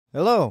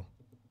Hello,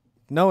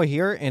 Noah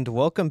here, and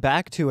welcome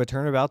back to a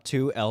Turnabout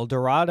to El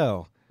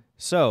Dorado.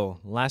 So,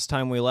 last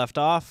time we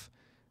I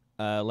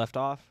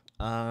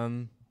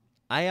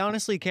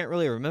honestly can't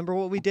really remember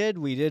what we did.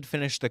 We did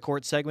finish the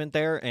court segment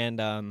there,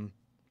 and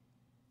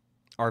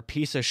our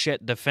piece of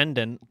shit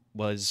defendant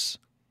was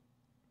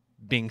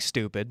being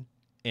stupid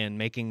and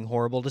making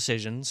horrible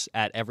decisions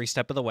at every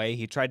step of the way.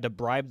 He tried to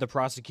bribe the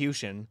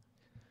prosecution,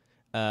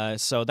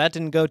 so that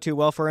didn't go too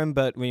well for him,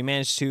 but we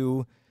managed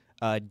to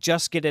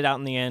just get it out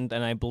in the end,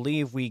 and I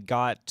believe we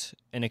got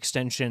an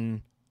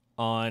extension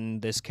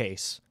on this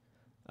case.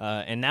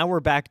 And now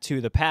we're back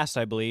to the past,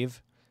 I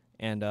believe,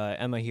 and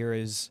Emma here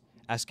is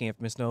asking if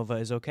Miss Nova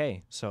is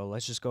okay. So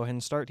let's just go ahead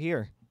and start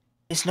here.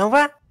 Miss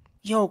Nova?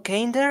 You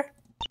okay in there?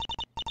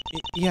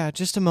 Yeah,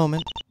 just a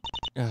moment.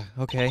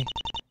 Okay.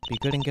 Be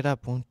good and get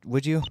up,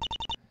 would you?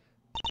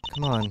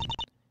 Come on.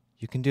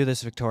 You can do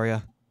this,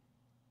 Victoria.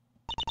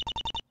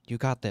 You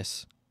got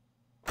this.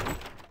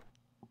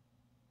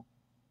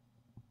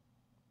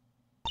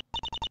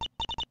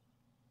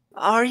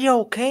 Are you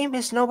okay,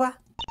 Miss Nova?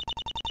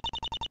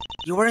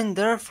 You were in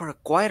there for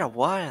quite a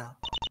while.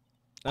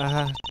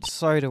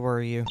 Sorry to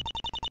worry you.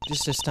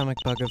 Just a stomach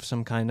bug of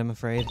some kind, I'm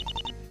afraid.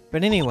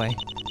 But anyway,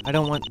 I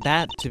don't want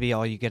that to be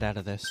all you get out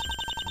of this.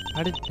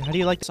 How do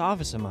you like this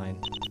office of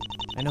mine?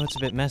 I know it's a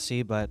bit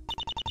messy, but...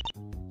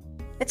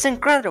 It's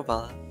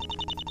incredible.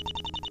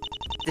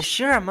 The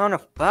sheer amount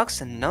of books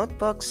and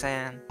notebooks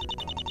and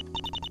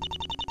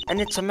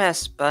it's a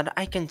mess, but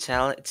I can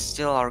tell it's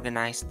still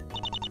organized.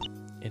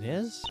 It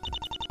is?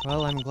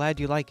 Well, I'm glad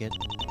you like it.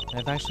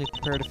 I've actually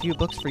prepared a few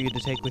books for you to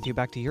take with you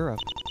back to Europe.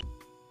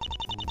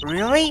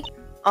 Really?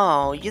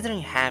 Oh, you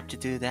didn't have to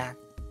do that.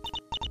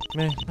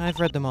 Meh, I've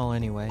read them all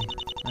anyway.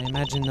 I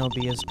imagine they'll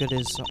be as good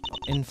as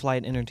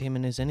in-flight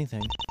entertainment as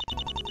anything.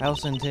 I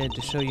also intended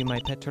to show you my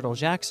pet turtle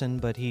Jackson,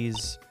 but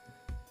he's...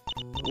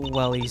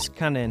 well, he's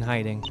kinda in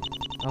hiding.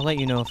 I'll let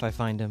you know if I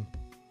find him.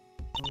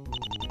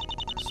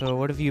 So,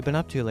 what have you been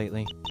up to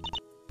lately?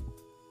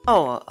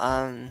 Oh,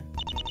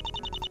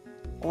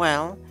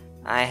 well,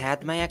 I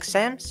had my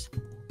exams.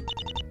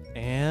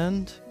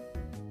 And...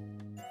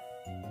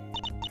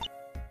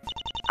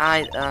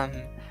 I'd,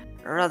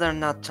 rather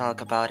not talk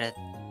about it.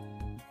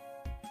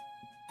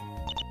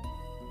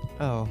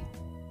 oh.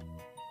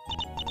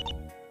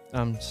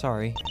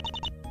 Sorry.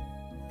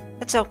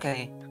 It's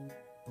okay.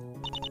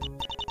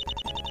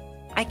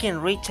 I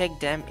can retake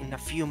them in a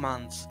few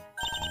months.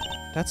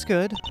 That's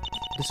good.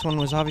 This one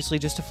was obviously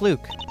just a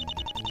fluke.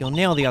 You'll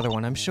nail the other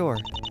one, I'm sure.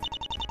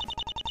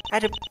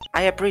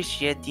 I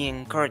appreciate the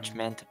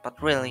encouragement,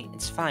 but really,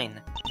 it's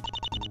fine.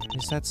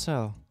 Is that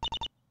so?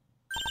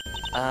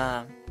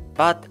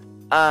 But,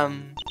 I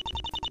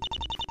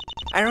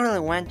really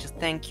want to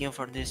thank you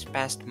for this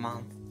past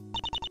month.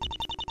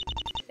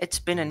 It's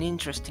been an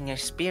interesting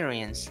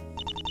experience.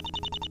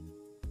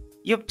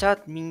 You've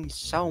taught me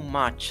so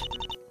much.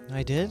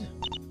 I did?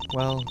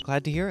 Well,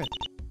 glad to hear it.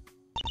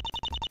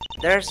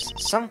 There's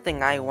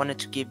something I wanted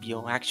to give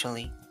you,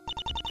 actually.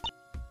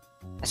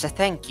 As a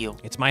thank you.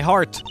 It's my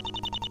heart!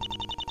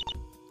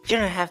 You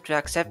don't have to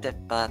accept it,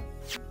 but...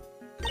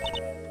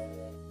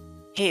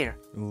 Here.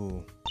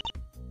 Ooh.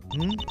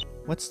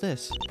 What's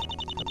this?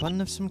 A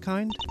button of some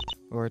kind?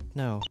 Or,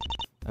 no,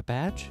 a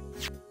badge?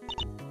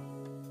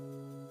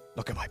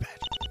 Look at my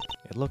badge.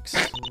 It looks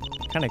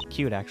kinda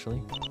cute,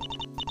 actually.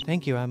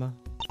 Thank you, Emma.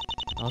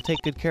 I'll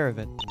take good care of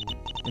it.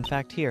 In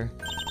fact, here,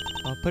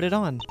 I'll put it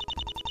on.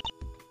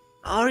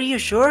 Are you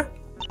sure?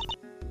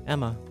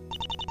 Emma,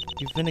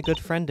 you've been a good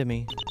friend to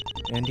me,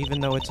 and even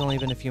though it's only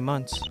been a few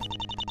months,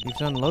 you've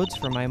done loads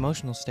for my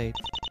emotional state,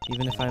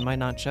 even if I might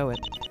not show it.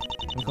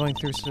 I'm going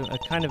through a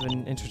kind of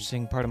an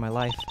interesting part of my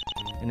life,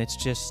 and it's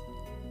just...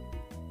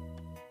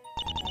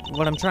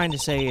 What I'm trying to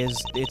say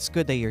is, it's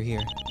good that you're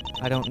here.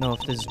 I don't know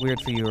if this is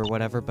weird for you or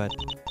whatever, but,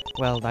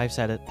 well, I've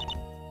said it.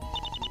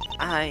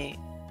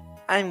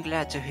 I'm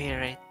glad to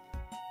hear it.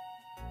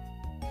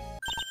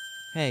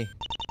 Hey,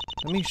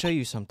 let me show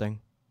you something.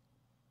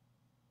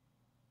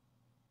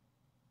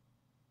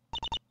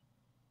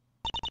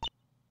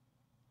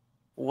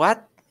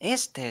 What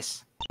is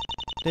this?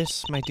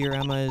 This, my dear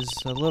Emma, is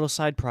a little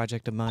side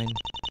project of mine.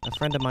 A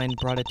friend of mine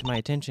brought it to my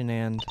attention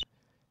and...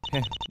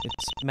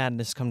 it's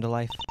madness come to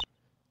life.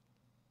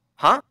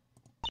 Huh?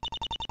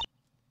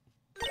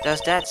 Does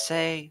that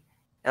say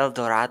El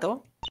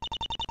Dorado?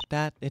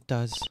 That it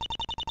does.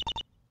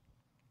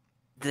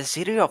 The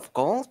City of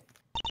Gold?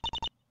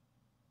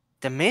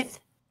 The myth?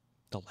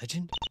 The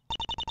legend?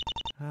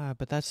 Ah,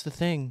 but that's the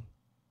thing.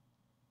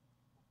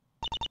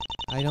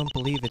 I don't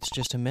believe it's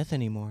just a myth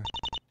anymore.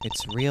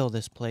 It's real,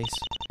 this place.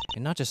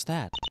 And not just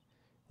that.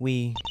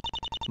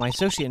 My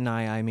associate and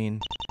I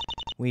mean,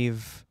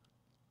 we've...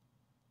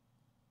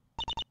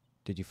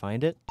 Did you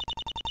find it?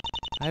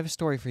 I have a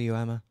story for you,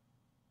 Emma.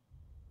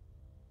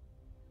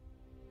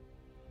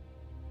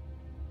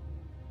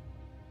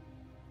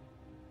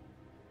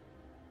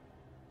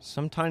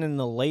 Sometime in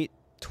the late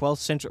 12th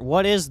century...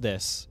 What is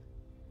this?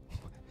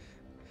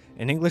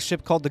 An English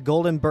ship called the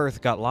Golden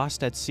Birth got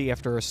lost at sea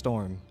after a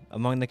storm.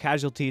 Among the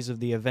casualties of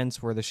the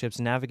events were the ship's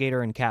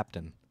navigator and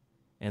captain.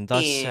 And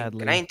thus, sadly...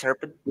 Can I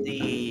interpret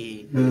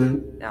the...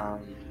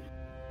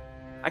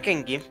 I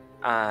can give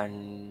a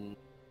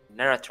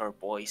narrator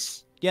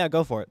voice. Yeah,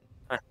 go for it.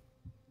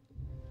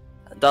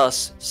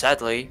 Thus,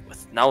 sadly,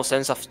 with no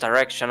sense of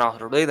direction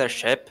or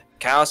leadership,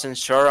 chaos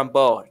ensued on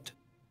board.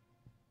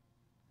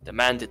 The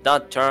man did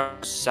not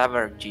turn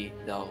savagery,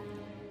 though.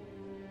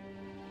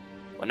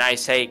 When I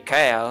say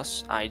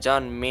chaos, I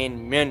don't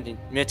mean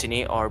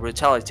mutiny or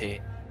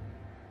brutality.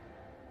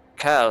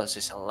 Chaos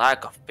is a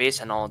lack of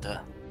peace and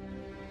order.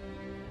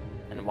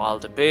 And while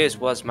the peace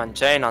was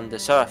maintained on the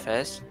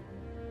surface,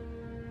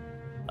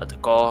 at the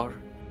core,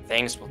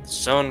 things would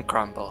soon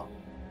crumble.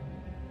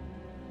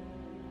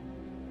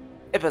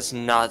 It was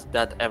not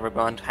that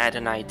everyone had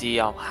an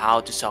idea of how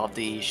to solve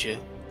the issue.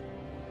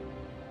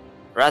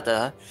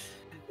 Rather,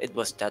 it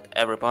was that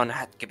everyone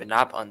had given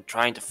up on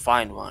trying to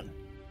find one.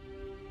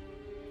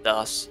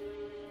 Thus,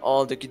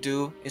 all they could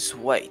do is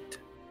wait.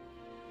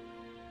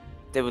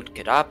 They would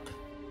get up,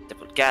 they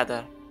would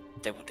gather,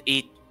 they would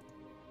eat,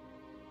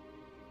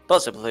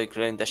 possibly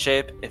clean the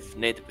ship if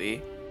need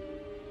be,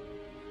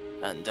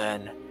 and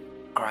then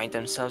grind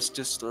themselves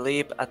to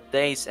sleep at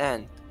day's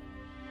end.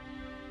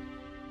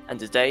 And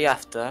the day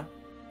after,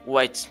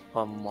 wait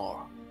for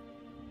more.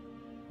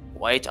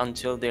 Wait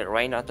until they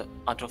ran out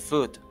of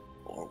food,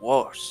 or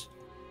worse.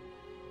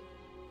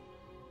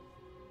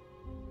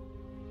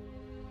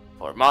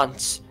 For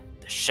months,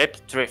 the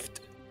ship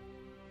drifted.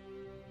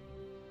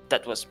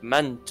 That was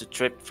meant to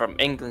drift from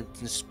England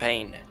to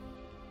Spain.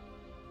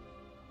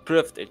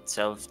 Proved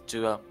itself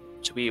to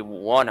be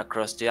one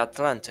across the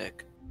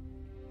Atlantic.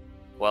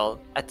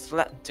 Well,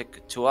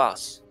 Atlantic to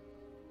us.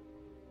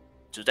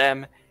 To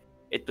them,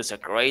 it was a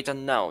great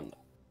unknown.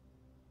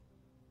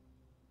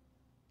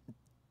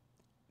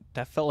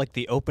 That felt like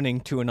the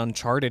opening to an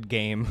Uncharted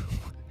game.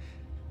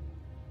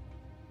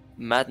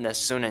 Madness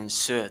soon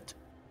ensued.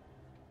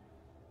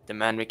 The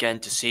man began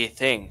to see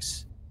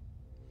things.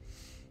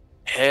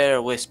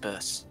 Hear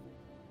whispers.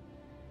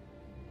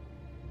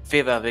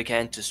 Fever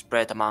began to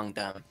spread among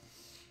them.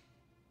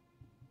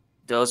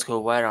 Those who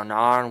were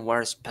unarmed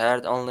were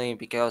spared only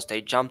because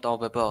they jumped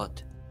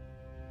overboard.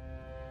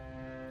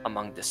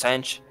 Among the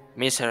stench,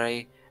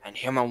 misery, and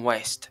human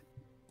waste,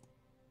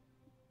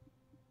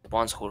 the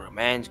ones who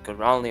remained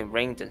could only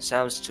bring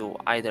themselves to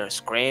either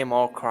scream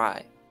or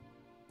cry.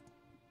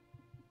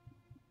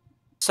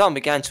 Some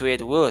began to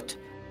eat wood,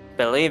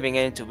 believing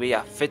it to be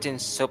a fitting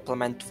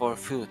supplement for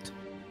food.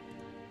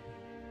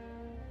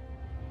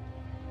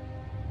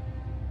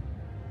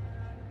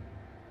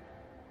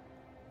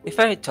 If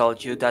I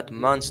told you that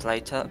months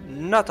later,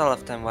 not all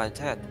of them were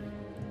dead,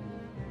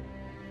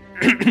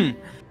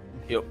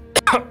 you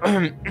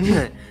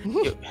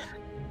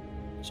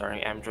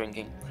sorry, I'm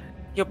drinking.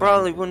 You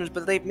probably wouldn't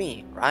believe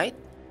me, right?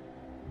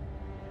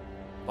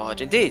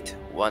 But indeed,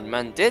 one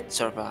man did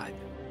survive.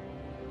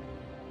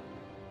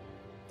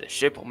 The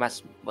ship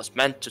was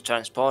meant to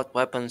transport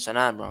weapons and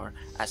armor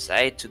as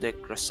aid to the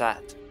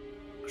crusade.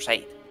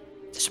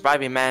 The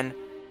surviving man,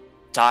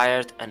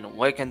 tired and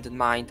awakened in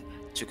mind,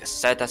 took a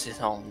set as his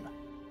own.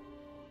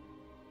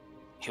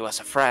 He was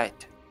afraid.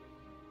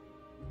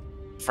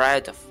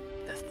 Afraid of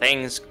the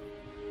things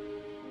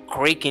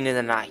creaking in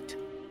the night.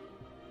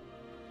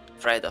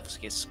 Afraid of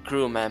his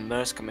crew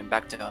members coming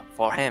back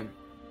for him.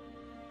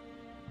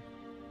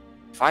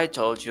 If I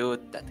told you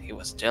that he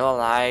was still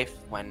alive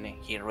when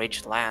he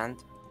reached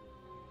land,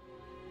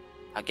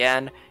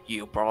 again,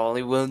 you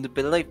probably wouldn't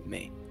believe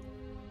me.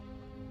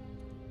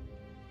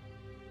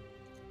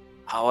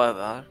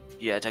 However,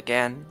 yet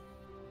again,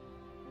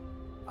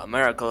 a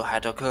miracle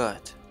had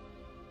occurred.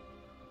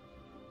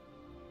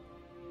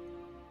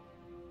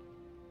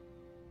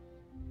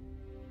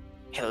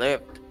 He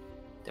lived.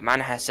 The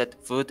man has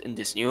set foot in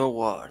this new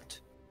world.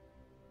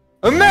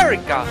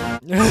 America!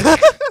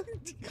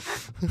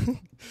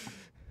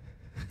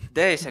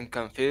 Dazed and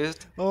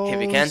confused, he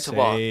began to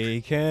walk.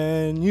 Say,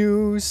 can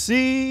you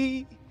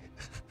see?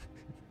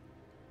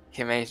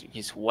 He made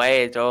his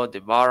way through the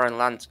barren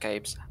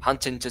landscapes,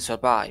 hunting to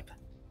survive.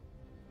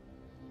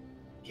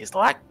 His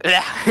lack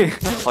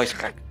voice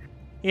crack.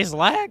 His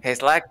lag?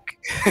 His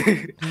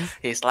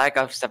lack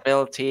of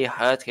stability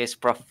hurt his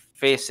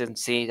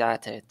proficiency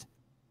at it,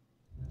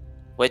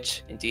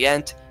 which in the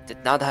end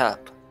did not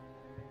help.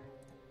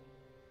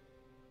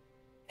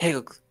 He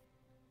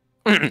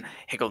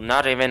could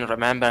not even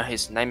remember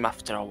his name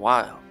after a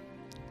while.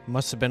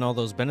 Must have been all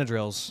those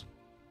Benadryls.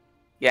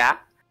 Yeah,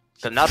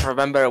 could not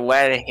remember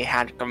where he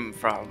had come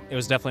from. It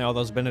was definitely all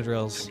those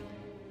Benadryls.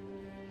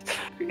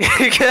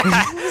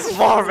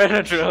 More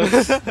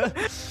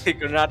Benadryls. He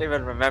could not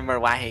even remember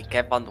why he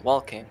kept on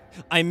walking.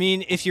 I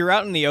mean, if you're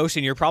out in the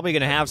ocean, you're probably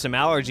going to have some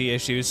allergy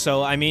issues,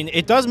 so, I mean,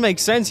 it does make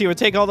sense he would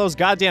take all those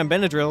goddamn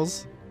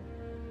Benadryls.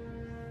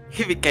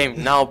 He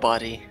became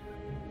nobody.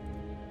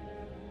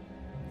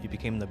 He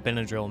became the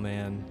Benadryl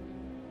man.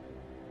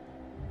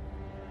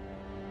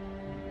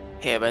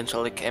 He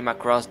eventually came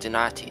across the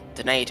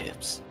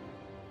natives.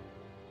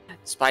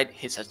 Despite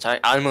his attack,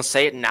 I almost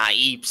say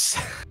naives.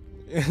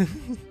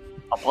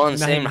 Upon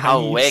seeing how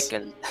Naives. weak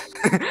and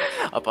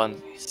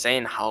upon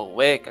seeing how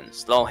weak and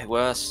slow he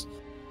was,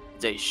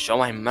 they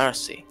show him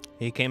mercy.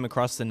 He came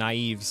across the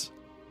naives.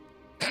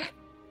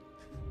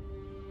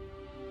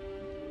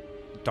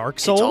 Dark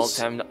He told Souls?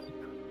 them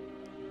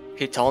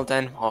he told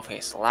them of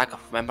his lack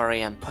of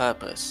memory and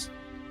purpose.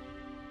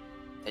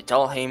 They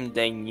told him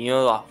they knew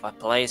of a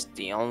place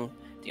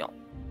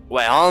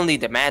where only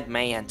the mad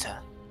may enter.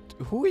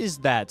 Who is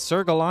that?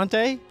 Sir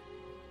Galante?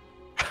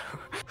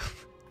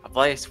 A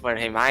place where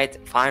he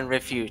might find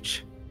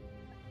refuge.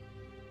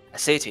 A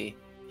city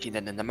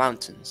hidden in the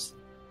mountains.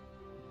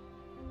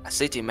 A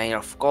city made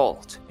of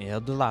gold. El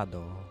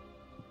Dorado.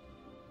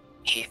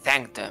 He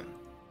thanked them.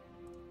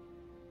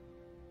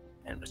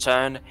 In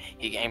return,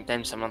 he gave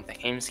them some of the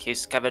things he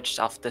scavenged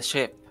off the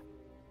ship.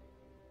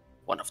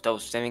 One of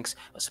those things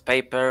was a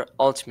paper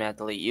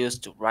ultimately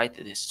used to write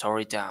this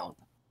story down.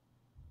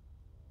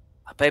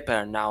 A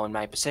paper now in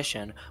my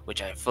possession,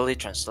 which I fully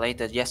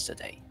translated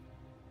yesterday.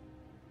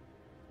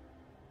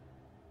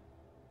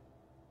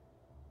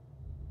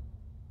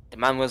 The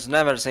man was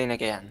never seen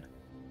again.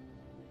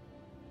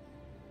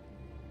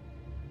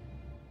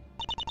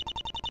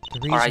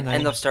 Alright,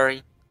 end of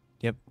story.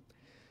 Yep.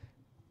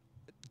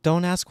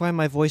 Don't ask why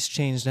my voice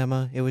changed,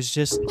 Emma. It was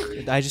just...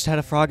 I just had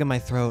a frog in my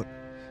throat.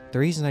 The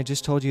reason I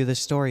just told you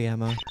this story,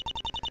 Emma,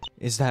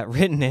 is that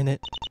written in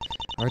it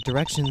are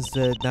directions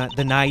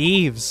the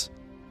naives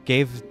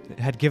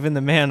had given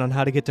the man on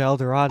how to get to El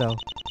Dorado.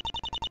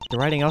 The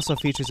writing also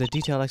features a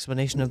detailed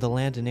explanation of the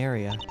land and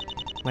area.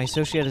 My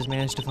associate has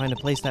managed to find a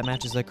place that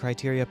matches the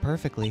criteria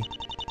perfectly.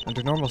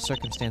 Under normal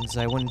circumstances,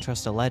 I wouldn't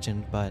trust a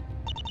legend, but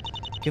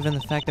given the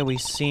fact that we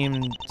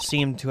seemed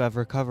to have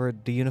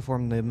recovered the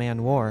uniform the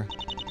man wore,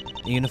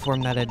 a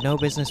uniform that had no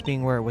business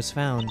being where it was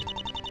found,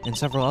 and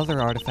several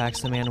other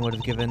artifacts the man would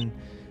have given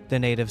the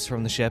natives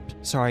from the ship.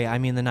 Sorry, I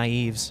mean the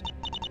naives.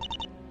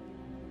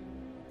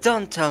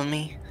 Don't tell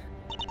me.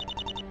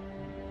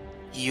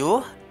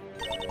 You?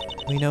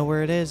 We know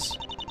where it is.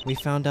 We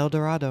found El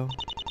Dorado.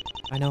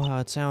 I know how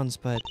it sounds,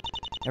 but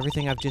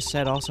everything I've just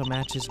said also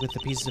matches with the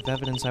pieces of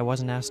evidence I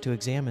wasn't asked to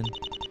examine.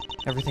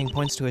 Everything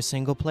points to a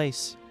single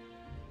place.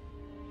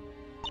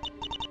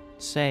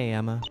 Say,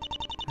 Emma,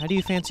 how do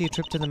you fancy a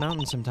trip to the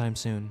mountain sometime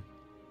soon?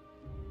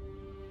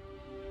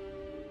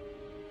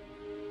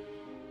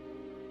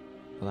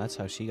 Well, that's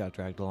how she got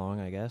dragged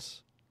along, I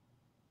guess.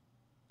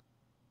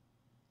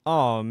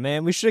 Oh,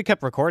 man, we should have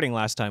kept recording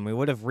last time. We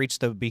would have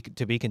reached the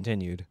to be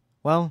continued.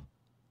 Well...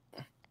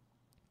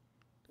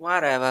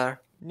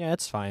 Whatever. Yeah,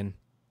 it's fine.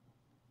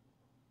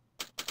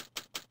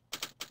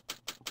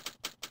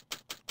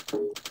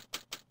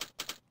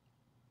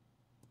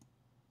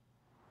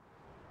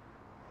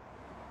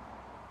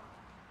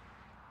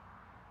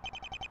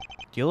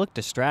 You look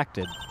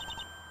distracted.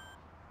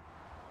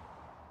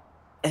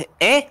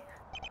 Eh?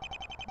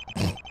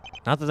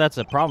 Not that that's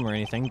a problem or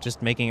anything,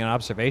 just making an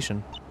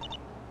observation.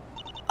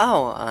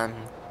 Oh,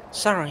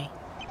 sorry.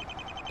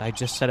 I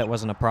just said it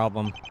wasn't a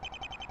problem.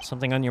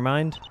 Something on your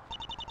mind?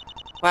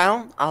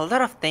 Well, a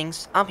lot of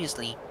things,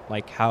 obviously.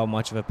 Like how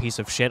much of a piece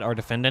of shit our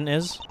defendant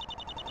is?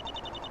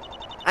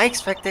 I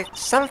expected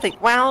something.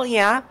 Well,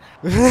 yeah.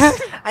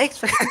 I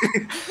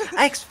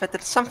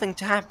expected something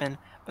to happen,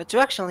 but to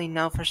actually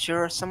know for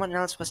sure someone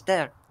else was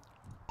there.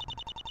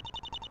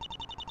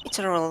 It's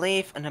a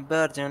relief and a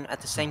burden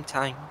at the same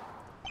time.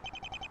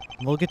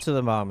 We'll get to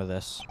the bottom of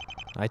this.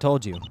 I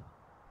told you.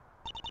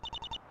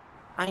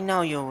 I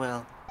know you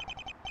will.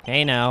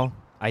 Hey now,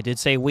 I did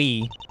say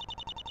we.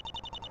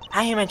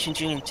 I imagine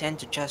you intend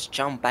to just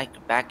jump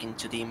back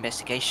into the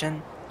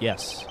investigation.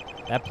 Yes,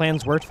 that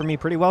plan's worked for me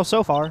pretty well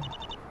so far.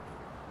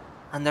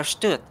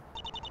 Understood.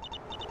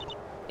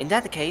 In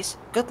that case,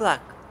 good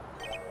luck.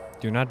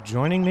 You're not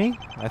joining me?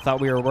 I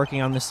thought we were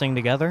working on this thing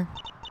together.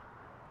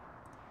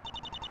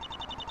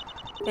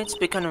 It's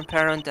become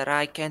apparent that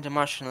I can't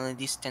emotionally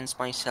distance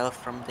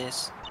myself from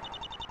this.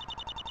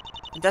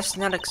 That's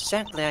not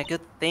exactly a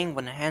good thing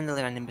when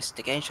handling an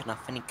investigation of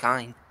any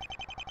kind.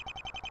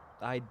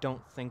 I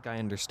don't think I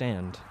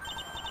understand.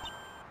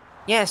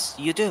 Yes,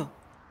 you do.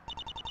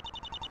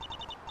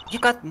 You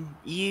got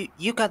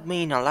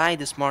me in a lie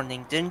this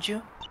morning, didn't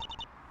you?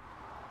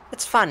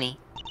 It's funny.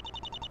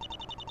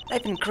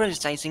 I've been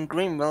criticizing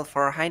Greenville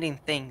for hiding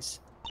things.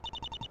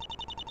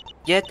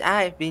 Yet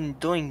I've been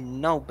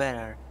doing no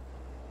better.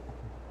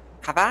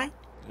 Have I?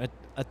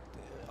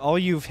 All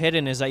you've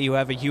hidden is that you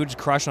have a huge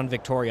crush on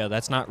Victoria.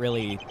 That's not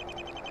really...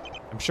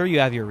 I'm sure you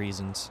have your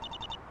reasons.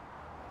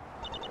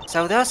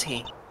 So does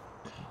he.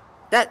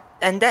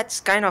 That's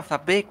kind of a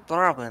big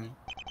problem.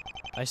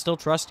 I still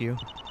trust you.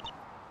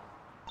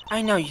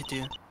 I know you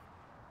do.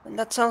 And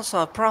that's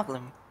also a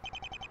problem.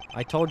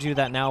 I told you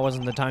that now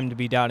wasn't the time to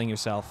be doubting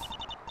yourself.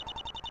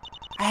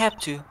 I have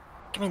to,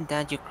 given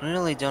that you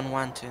really don't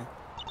want to.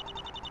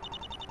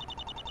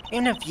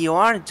 Even if you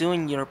are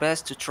doing your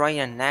best to try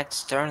and act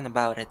stern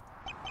about it.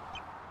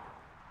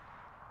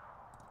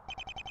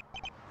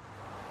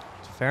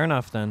 Fair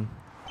enough, then.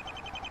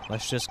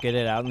 Let's just get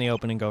it out in the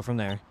open and go from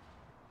there.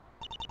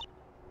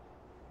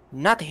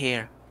 Not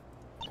here.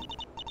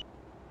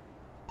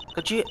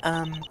 Could you,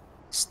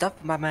 stop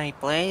by my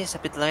place a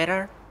bit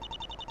later?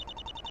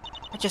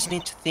 I just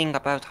need to think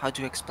about how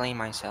to explain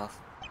myself.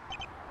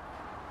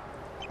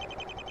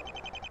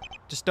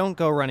 Just don't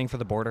go running for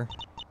the border.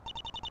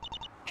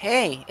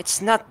 Hey,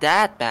 it's not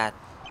that bad.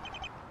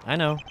 I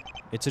know.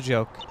 It's a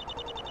joke.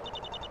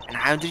 And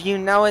how do you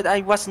know it?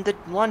 I wasn't the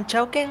one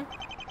joking?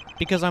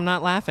 Because I'm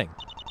not laughing.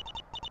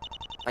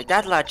 By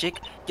that logic,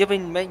 you've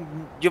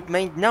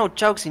made no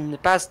jokes in the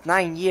past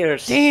 9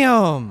 years.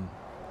 Damn!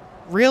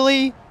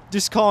 Really?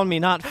 Just calling me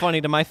not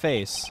funny to my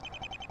face.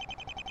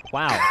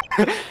 Wow.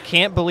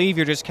 Can't believe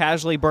you're just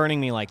casually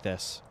burning me like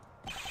this.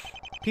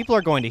 People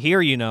are going to hear,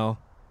 you know.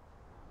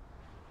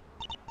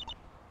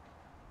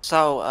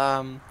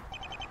 So,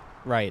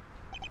 Right.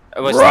 I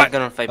was not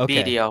gonna fight Okay.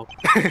 video.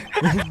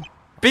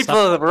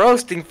 People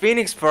roasting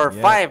Phoenix for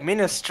 5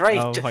 minutes straight.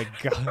 Oh my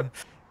god.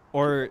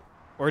 Or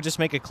just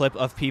make a clip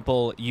of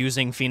people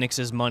using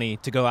Phoenix's money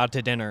to go out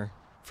to dinner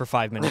for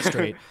 5 minutes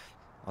straight.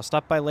 I'll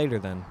stop by later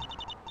then.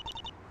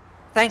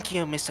 Thank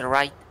you, Mr.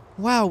 Wright.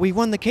 Wow, we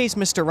won the case,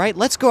 Mr. Wright.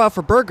 Let's go out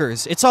for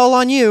burgers. It's all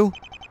on you.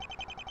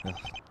 Ugh,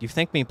 you've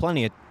thanked me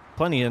plenty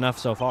enough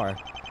so far.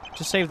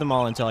 Just save them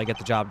all until I get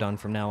the job done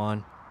from now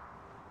on.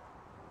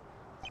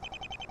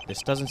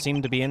 This doesn't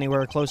seem to be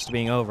anywhere close to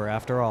being over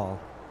after all.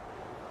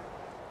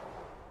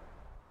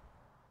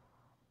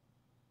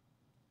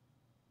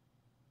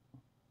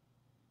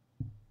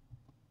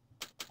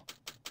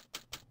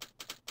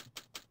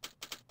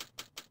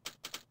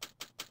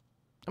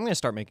 I'm gonna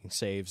start making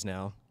saves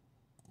now.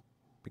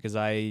 Because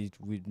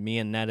me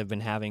and Ned have been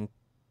having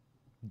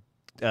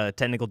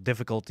technical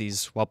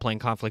difficulties while playing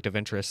Conflict of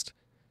Interest.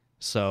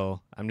 So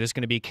I'm just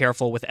going to be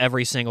careful with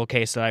every single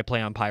case that I play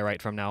on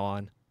Pyrite from now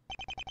on.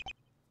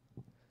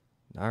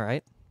 All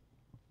right.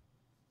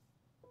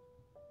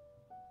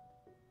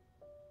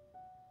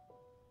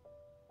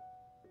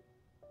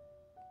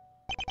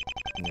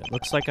 And it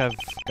looks like I've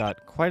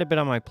got quite a bit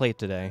on my plate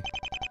today.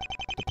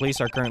 The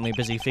police are currently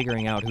busy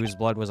figuring out whose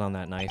blood was on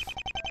that knife.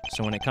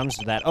 So when it comes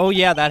to that... Oh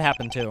yeah, that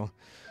happened too.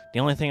 The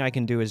only thing I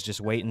can do is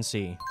just wait and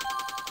see.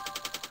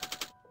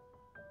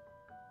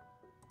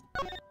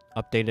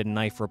 Updated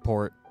knife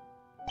report.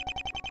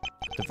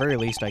 At the very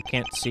least, I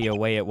can't see a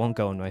way it won't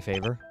go in my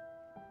favor.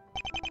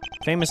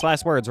 Famous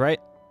last words,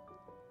 right?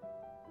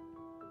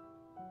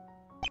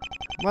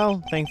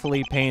 Well,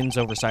 thankfully, Payne's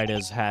oversight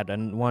has had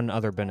one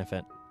other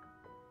benefit.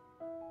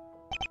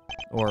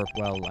 Or,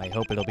 well, I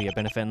hope it'll be a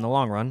benefit in the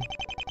long run.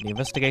 The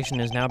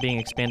investigation is now being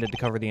expanded to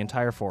cover the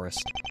entire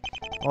forest.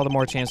 All the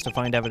more chance to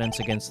find evidence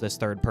against this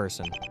third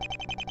person.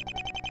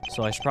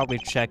 So I should probably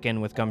check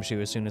in with Gumshoe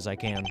as soon as I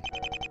can.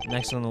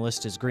 Next on the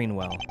list is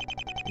Greenwell.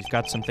 We've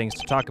got some things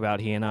to talk about,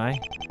 he and I.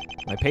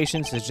 My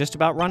patience is just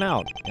about run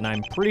out, and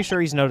I'm pretty sure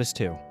he's noticed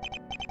too.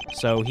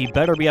 So he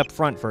better be up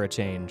front for a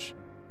change.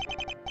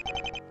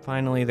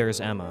 Finally,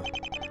 there's Emma.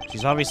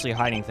 She's obviously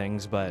hiding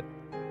things, but...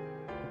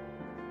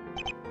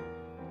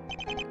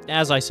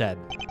 as I said,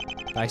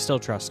 I still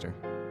trust her.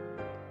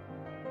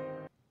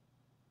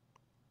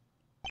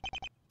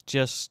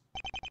 Just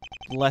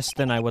less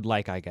than I would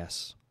like, I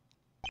guess.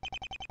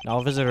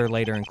 I'll visit her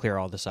later and clear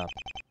all this up.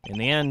 In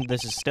the end,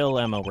 this is still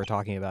Emma we're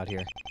talking about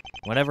here.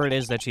 Whatever it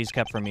is that she's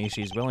kept from me,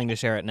 she's willing to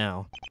share it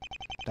now.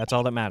 That's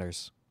all that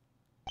matters.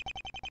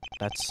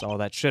 That's all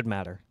that should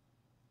matter.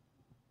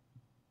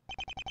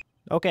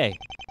 Okay,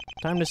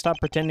 time to stop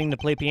pretending to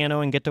play piano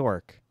and get to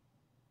work.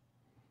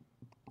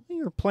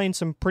 You were playing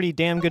some pretty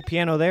damn good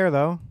piano there,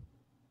 though.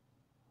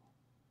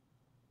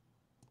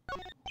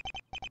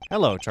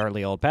 Hello,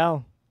 Charlie, old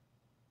pal.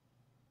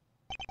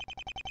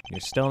 You're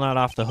still not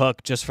off the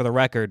hook, just for the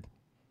record.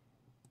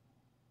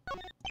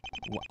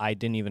 I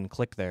didn't even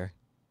click there.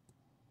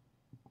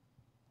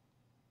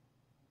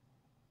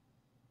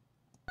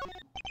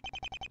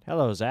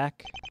 Hello,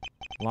 Zach.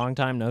 Long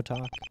time no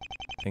talk.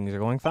 Things are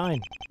going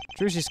fine.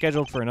 Trucy's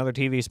scheduled for another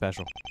TV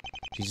special.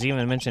 She's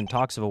even mentioned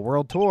talks of a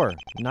world tour.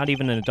 Not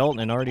even an adult,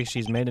 and already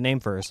she's made a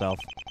name for herself.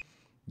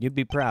 You'd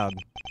be proud.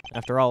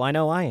 After all, I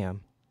know I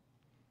am.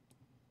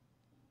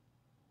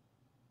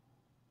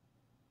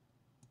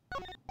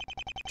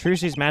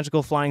 Trucy's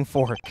magical flying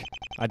fork.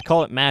 I'd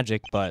call it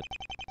magic, but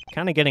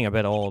kind of getting a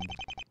bit old.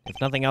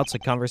 If nothing else, a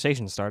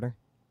conversation starter.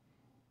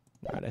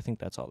 Alright, I think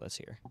that's all that's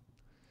here.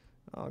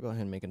 I'll go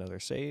ahead and make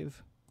another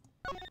save.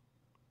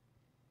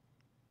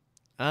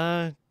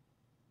 I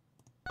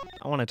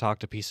want to talk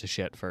to piece of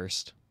shit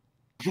first.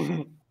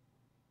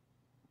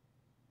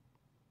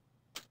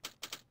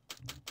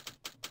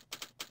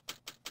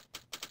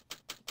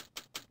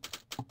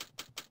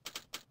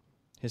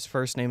 His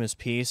first name is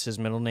Peace, his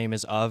middle name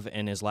is Of,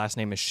 and his last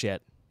name is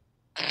Shit.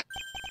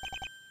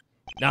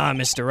 Ah,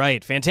 Mr.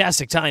 Wright,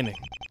 fantastic timing.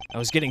 I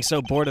was getting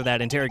so bored of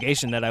that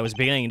interrogation that I was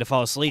beginning to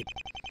fall asleep.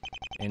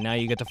 And now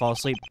you get to fall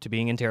asleep to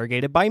being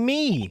interrogated by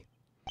me.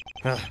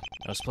 I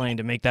was planning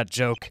to make that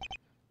joke.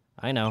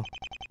 I know.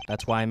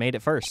 That's why I made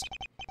it first.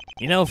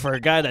 You know, for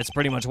a guy that's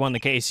pretty much won the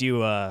case,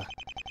 you're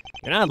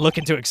not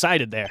looking too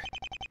excited there.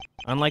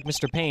 Unlike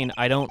Mr. Payne,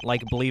 I don't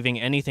like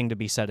believing anything to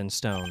be set in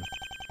stone.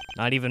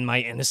 Not even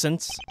my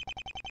innocence.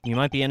 You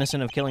might be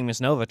innocent of killing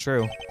Miss Nova,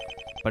 true.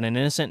 But an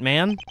innocent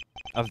man?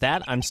 Of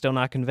that, I'm still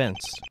not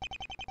convinced.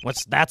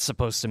 What's that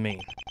supposed to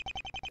mean?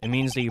 It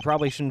means that you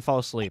probably shouldn't fall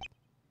asleep.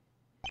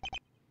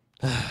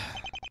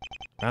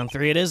 Round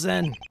 3 it is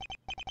then.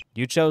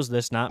 You chose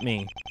this, not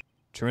me.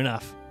 True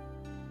enough.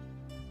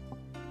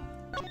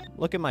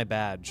 Look at my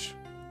badge.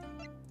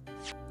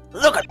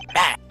 Look at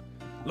that!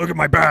 Look at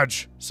my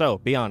badge! So,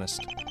 be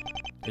honest.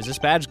 Is this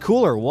badge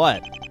cool or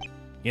what?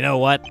 You know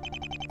what?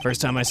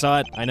 First time I saw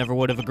it, I never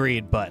would have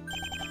agreed, but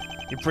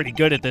you're pretty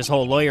good at this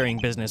whole lawyering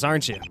business,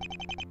 aren't you?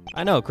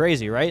 I know,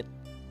 crazy, right?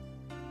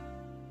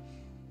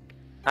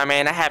 I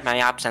mean, I have my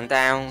ups and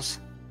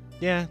downs.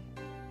 Yeah.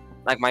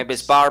 Like my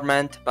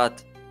disbarment,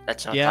 but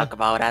let's not Yeah. talk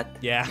about that.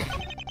 Yeah.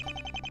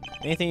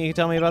 Anything you can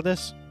tell me about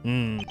this?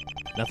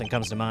 Nothing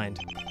comes to mind.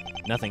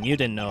 Nothing you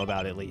didn't know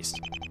about, at least.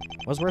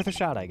 Was worth a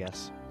shot, I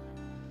guess.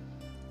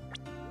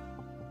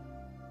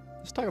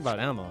 Let's talk about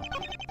Emma.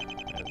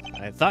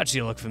 I thought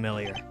she looked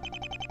familiar.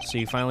 So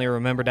you finally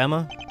remembered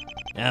Emma?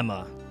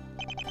 Emma.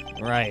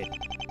 Right.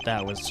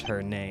 That was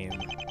her name.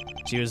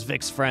 She was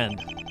Vic's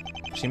friend.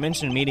 She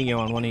mentioned meeting you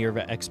on one of your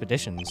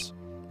expeditions.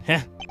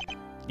 Heh.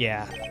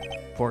 Yeah.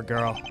 Poor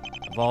girl.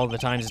 Of all the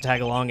times to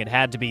tag along, it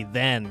had to be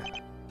then.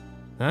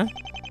 Huh?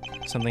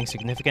 Something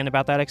significant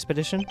about that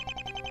expedition?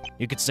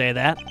 You could say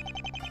that,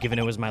 given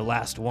it was my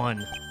last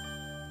one.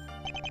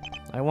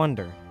 I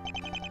wonder,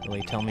 will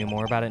he tell me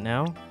more about it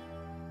now?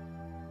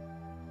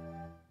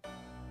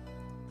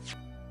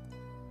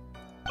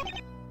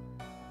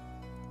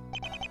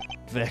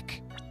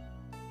 Vic.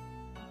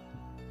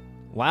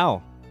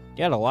 Wow,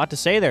 you had a lot to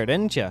say there,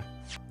 didn't you?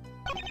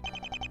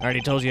 I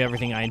already told you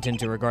everything I intend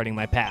to regarding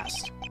my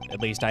past. At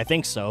least I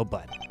think so,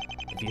 but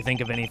if you think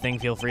of anything,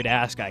 feel free to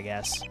ask, I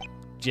guess.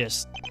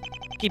 Just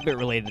keep it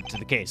related to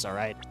the case,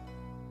 alright?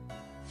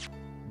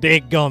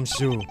 Big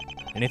gumshoe.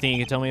 Anything you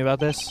can tell me about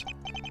this?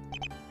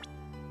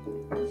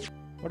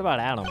 What about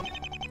Adam?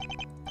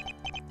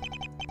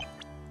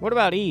 What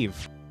about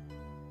Eve?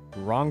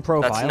 Wrong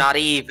profile. That's not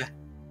Eve.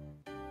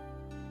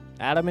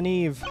 Adam and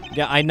Eve.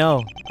 Yeah, I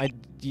know.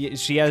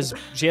 She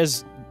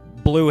has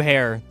blue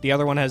hair. The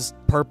other one has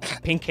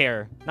pink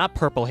hair. Not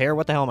purple hair.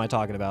 What the hell am I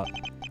talking about?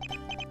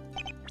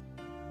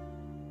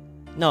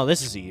 No,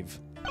 this is Eve.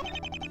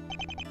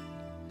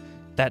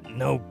 That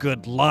no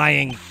good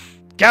lying.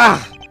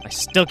 Gah! I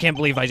still can't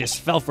believe I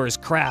just fell for his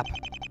crap.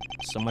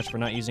 So much for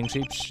not using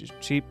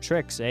cheap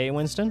tricks, eh,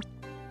 Winston?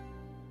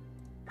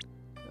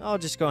 I'll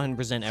just go ahead and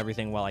present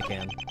everything while I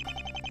can.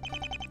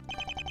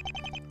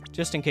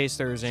 Just in case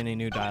there's any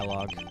new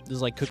dialogue. This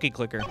is like cookie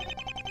clicker.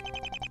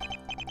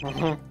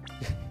 Ugh,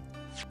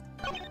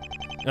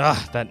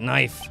 that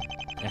knife.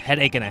 A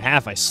headache and a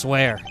half, I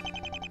swear.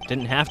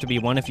 Didn't have to be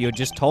one if you had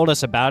just told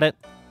us about it.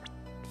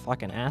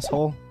 Fucking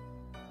asshole.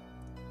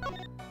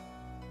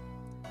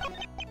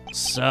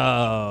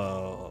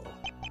 So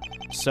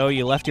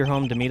you left your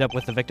home to meet up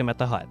with the victim at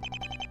the hut.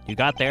 You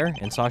got there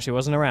and saw she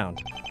wasn't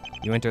around.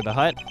 You entered the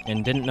hut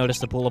and didn't notice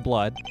the pool of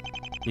blood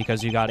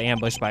because you got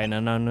ambushed by an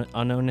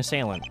unknown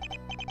assailant,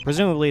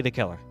 presumably the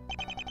killer.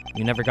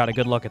 You never got a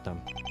good look at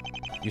them.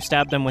 You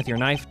stabbed them with your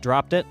knife,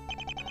 dropped it,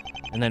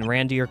 and then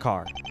ran to your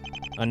car.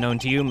 Unknown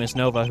to you, Miss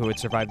Nova, who had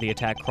survived the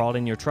attack, crawled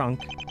in your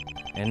trunk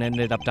and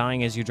ended up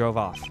dying as you drove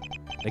off.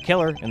 The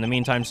killer, in the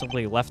meantime,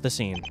 simply left the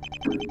scene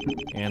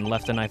and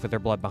left the knife with their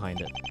blood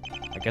behind it.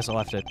 I guess I'll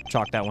have to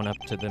chalk that one up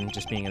to them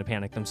just being in a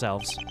panic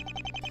themselves.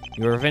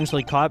 You were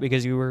eventually caught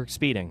because you were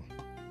speeding.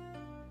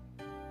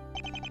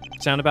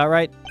 Sound about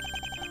right?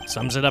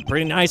 Sums it up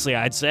pretty nicely,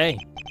 I'd say.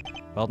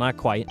 Well, not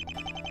quite.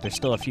 There's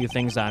still a few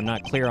things that I'm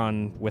not clear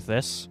on with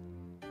this.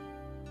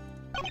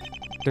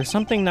 There's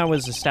something that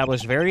was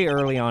established very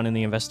early on in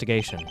the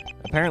investigation.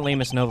 Apparently,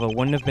 Miss Nova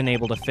wouldn't have been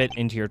able to fit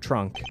into your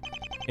trunk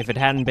if it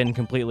hadn't been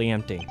completely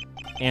empty.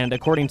 And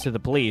according to the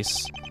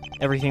police,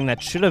 everything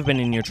that should have been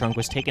in your trunk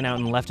was taken out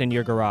and left in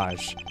your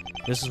garage.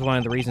 This is one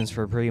of the reasons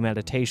for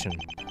premeditation.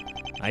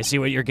 I see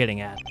what you're getting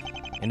at.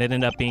 And it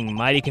ended up being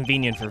mighty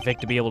convenient for Vic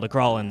to be able to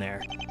crawl in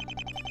there.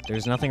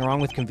 There's nothing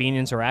wrong with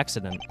convenience or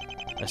accident,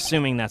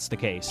 assuming that's the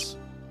case.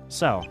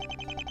 So,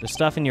 the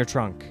stuff in your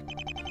trunk,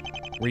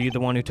 were you the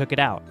one who took it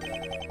out?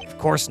 Of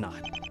course not.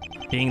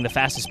 Being the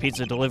fastest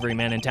pizza delivery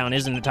man in town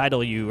isn't a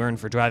title you earn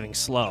for driving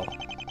slow.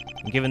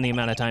 And given the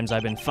amount of times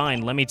I've been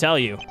fined, let me tell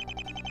you,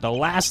 the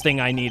last thing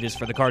I need is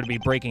for the car to be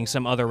breaking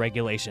some other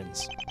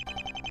regulations.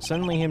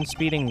 Suddenly him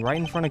speeding right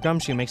in front of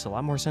Gumshoe makes a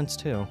lot more sense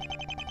too.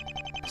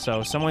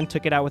 So someone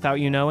took it out without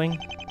you knowing?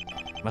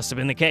 Must have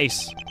been the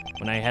case.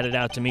 When I headed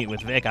out to meet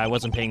with Vic, I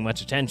wasn't paying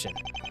much attention.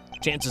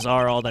 Chances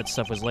are all that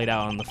stuff was laid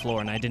out on the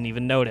floor and I didn't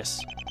even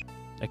notice.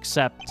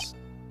 Except,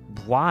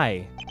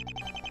 why?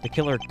 The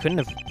killer couldn't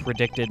have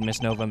predicted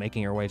Miss Nova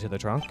making her way to the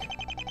trunk.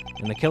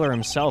 And the killer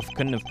himself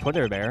couldn't have put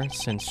her there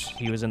since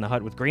he was in the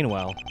hut with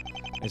Greenwell.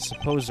 I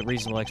suppose a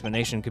reasonable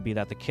explanation could be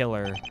that the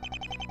killer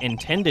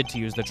intended to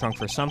use the trunk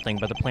for something,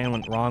 but the plan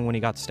went wrong when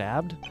he got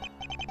stabbed?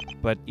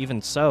 But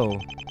even so,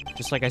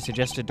 just like I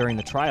suggested during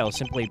the trial,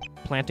 simply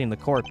planting the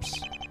corpse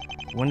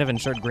wouldn't have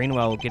ensured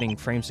Greenwell getting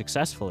framed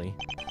successfully.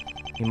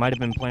 He might have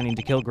been planning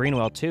to kill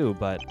Greenwell too,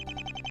 but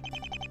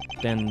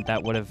then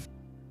that would have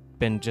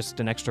been just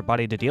an extra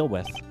body to deal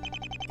with.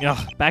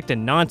 Ugh, back to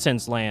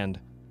nonsense land.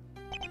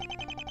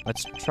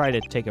 Let's try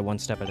to take it one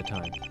step at a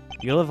time.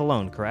 You live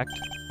alone, correct?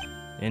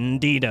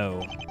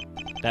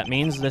 Indeedo. That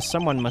means this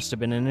someone must have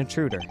been an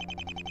intruder.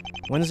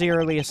 When's the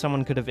earliest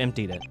someone could have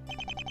emptied it?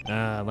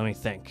 Let me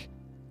think.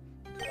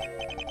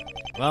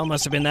 Well,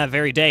 must have been that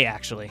very day,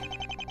 actually.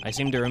 I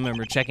seem to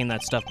remember checking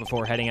that stuff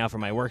before heading out for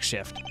my work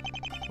shift.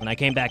 When I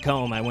came back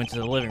home, I went to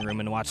the living room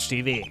and watched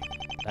TV.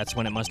 That's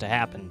when it must have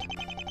happened.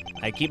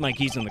 I keep my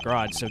keys in the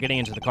garage, so getting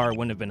into the car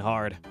wouldn't have been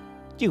hard.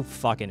 You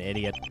fucking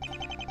idiot.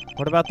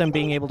 What about them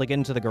being able to get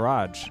into the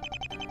garage?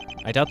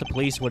 I doubt the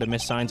police would have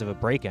missed signs of a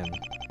break-in.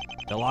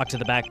 The lock to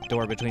the back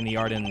door between the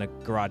yard and the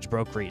garage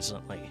broke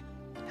recently.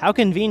 How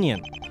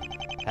convenient.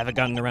 Haven't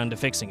gotten around to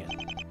fixing it.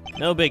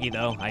 No biggie,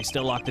 though. I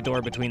still lock the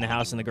door between the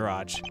house and the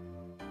garage.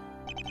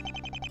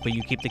 But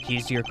you keep the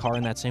keys to your car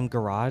in that same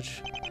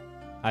garage?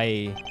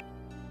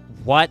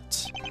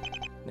 What?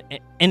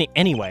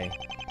 Anyway,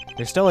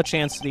 there's still a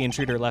chance the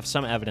intruder left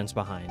some evidence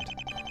behind.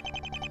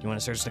 You want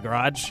to search the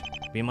garage?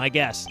 Be my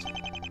guest.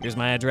 Here's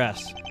my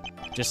address.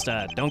 Just,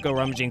 don't go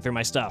rummaging through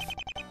my stuff.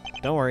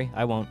 Don't worry,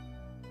 I won't.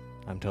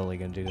 I'm totally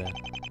gonna do that.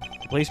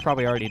 The police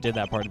probably already did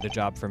that part of the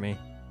job for me.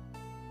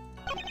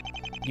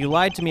 You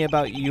lied to me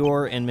about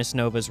your and Miss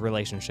Nova's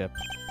relationship.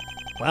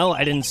 Well,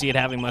 I didn't see it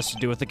having much to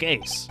do with the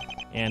case.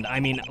 And,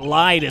 I mean,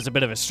 lied is a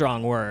bit of a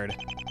strong word.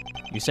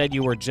 You said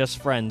you were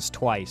just friends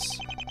twice.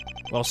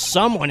 Well,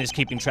 someone is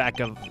keeping track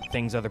of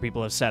things other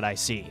people have said, I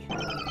see.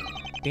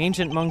 The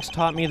ancient monks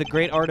taught me the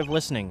great art of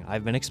listening.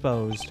 I've been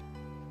exposed.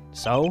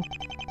 So,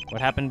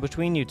 what happened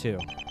between you two?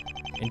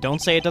 And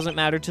don't say it doesn't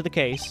matter to the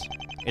case.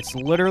 It's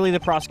literally the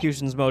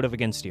prosecution's motive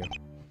against you.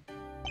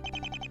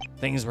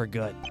 Things were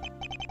good.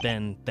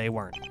 Then they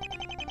weren't.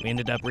 We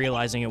ended up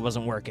realizing it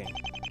wasn't working.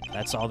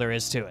 That's all there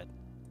is to it.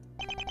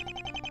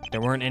 There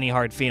weren't any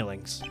hard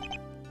feelings.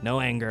 No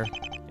anger.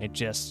 It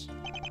just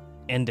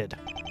ended.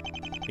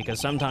 Because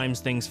sometimes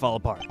things fall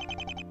apart.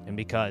 And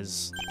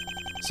because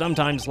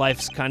sometimes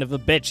life's kind of a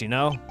bitch, you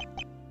know?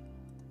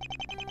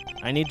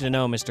 I need to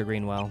know, Mr.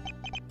 Greenwell.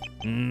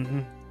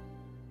 Mm-hmm.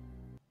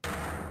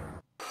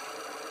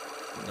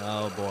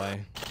 Oh,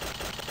 boy.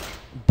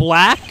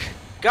 Black?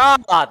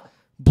 God!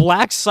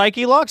 Black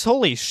psyche locks?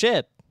 Holy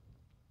shit.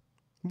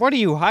 What are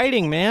you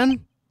hiding,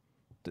 man?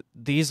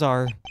 These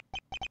are...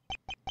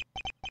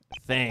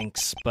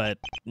 Thanks, but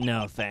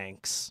no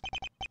thanks.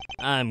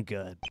 I'm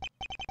good.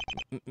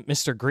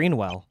 Mr.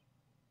 Greenwell.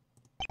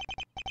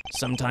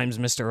 Sometimes,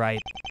 Mr.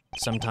 Wright,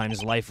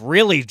 sometimes life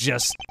really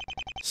just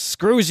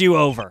screws you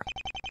over,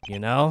 you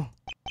know?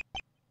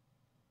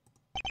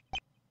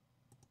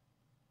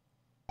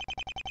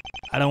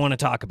 I don't want to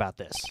talk about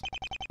this.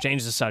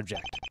 Change the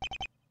subject.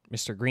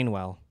 Mr.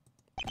 Greenwell.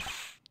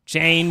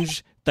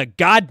 Change the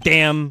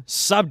goddamn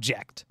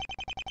subject.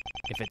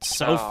 If it's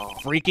so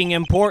freaking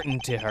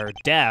important to her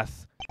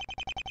death,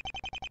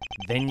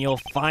 then you'll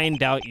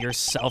find out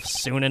yourself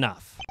soon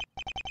enough.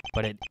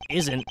 But it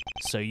isn't,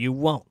 so you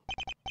won't.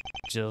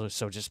 So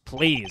just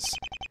please,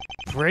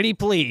 pretty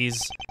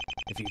please,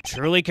 if you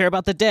truly care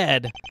about the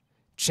dead,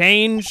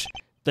 change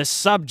the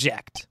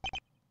subject.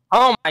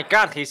 Oh my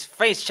god, his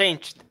face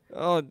changed.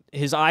 Oh,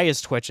 his eye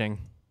is twitching.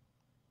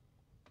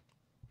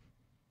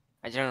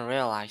 I didn't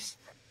realize.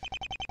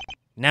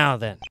 Now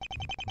then,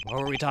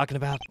 what were we talking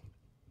about?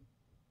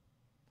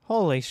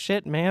 Holy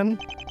shit, man.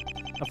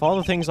 Of all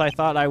the things I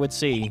thought I would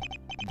see,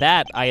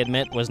 that, I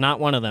admit, was not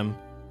one of them.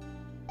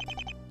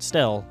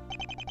 Still,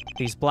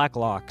 these black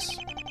locks,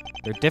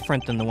 they're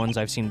different than the ones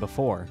I've seen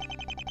before.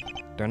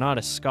 They're not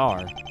a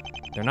scar.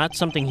 They're not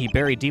something he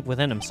buried deep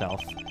within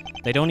himself.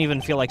 They don't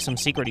even feel like some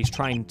secret he's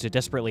trying to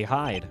desperately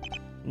hide.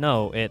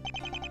 No, it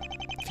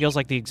feels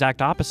like the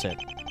exact opposite.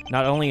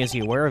 Not only is he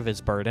aware of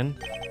his burden,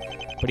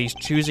 but he's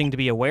choosing to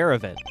be aware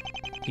of it.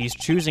 He's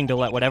choosing to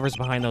let whatever's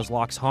behind those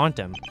locks haunt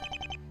him.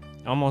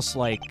 Almost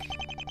like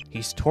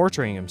he's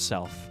torturing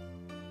himself.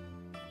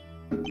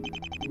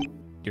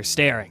 You're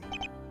staring.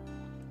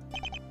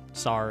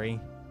 Sorry.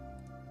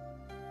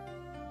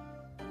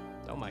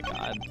 Oh my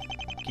god.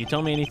 Can you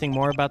tell me anything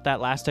more about that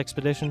last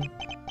expedition?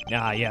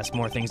 Ah, yes,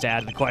 more things to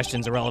add to the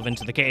questions irrelevant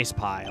to the case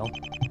pile.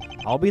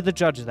 I'll be the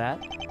judge of that.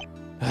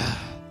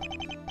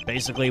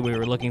 Basically, we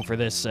were looking for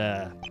this,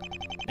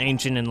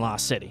 ancient and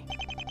lost city.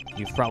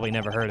 You've probably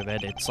never heard of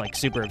it. It's, like,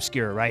 super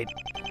obscure, right?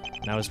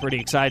 And I was pretty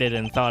excited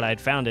and thought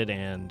I'd found it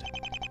and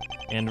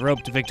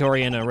roped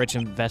Victoria and a rich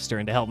investor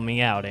into helping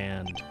me out,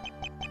 and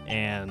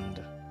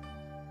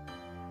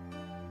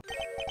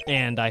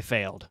I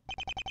failed.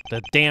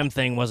 The damn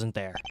thing wasn't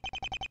there.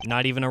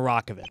 Not even a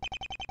rock of it.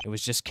 It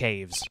was just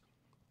caves.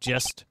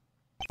 Just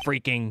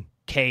freaking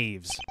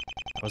caves.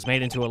 I was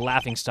made into a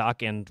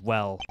laughingstock and,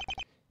 well,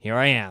 here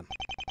I am.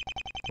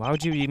 Why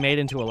would you be made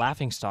into a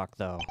laughingstock,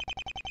 though?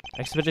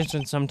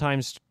 Expeditions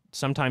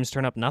sometimes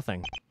turn up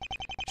nothing.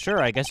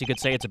 Sure, I guess you could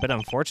say it's a bit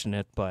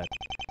unfortunate, but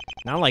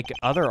not like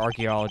other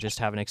archaeologists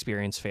haven't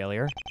experienced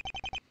failure.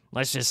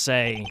 Let's just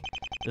say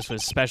this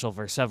was special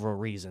for several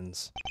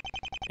reasons.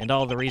 And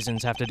all the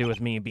reasons have to do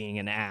with me being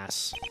an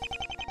ass.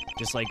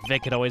 Just like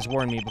Vic had always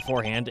warned me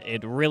beforehand,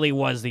 it really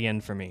was the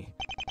end for me.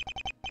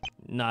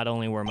 Not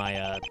only were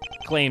my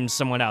claims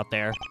somewhat out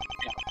there,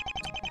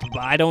 but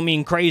I don't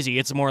mean crazy,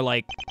 it's more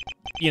like,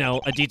 you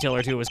know, a detail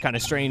or two was kind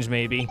of strange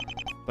maybe,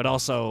 but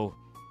also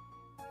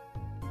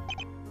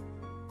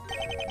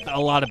a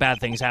lot of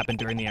bad things happened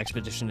during the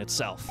expedition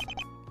itself.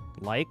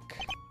 Like,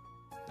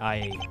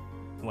 I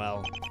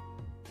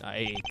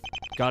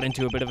got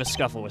into a bit of a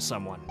scuffle with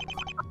someone.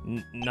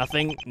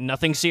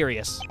 Nothing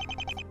serious.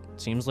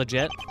 Seems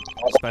legit,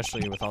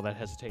 especially with all that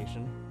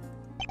hesitation.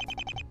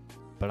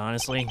 But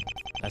honestly,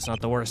 that's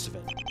not the worst of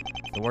it.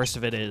 The worst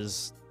of it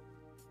is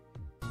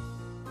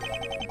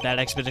that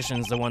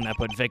expedition's the one that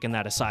put Vic in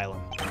that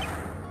asylum.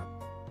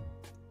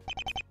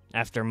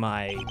 After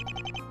my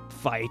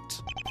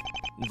fight,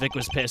 Vic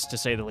was pissed, to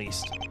say the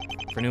least,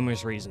 for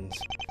numerous reasons,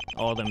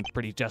 all of them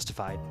pretty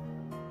justified.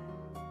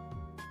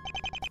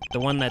 The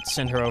one that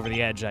sent her over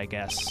the edge, I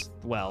guess,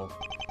 well,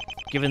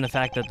 given the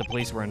fact that the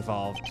police were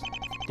involved,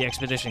 the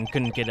expedition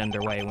couldn't get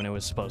underway when it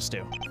was supposed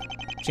to.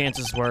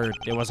 Chances were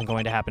it wasn't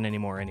going to happen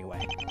anymore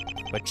anyway.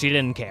 But she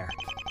didn't care.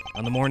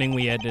 On the morning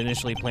we had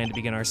initially planned to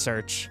begin our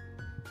search,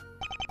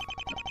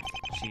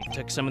 she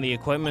took some of the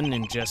equipment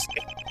and just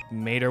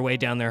made her way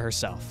down there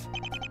herself.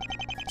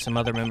 Some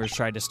other members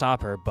tried to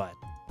stop her, but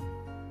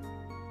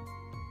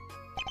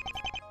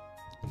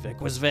Vic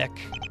was Vic.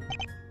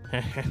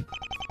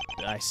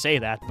 I say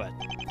that, but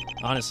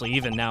honestly,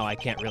 even now, I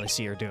can't really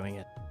see her doing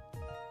it.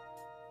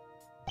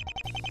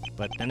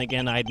 But then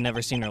again, I'd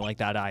never seen her like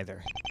that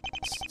either.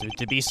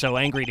 To be so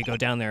angry to go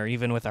down there,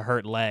 even with a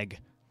hurt leg.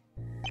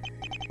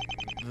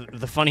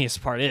 The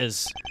funniest part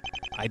is,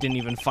 I didn't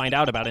even find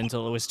out about it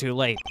until it was too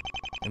late.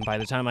 And by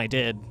the time I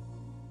did,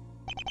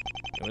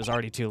 it was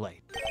already too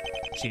late.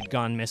 She'd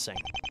gone missing.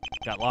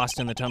 Got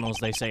lost in the tunnels,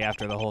 they say,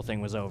 after the whole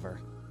thing was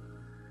over.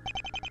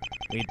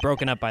 We'd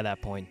broken up by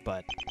that point,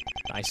 but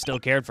I still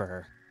cared for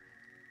her.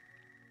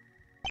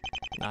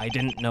 I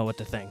didn't know what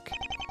to think.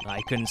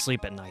 I couldn't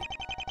sleep at night.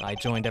 I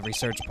joined every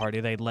search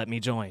party they'd let me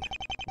join.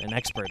 An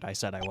expert, I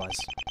said I was.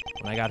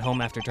 When I got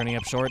home after turning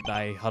up short,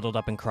 I huddled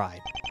up and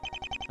cried.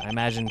 I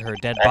imagined her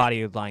dead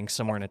body lying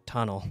somewhere in a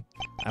tunnel.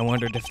 I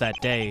wondered if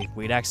that day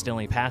we'd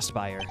accidentally passed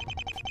by her,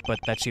 but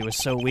that she was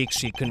so weak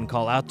she couldn't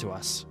call out to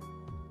us.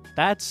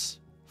 That's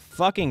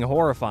fucking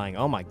horrifying,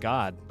 oh my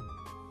god.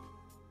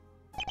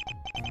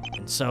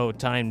 And so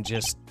time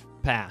just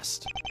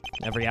passed.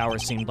 Every hour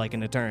seemed like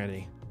an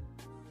eternity.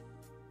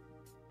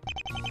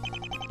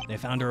 They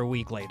found her a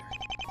week later,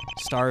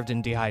 starved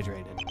and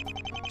dehydrated.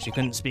 She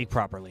couldn't speak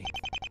properly.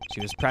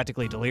 She was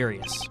practically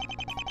delirious.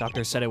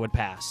 Doctors said it would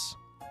pass,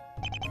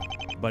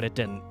 but it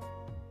didn't.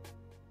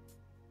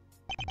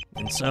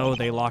 And so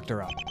they locked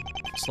her up,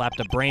 slapped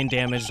a brain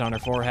damage on her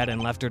forehead,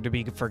 and left her to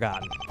be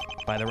forgotten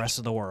by the rest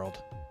of the world,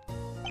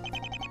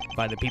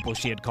 by the people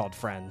she had called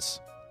friends,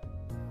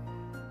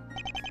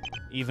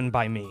 even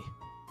by me.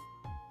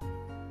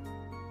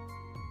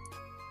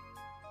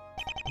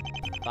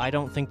 I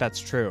don't think that's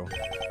true.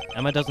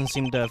 Emma doesn't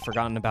seem to have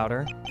forgotten about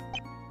her.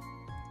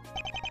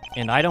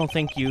 And I don't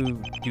think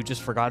you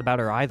just forgot about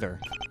her either.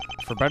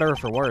 For better or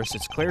for worse,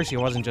 it's clear she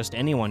wasn't just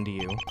anyone to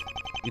you.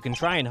 You can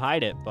try and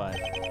hide it,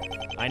 but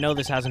I know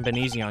this hasn't been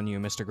easy on you,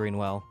 Mr.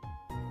 Greenwell.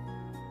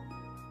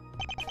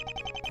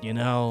 You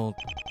know,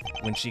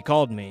 when she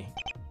called me,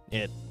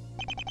 her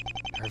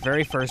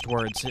very first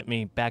words hit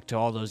me back to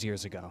all those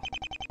years ago.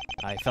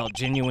 I felt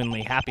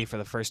genuinely happy for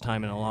the first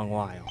time in a long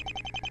while.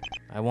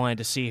 I wanted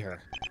to see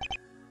her.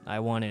 I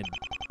wanted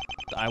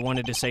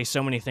to say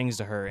so many things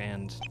to her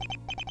and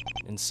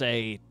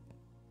say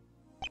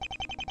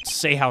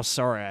how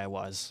sorry I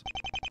was.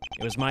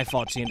 It was my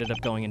fault she ended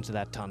up going into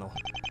that tunnel.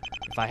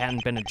 If I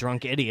hadn't been a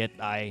drunk idiot,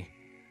 5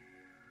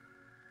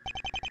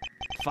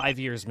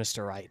 years,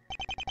 Mr. Wright.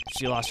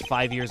 She lost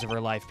 5 years of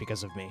her life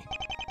because of me.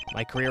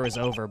 My career was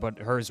over, but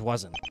hers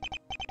wasn't.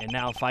 And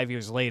now, 5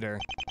 years later,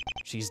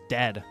 she's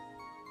dead.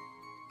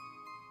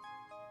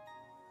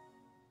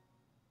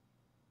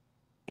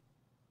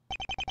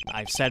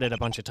 I've said it a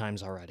bunch of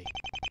times already,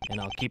 and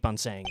I'll keep on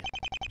saying it.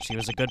 She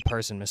was a good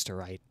person, Mr.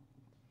 Wright.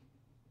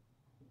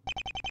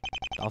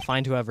 I'll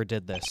find whoever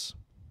did this.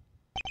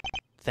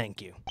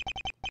 Thank you.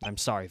 I'm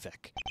sorry,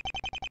 Vic.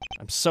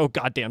 I'm so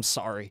goddamn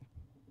sorry.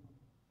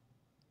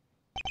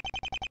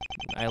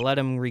 I let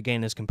him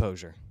regain his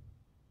composure.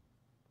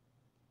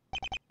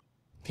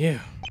 Phew.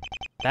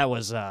 That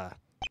was,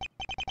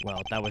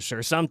 well, that was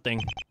sure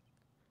something.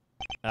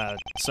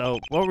 So,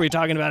 what were we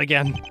talking about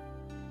again?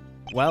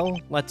 Well,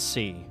 let's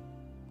see.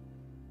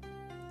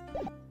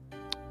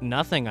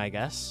 Nothing, I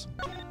guess.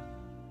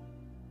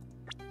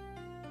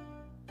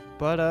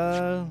 But,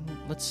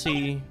 let's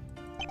see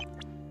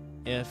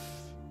if...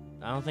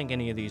 I don't think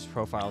any of these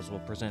profiles will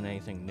present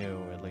anything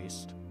new, at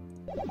least.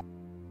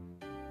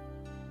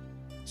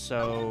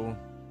 So...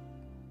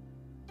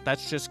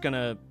 that's just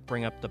gonna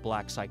bring up the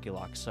black psyche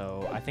lock,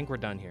 so I think we're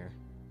done here.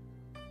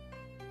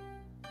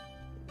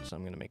 So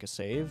I'm gonna make a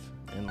save,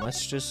 and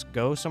let's just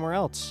go somewhere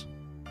else.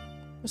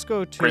 Let's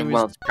go to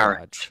his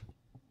garage.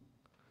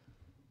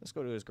 Let's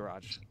go to his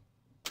garage.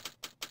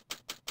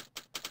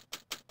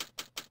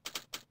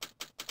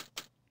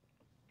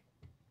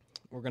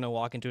 We're going to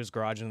walk into his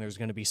garage and there's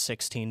going to be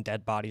 16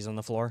 dead bodies on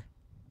the floor.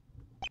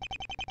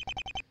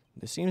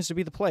 This seems to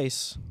be the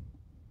place.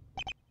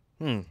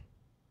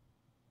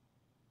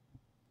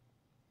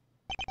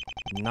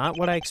 Not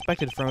what I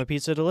expected from a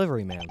pizza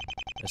delivery man.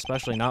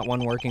 Especially not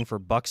one working for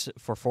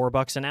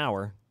 $4 an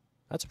hour.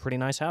 That's a pretty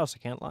nice house, I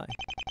can't lie.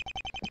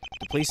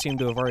 The police seem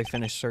to have already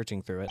finished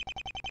searching through it.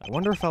 I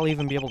wonder if I'll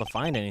even be able to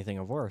find anything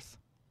of worth.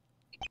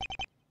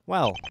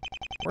 Well,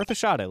 worth a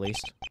shot at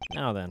least.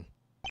 Now then.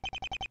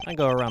 I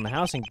go around the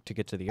house to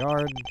get to the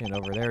yard, and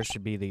over there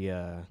should be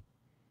the,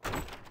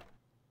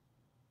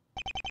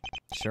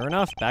 Sure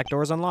enough, back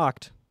door's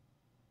unlocked.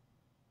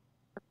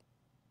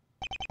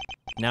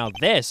 Now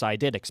this I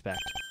did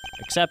expect.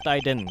 Except I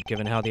didn't,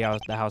 given how the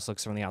house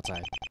looks from the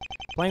outside.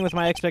 Playing with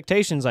my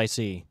expectations, I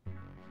see.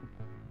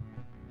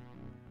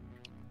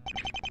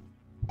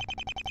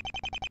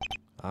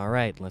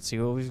 Alright, let's see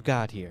what we've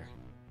got here.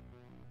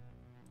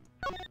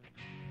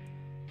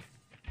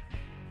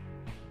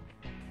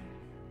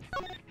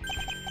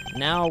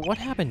 Now, what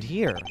happened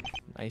here?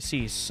 I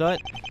see soot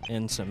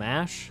and some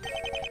ash.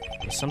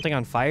 Is something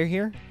on fire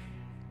here?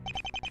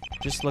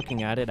 Just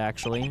looking at it,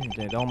 actually,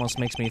 it almost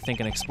makes me think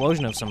an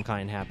explosion of some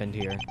kind happened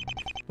here.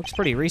 Looks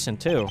pretty recent,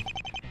 too.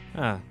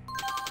 Huh.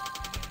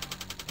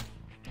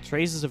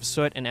 Traces of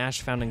soot and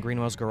ash found in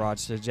Greenwell's garage,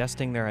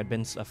 suggesting there had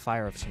been a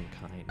fire of some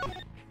kind.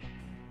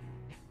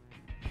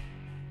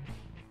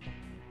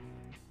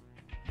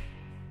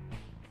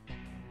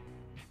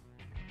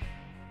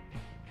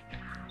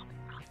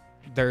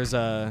 There's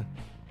a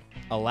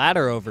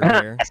ladder over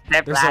here.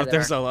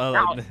 There's a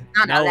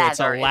no, it's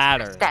a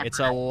ladder. It's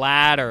a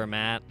ladder,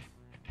 Matt.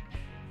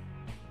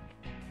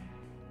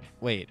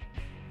 Wait,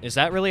 is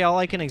that really all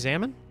I can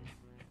examine?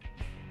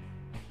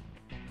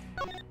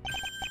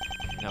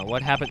 Now,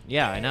 what happened?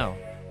 Yeah, I know.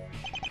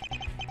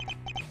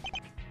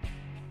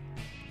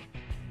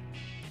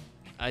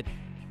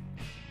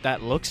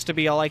 That looks to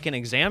be all I can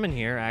examine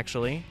here,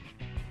 actually.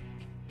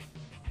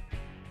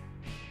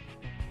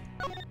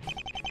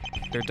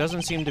 There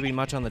doesn't seem to be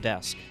much on the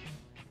desk.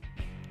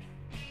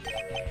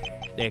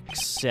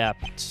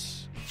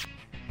 Except...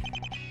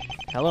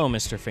 Hello,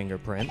 Mr.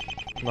 Fingerprint.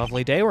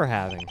 Lovely day we're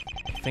having.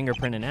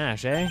 Fingerprint and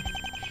ash, eh?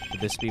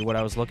 Could this be what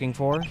I was looking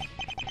for?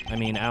 I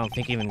mean, I don't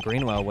think even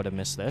Greenwell would have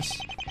missed this.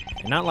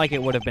 And not like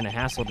it would have been a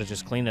hassle to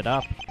just clean it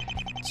up.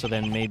 So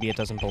then maybe it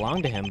doesn't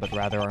belong to him, but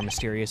rather our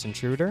mysterious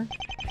intruder?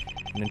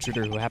 An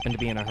intruder who happened to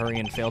be in a hurry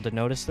and failed to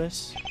notice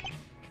this?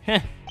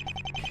 Heh.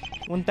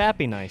 Wouldn't that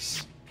be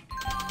nice?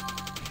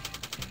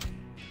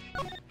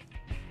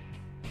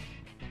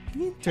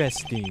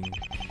 Interesting.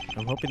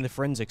 I'm hoping the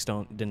forensics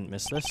didn't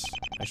miss this.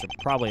 I should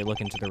probably look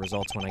into the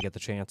results when I get the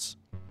chance.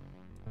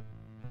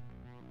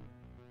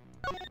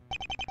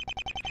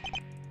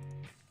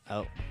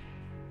 Oh.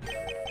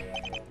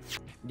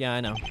 Yeah,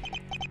 I know.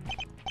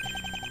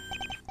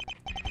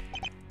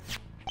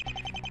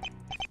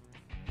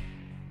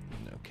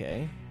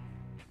 Okay.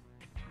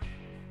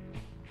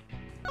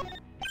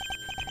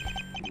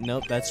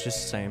 Nope, that's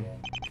just the same.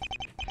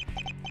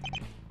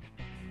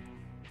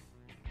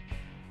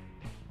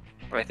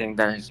 I think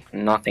there's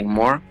nothing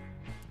more.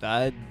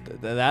 That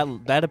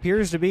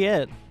appears to be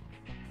it.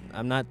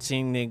 I'm not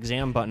seeing the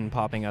exam button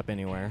popping up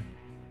anywhere.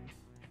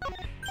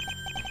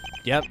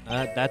 Yep,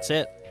 that's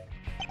it.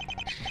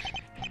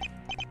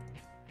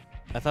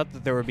 I thought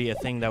that there would be a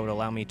thing that would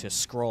allow me to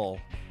scroll.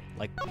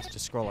 Like, to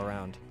scroll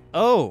around.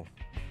 Oh!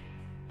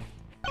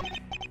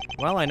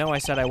 Well, I know I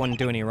said I wouldn't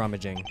do any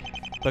rummaging.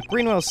 But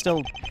Greenwell's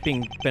still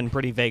been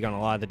pretty vague on a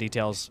lot of the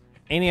details.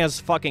 And he has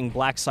fucking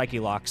black psyche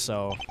locks,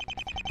 so...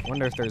 I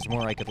wonder if there's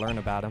more I could learn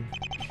about him.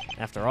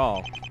 After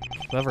all,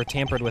 whoever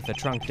tampered with the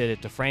trunk did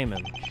it to frame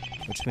him,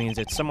 which means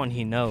it's someone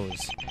he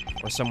knows,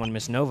 or someone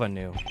Miss Nova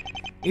knew.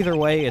 Either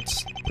way,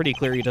 it's pretty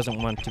clear he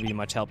doesn't want to be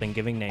much help in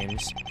giving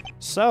names.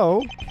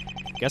 So,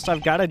 guess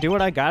I've got to do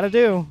what I gotta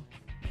do.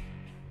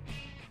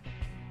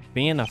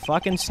 Being a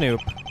fucking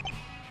snoop.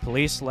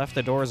 Police left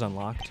the doors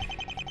unlocked.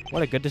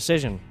 What a good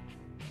decision.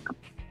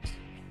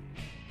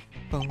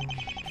 Boom.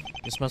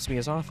 This must be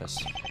his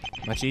office.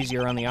 Much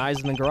easier on the eyes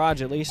than the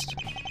garage, at least.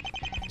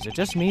 Is it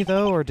just me,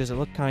 though, or does it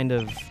look kind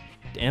of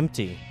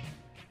empty?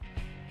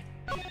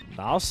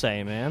 I'll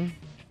say, man.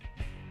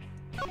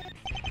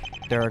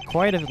 There are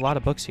quite a lot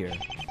of books here.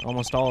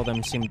 Almost all of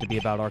them seem to be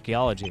about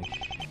archaeology.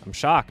 I'm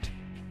shocked.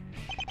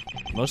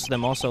 Most of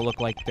them also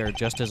look like they're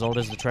just as old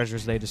as the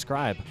treasures they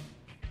describe.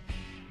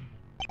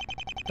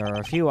 There are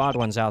a few odd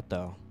ones out,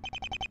 though.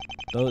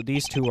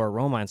 These two are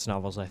romance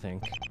novels, I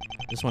think.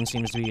 This one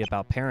seems to be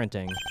about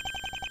parenting.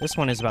 This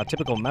one is about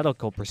typical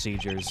medical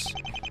procedures.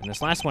 And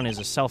this last one is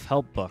a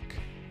self-help book.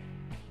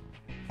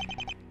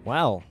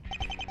 Well,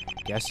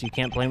 guess you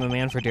can't blame a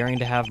man for daring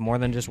to have more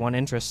than just one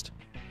interest.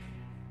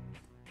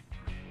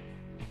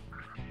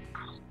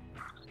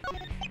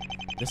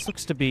 This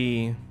looks to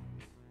be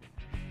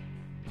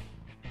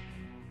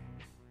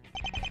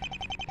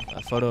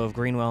a photo of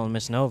Greenwell and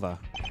Miss Nova.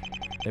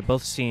 They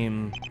both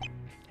seem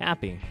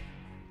happy.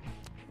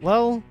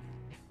 Well,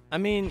 I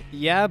mean,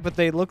 yeah, but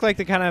they look like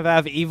they kind of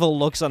have evil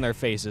looks on their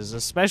faces,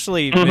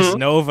 especially Miss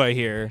Nova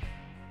here.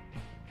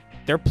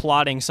 they're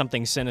plotting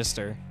something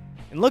sinister.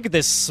 And look at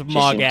this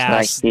smug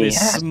ass, like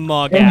this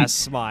smug ass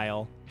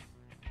smile.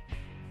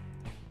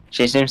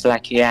 She seems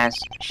like she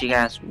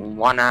has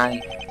one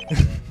eye.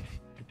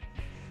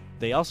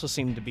 They also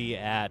seem to be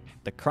at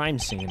the crime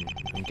scene.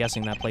 I'm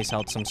guessing that place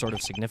held some sort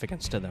of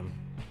significance to them.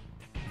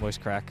 Voice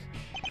crack.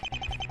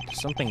 There's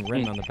something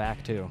written on the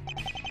back, too.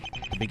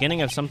 The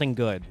beginning of something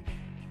good.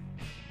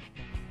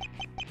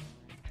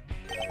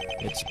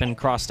 It's been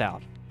crossed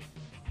out.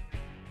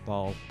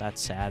 Well, that's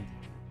sad.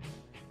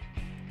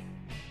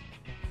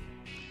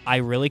 I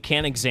really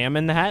can't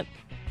examine that?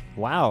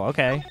 Wow,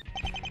 okay.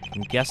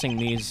 I'm guessing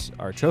these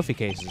are trophy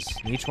cases.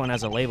 Each one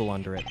has a label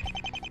under it.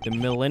 The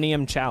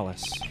Millennium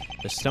Chalice.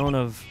 The Stone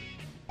of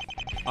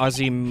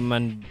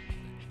Ozymandias.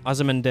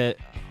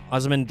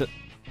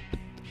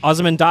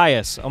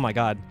 Oh my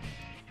god.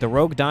 The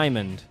Rogue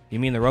Diamond. You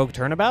mean the Rogue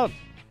Turnabout?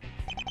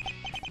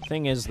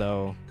 Thing is,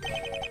 though,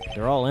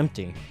 they're all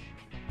empty.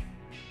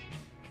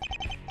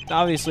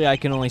 Obviously, I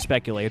can only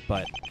speculate,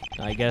 but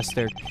I guess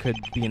there could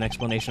be an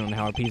explanation on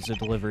how a pizza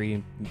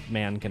delivery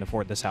man can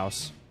afford this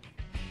house.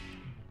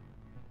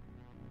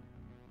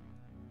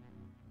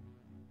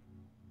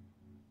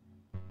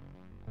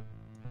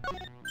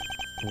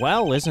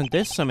 Well, isn't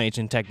this some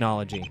ancient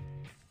technology?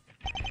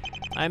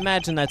 I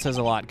imagine that says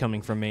a lot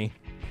coming from me.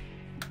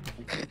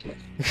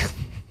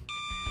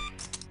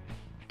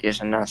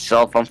 There's a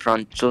cell phone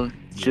from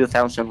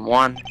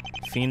 2001.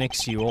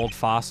 Phoenix, you old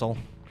fossil.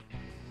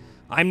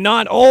 I'm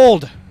not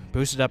old!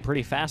 Boosted up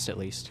pretty fast, at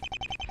least.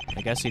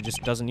 I guess he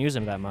just doesn't use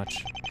him that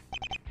much.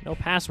 No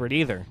password,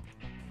 either.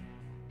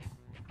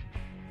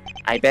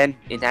 I bet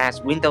it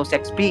has Windows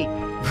XP.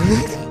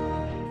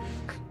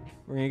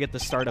 We're gonna get the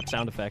startup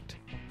sound effect.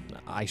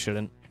 I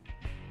shouldn't.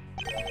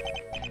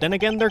 Then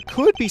again, there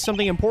could be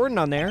something important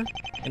on there.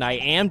 And I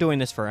am doing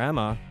this for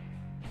Emma.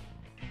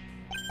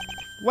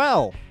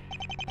 Well,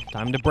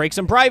 time to break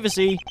some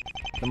privacy.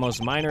 The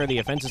most minor of the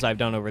offenses I've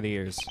done over the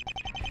years.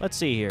 Let's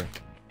see here.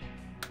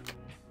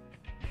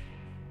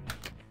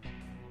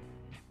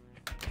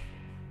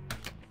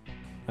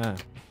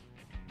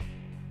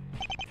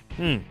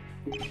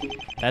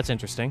 That's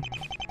interesting.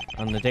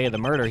 On the day of the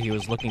murder, he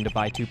was looking to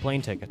buy 2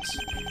 plane tickets.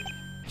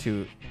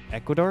 To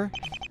Ecuador?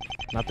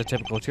 Not the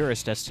typical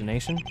tourist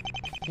destination.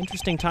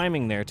 Interesting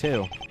timing there,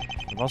 too.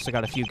 I've also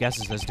got a few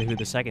guesses as to who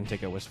the second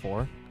ticket was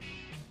for.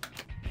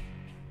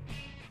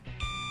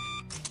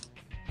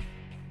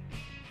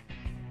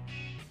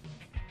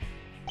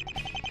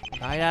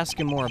 I'd ask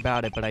him more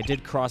about it, but I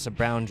did cross a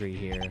boundary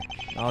here.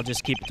 I'll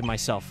just keep it to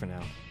myself for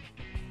now.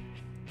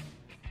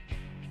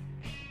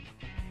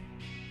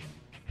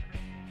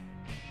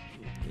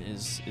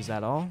 Is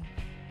that all?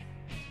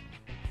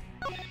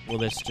 Will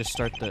this just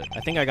start the... I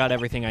think I got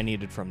everything I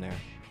needed from there.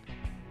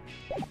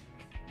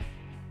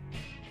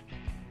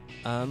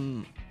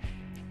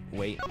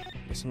 Wait.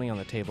 There's something on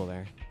the table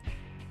there.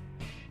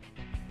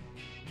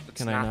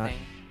 It's Can I nothing.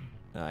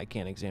 not? I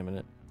can't examine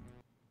it.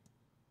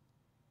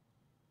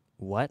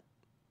 What?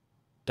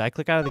 Did I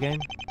click out of the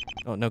game?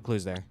 Oh, no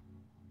clues there.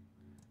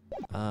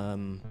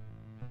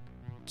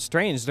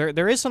 Strange.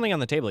 There is something on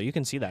the table. You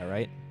can see that,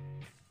 right?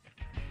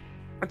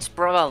 It's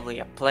probably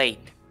a plate.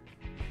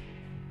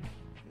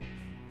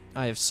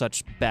 I have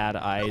such bad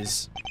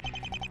eyes.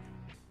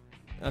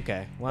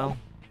 Okay, well.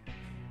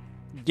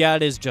 Yeah,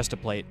 it is just a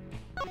plate.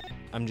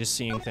 I'm just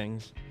seeing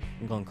things.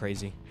 I'm going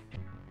crazy.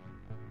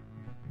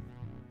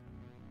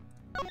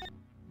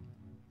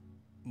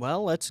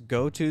 Well, let's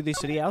go to the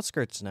city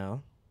outskirts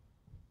now.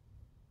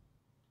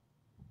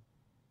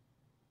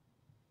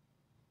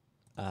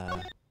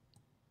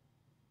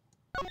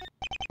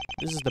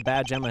 This is the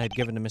badge Emma had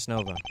given to Miss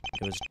Nova.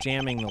 It was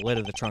jamming the lid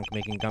of the trunk,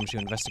 making Gumshoe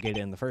investigate it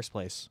in the first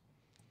place.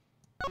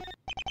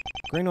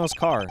 Greenwell's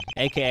car,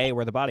 a.k.a.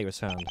 where the body was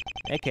found.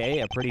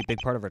 A.k.a. a pretty big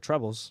part of her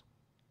troubles.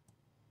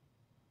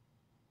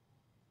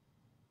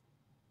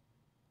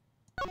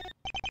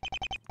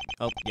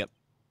 Oh, yep.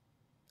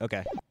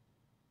 Okay.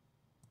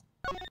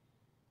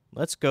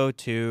 Let's go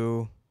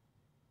to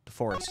the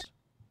forest.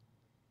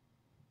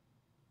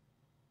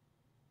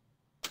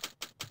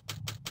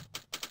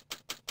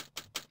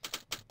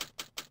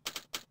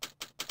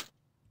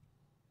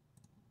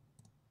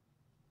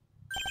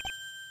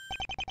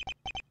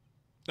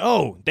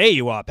 Oh, there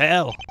you are,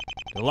 pal.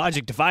 The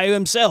logic defy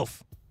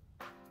himself.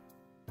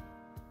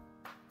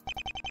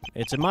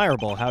 It's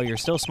admirable how you're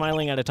still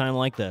smiling at a time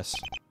like this.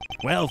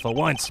 Well, for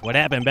once, what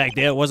happened back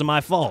there wasn't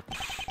my fault.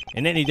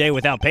 And any day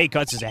without pay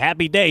cuts is a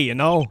happy day, you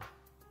know?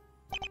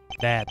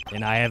 That,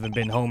 and I haven't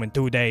been home in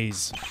 2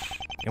 days.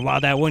 And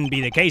while that wouldn't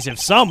be the case if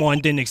someone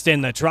didn't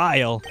extend the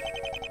trial,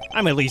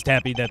 I'm at least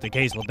happy that the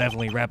case will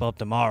definitely wrap up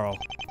tomorrow.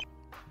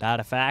 That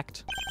a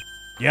fact?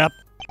 Yep.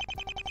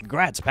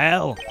 Congrats,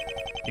 pal.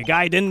 Your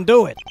guy didn't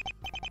do it.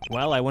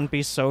 Well, I wouldn't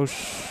be so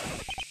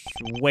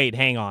Wait,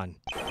 hang on.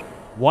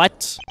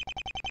 What?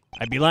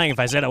 I'd be lying if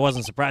I said I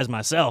wasn't surprised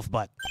myself,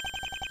 but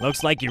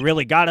looks like you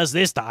really got us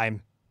this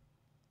time.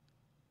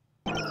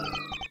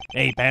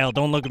 Hey, pal,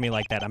 don't look at me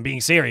like that. I'm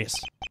being serious.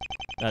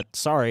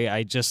 Sorry,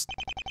 I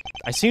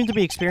seem to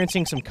be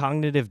experiencing some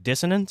cognitive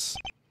dissonance.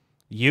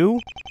 You?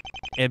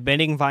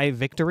 Admitting my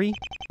victory?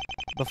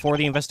 Before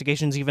the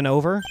investigation's even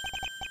over?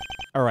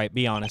 Alright,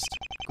 be honest.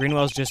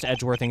 Greenwell's just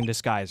Edgeworth in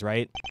disguise,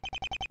 right?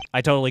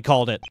 I totally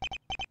called it.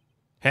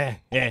 Heh,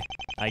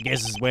 I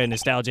guess this is where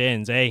nostalgia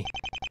ends, eh?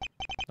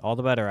 All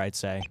the better, I'd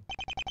say.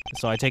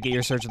 So I take it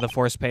your search of the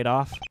forest paid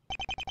off?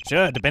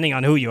 Sure, depending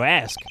on who you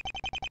ask.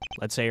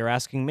 Let's say you're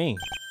asking me.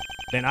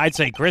 Then I'd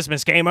say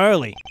Christmas came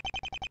early.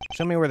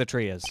 Show me where the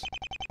tree is.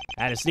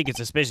 I had a sneaking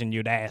suspicion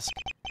you'd ask.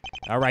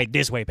 Alright,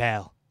 this way,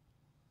 pal.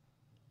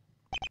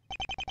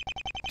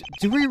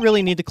 Do we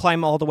really need to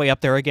climb all the way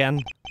up there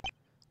again?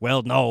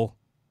 Well, no.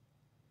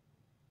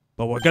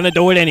 But we're gonna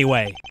do it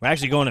anyway. We're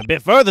actually going a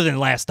bit further than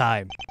last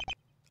time.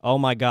 Oh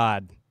my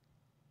god.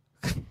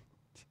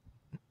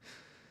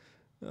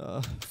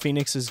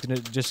 Phoenix is gonna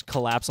just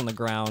collapse on the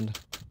ground.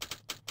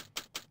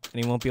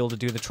 And he won't be able to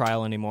do the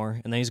trial anymore.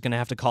 And then he's gonna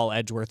have to call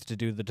Edgeworth to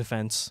do the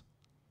defense.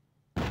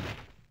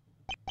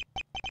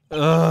 You,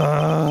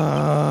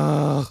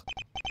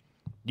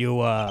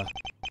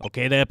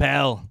 okay there,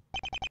 pal?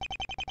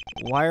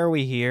 Why are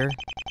we here?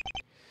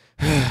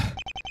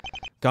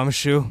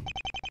 Gumshoe?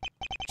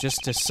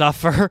 Just to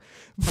suffer?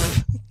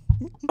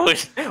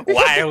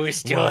 Why are we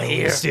still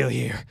here? We're still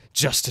here.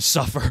 Just to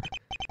suffer.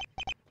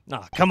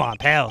 Oh, come on,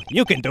 pal.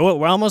 You can do it.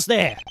 We're almost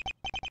there.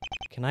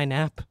 Can I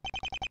nap?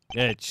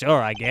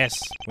 Sure, I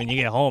guess. When you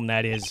get home,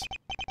 that is.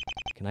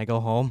 Can I go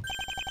home?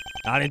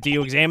 Not until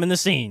you examine the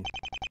scene.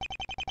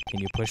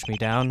 Can you push me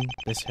down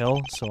this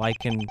hill so I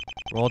can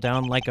roll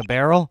down like a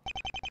barrel?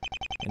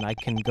 And I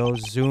can go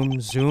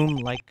zoom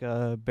like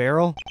a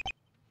barrel?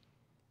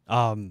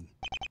 And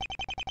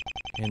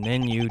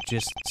then you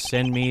just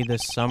send me the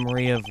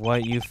summary of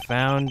what you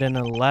found in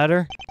a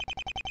letter?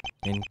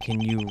 And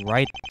can you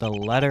write the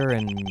letter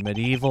in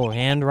medieval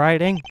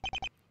handwriting?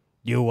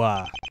 You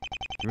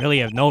really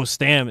have no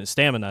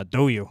stamina,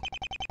 do you?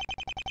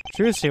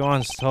 Trucy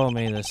once told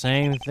me the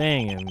same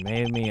thing and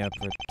made me a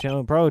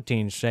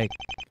protein shake.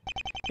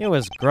 It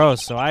was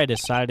gross, so I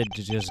decided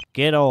to just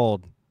get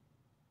old.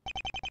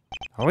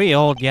 Are we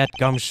old yet,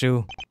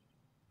 Gumshoe?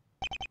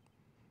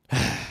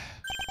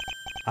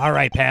 All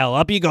right, pal,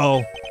 up you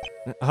go.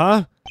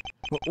 Huh?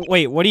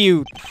 Wait, what do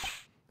you...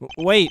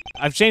 Wait,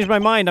 I've changed my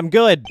mind. I'm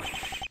good.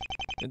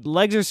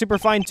 Legs are super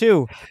fine,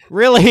 too.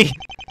 Really?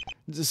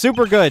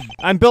 Super good.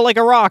 I'm built like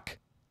a rock.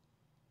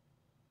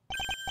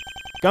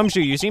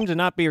 Gumshoe, you seem to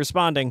not be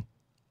responding.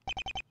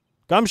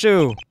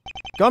 Gumshoe!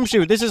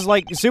 Gumshoe, this is,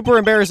 like, super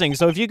embarrassing,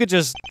 so if you could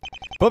just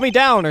put me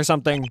down or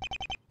something.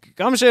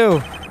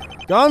 Gumshoe!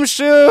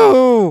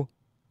 Gumshoe!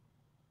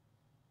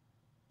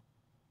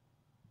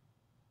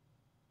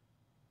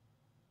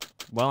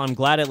 Well, I'm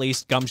glad at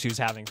least Gumshoe's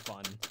having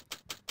fun.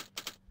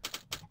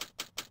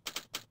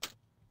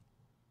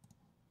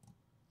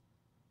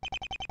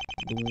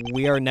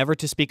 We are never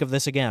to speak of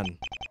this again.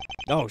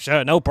 Oh,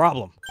 sure, no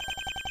problem.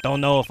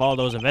 Don't know if all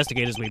those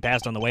investigators we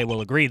passed on the way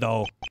will agree,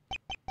 though.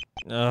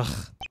 Ugh.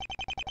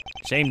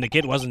 Shame the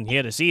kid wasn't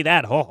here to see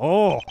that. Ho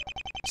ho!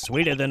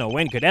 Sweeter than a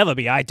wind could ever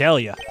be, I tell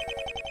ya.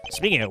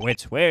 Speaking of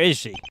which, where is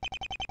she?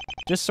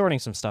 Just sorting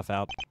some stuff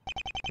out.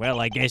 Well,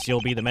 I guess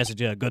you'll be the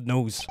messenger of good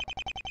news.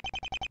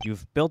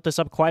 You've built this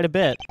up quite a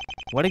bit.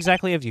 What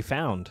exactly have you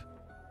found?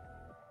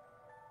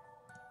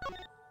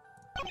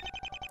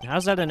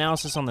 How's that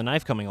analysis on the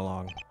knife coming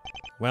along?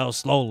 Well,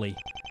 slowly.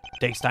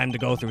 Takes time to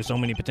go through so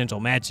many potential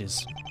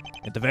matches.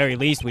 At the very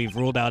least, we've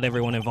ruled out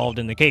everyone involved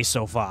in the case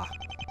so far.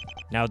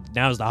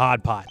 Now's the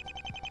hard part.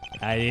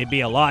 It'd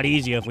be a lot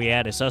easier if we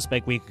had a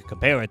suspect we could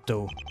compare it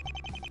to.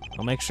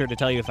 I'll make sure to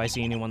tell you if I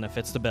see anyone that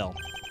fits the bill.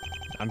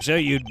 I'm sure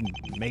you'd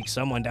make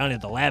someone down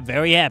at the lab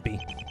very happy.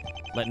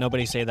 Let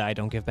nobody say that I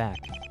don't give back.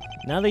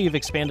 Now that you've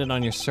expanded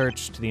on your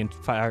search to the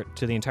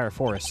entire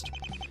forest,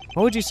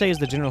 what would you say is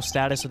the general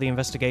status of the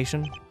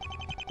investigation?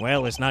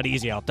 Well, it's not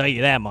easy, I'll tell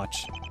you that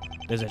much.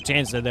 There's a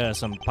chance that there are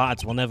some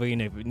parts we'll never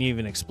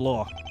even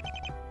explore.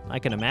 I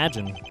can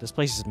imagine. This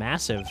place is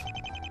massive.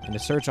 And to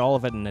search all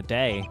of it in a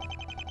day.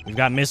 We've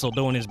got Missile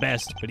doing his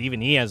best, but even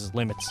he has his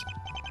limits.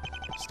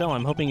 Still,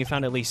 I'm hoping you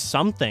found at least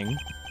something.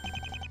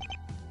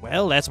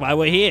 Well, that's why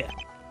we're here.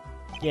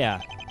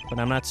 Yeah, but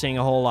I'm not seeing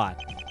a whole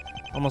lot.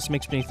 Almost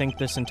makes me think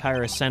this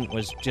entire ascent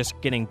was just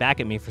getting back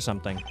at me for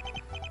something.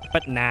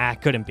 But nah,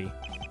 couldn't be.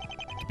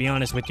 To be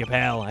honest with you,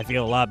 pal, I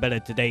feel a lot better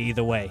today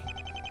either way.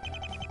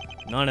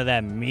 None of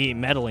that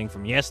meddling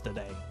from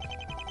yesterday.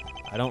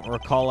 I don't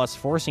recall us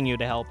forcing you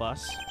to help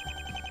us.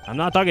 I'm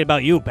not talking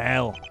about you,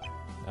 pal.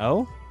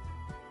 Oh?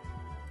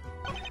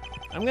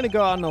 I'm gonna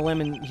go out on a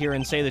limb here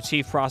and say the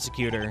chief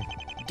prosecutor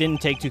didn't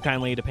take too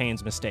kindly to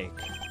Payne's mistake.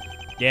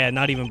 Yeah,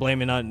 not even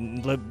blaming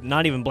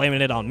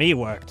it on me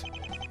worked.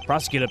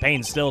 Prosecutor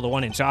Payne's still the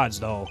one in charge,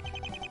 though.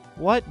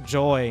 What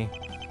joy.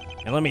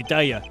 And let me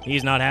tell you,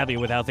 he's not happy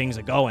with how things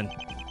are going.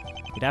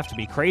 He'd have to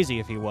be crazy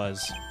if he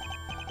was.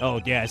 Oh,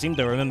 yeah, I seem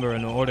to remember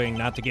an ordering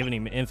not to give any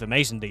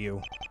information to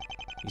you.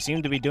 You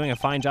seem to be doing a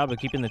fine job of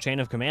keeping the chain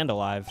of command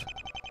alive.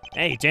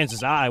 Hey,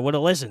 chances are I would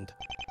have listened.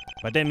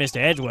 But then Mr.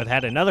 Edgeworth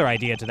had another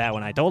idea to that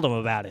when I told him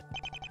about it.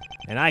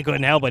 And I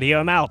couldn't help but hear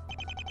him out.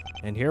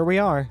 And here we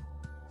are.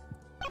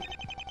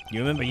 You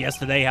remember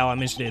yesterday how I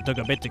mentioned it took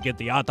a bit to get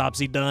the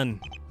autopsy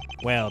done?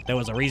 Well, there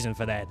was a reason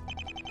for that.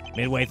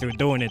 Midway through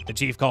doing it, the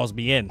chief calls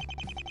me in.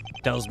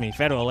 Tells me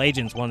federal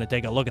agents want to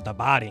take a look at the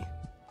body.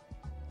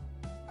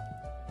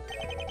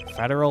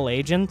 Federal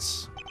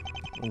agents?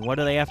 What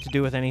do they have to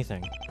do with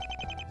anything?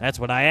 That's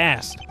what I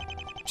asked.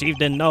 Chief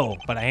didn't know,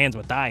 but our hands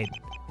were tied.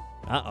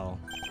 Uh-oh.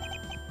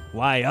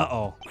 Why,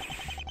 uh-oh?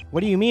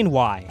 What do you mean,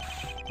 why?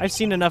 I've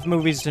seen enough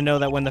movies to know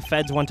that when the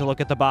feds want to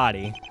look at the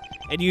body,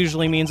 it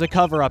usually means a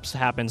cover-up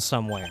happens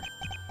somewhere.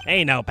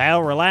 Hey now,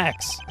 pal,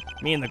 relax.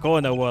 Me and the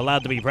coroner were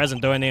allowed to be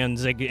present during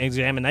the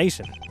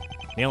examination.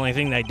 The only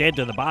thing they did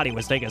to the body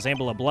was take a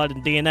sample of blood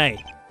and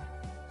DNA.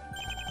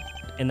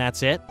 And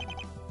that's it?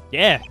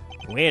 Yeah,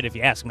 weird if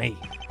you ask me.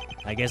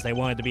 I guess they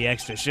wanted to be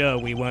extra sure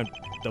we weren't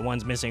the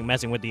ones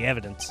messing with the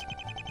evidence.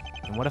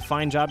 And what a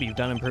fine job you've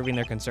done in proving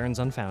their concerns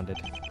unfounded.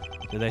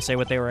 Did they say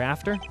what they were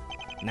after?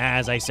 Nah,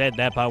 as I said,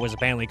 that part was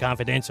apparently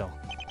confidential.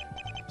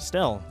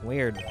 Still,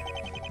 weird.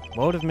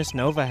 What would have Miss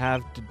Nova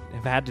have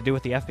had to do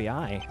with the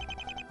FBI?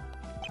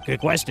 Good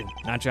question.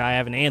 Not sure I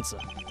have an answer.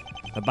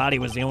 The body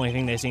was the only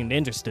thing they seemed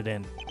interested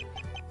in.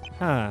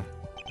 Huh.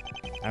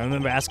 I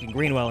remember asking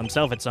Greenwell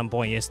himself at some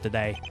point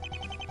yesterday.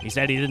 He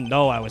said he didn't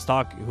know what I was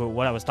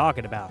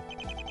talking about.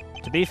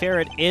 To be fair,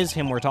 it is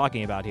him we're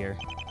talking about here.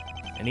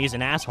 And he's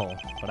an asshole,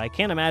 but I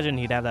can't imagine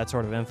he'd have that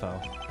sort of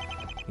info.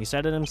 He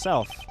said it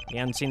himself. He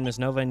hadn't seen Miss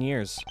Nova in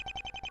years.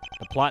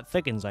 The plot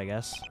thickens, I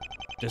guess.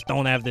 Just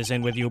don't have this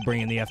in with you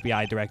bringing the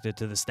FBI director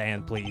to the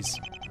stand, please.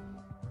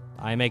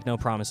 I make no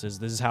promises.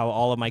 This is how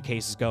all of my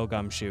cases go,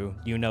 Gumshoe.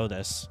 You know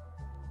this.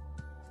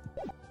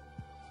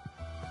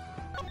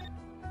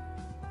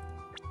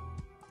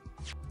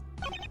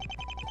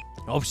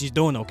 Hope she's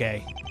doing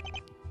okay.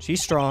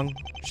 She's strong.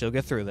 She'll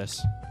get through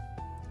this.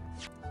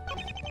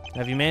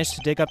 Have you managed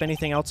to dig up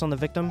anything else on the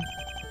victim?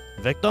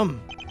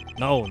 Victim?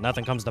 No,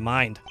 nothing comes to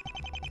mind.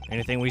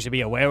 Anything we should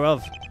be aware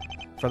of?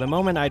 For the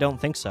moment, I don't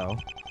think so.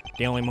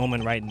 The only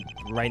moment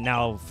right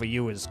now for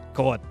you is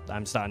court,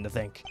 I'm starting to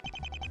think.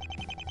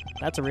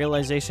 That's a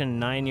realization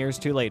 9 years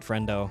too late,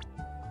 friendo.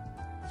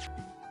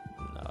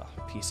 Oh,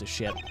 piece of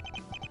shit.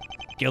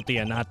 Guilty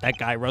or not, that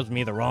guy rubs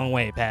me the wrong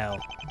way, pal.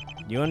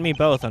 You and me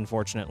both,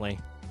 unfortunately.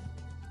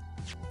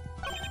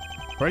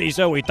 Pretty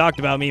sure we talked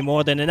about me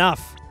more than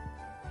enough.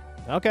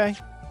 Okay.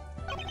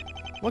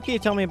 What can you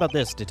tell me about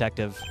this,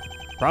 detective?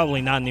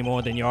 Probably not any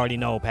more than you already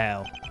know,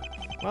 pal.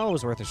 Well, it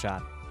was worth a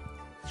shot.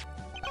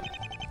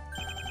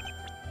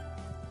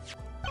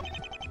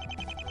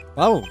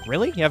 Oh,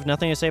 really? You have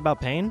nothing to say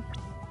about pain?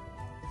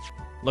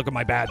 Look at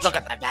my badge. Look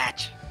at my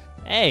badge.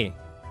 Hey.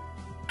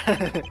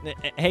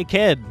 Hey,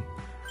 kid.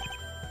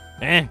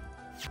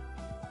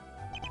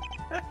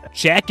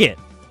 Check it.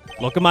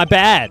 Look at my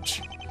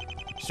badge.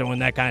 Showing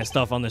that kind of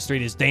stuff on the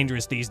street is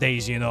dangerous these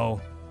days, you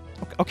know.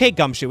 Okay,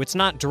 Gumshoe, it's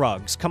not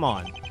drugs. Come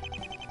on.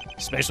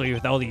 Especially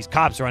with all these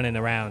cops running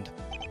around.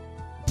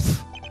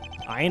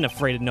 Pfft, I ain't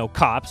afraid of no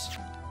cops.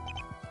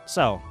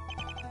 So,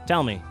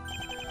 tell me,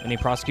 any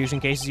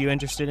prosecution cases you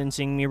interested in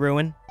seeing me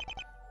ruin?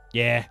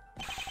 Yeah.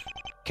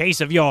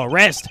 Case of your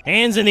arrest.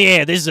 Hands in the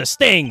air. This is a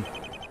sting.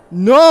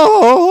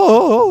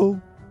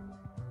 No!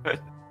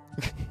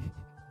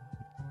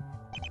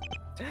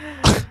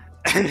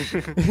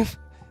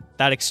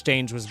 That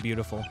exchange was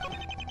beautiful.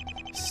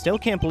 Still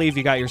can't believe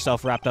you got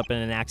yourself wrapped up in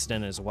an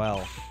accident as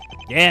well.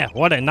 Yeah,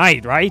 what a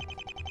night, right?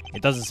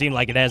 It doesn't seem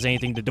like it has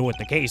anything to do with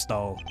the case,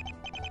 though.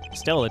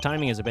 Still, the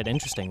timing is a bit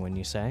interesting, wouldn't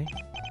you say?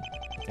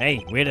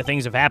 Hey, weirder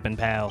things have happened,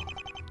 pal.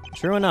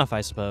 True enough,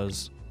 I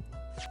suppose.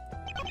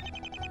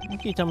 What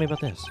can you tell me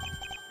about this?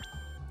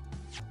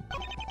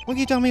 What can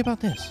you tell me about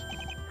this?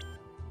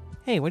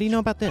 Hey, what do you know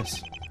about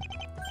this?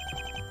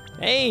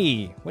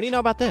 Hey, what do you know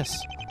about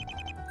this?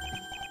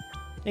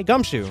 Hey,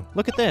 Gumshoe,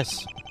 look at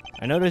this.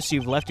 I noticed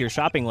you've left your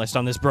shopping list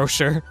on this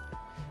brochure.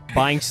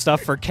 Buying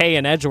stuff for Kay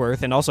and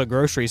Edgeworth and also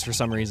groceries for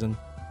some reason.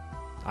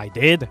 I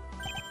did?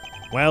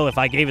 Well, if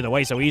I gave it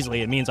away so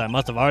easily, it means I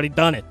must have already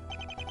done it.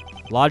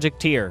 Logic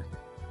tier.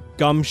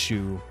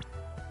 Gumshoe.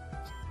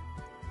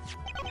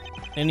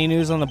 Any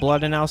news on the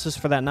blood analysis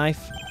for that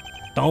knife?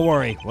 Don't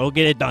worry, we'll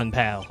get it done,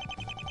 pal.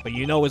 But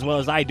you know as well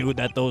as I do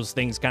that those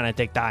things kind of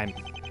take time.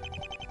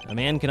 A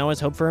man can always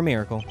hope for a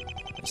miracle,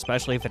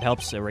 especially if it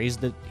helps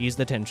ease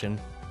the tension.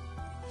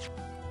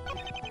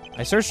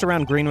 I searched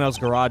around Greenwell's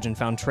garage and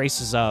found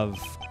traces of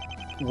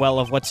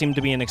what seemed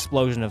to be an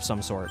explosion of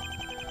some sort.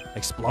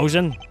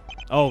 Explosion?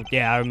 Oh,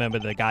 yeah, I remember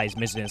the guys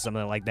missing it,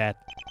 something like that.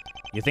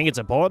 You think it's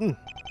important?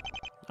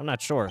 I'm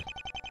not sure.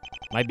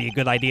 Might be a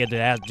good idea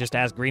to just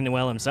ask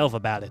Greenwell himself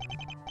about it.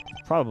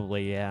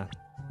 Probably, yeah.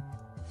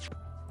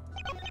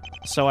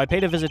 So I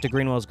paid a visit to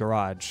Greenwell's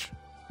garage,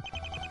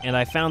 and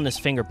I found this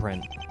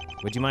fingerprint.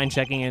 Would you mind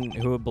checking in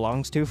who it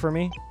belongs to for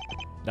me?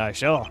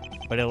 Sure,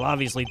 but it'll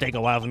obviously take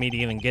a while for me to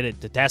even get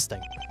it to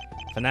testing.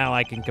 For now,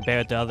 I can compare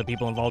it to other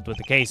people involved with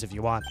the case if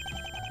you want.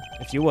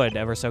 If you would,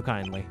 ever so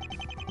kindly.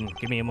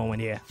 Give me a moment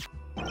here.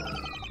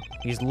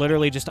 He's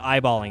literally just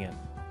eyeballing it.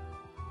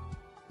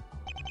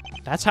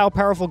 That's how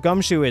powerful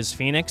Gumshoe is,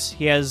 Phoenix.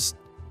 He has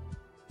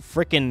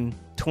frickin'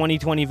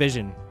 20/20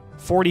 vision.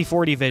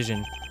 40-40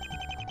 vision.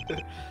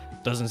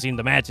 Doesn't seem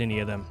to match any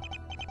of them.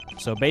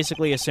 So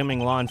basically, assuming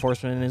law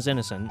enforcement is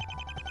innocent,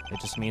 it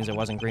just means it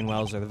wasn't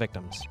Greenwell's or the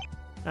victims.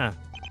 Huh.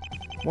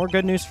 More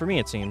good news for me,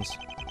 it seems.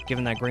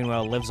 Given that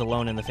Greenwell lives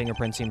alone and the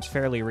fingerprint seems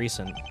fairly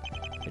recent,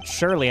 it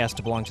surely has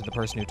to belong to the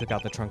person who took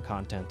out the trunk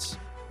contents.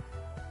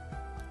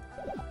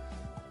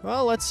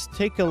 Well, let's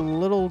take a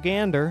little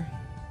gander.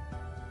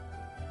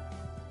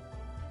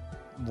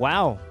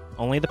 Wow,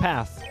 only the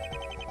path.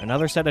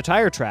 Another set of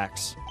tire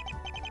tracks.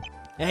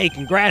 Hey,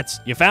 congrats,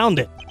 you found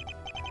it.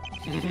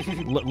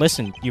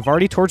 Listen, you've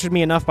already tortured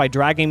me enough by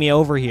dragging me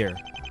over here.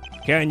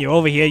 Carrying you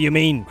over here, you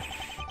mean?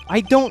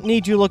 I don't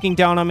need you looking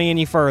down on me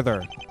any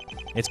further.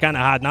 It's kind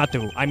of hard not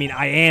to. I mean,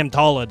 I am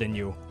taller than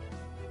you.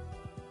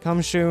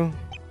 Gumshoe.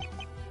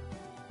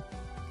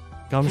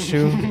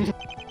 Gumshoe.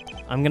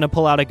 I'm gonna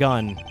pull out a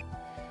gun.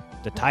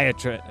 The tire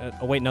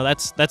oh wait, no,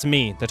 that's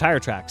me. The tire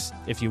tracks,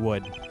 if you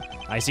would.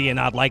 I see you're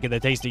not liking the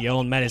taste of your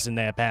own medicine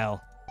there,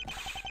 pal.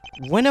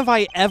 When have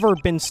I ever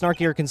been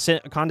snarky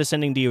or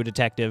condescending to you,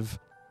 detective?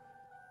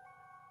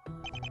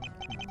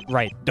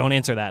 Right, don't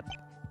answer that.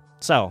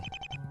 So,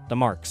 the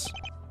marks.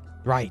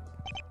 Right.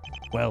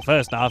 Well,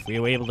 first off, we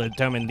were able to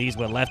determine these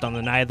were left on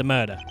the night of the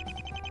murder.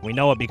 We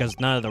know it because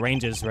none of the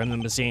rangers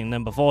remember seeing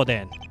them before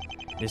then.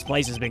 This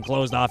place has been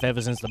closed off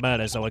ever since the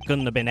murder, so it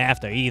couldn't have been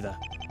after either.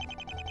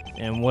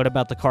 And what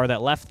about the car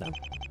that left them?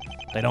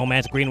 They don't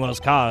match Greenwell's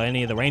car or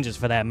any of the rangers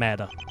for that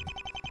matter.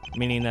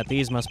 Meaning that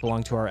these must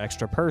belong to our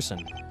extra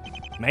person.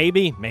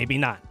 Maybe, maybe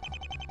not.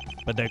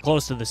 But they're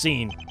close to the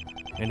scene,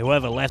 and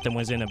whoever left them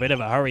was in a bit of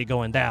a hurry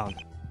going down.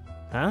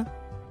 Huh?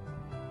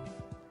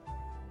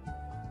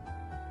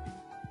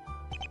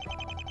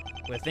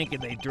 We're thinking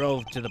they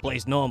drove to the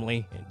place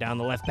normally, and down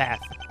the left path.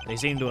 They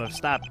seem to have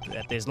stopped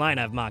at this line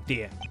I've marked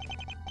here.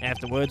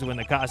 Afterwards, when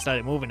the car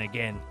started moving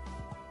again,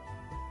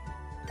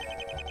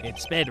 it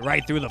sped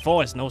right through the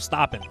forest, no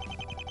stopping.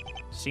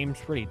 Seems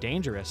pretty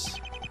dangerous.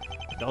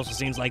 It also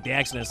seems like the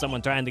accident is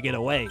someone trying to get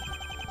away.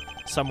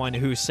 Someone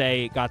who,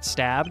 say, got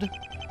stabbed?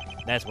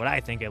 That's what I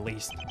think, at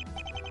least.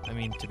 I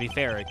mean, to be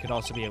fair, it could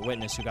also be a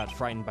witness who got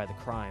frightened by the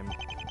crime.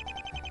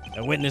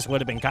 A witness would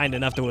have been kind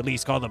enough to at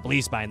least call the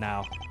police by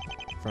now.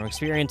 From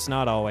experience,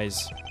 not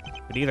always.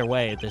 But either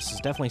way, this is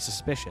definitely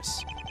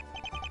suspicious.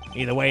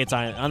 Either way,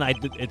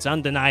 it's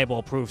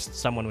undeniable proof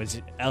someone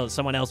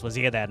else was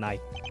here that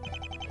night.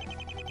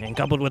 And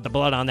coupled with the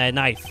blood on that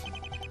knife,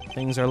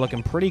 things are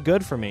looking pretty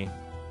good for me.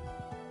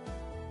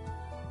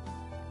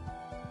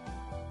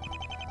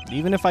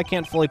 Even if I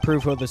can't fully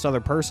prove who this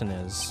other person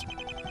is,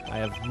 I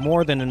have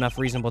more than enough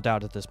reasonable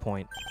doubt at this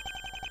point.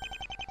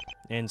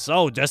 And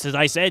so, just as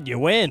I said, you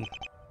win!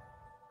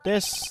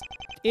 This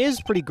is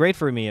pretty great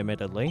for me,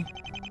 admittedly,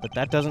 but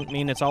that doesn't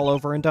mean it's all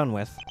over and done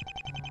with.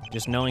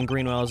 Just knowing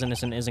Greenwell is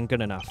innocent isn't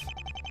good enough.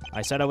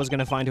 I said I was going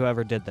to find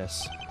whoever did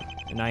this,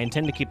 and I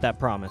intend to keep that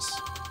promise.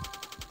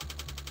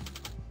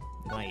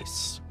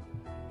 Nice.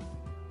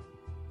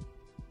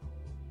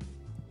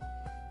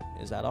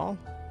 Is that all?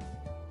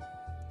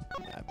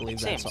 Yeah, I believe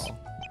that's all.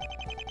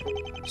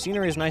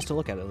 Scenery is nice to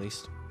look at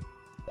least.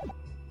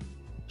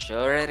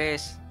 Sure it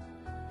is.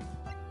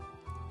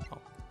 Oh,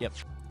 yep.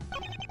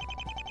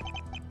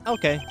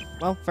 Okay,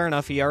 well, fair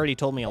enough. He already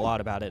told me a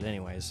lot about it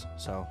anyways,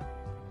 so.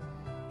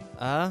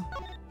 Path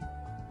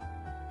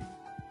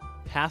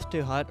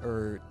to hut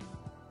or...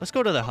 Let's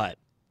go to the hut.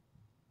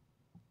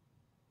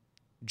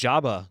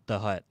 Jabba the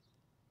Hutt.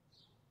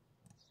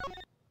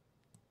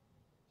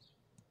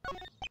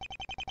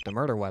 The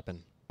murder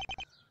weapon.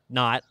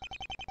 Not.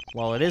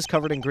 While it is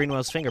covered in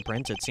Greenwell's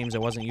fingerprints, it seems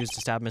it wasn't used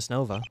to stab Miss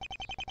Nova.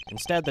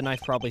 Instead, the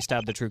knife probably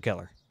stabbed the true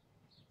killer.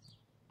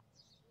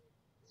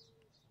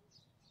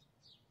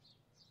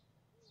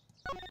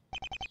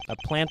 A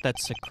plant that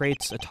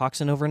secretes a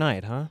toxin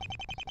overnight, huh?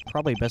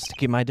 Probably best to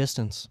keep my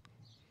distance.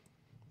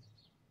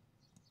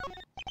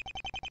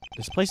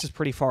 This place is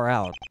pretty far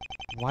out.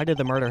 Why did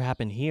the murder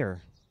happen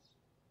here?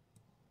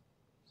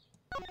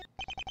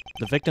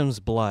 The victim's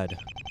blood.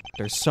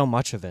 There's so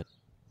much of it.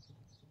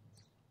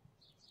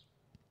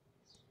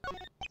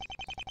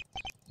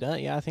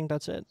 Yeah, I think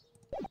that's it.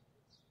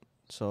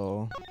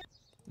 So,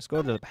 let's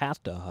go to the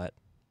path to hut.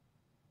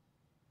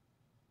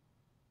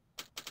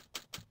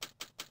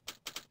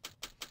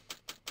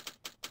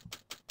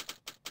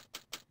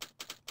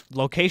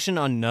 Location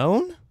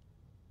unknown?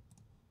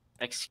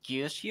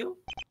 Excuse you?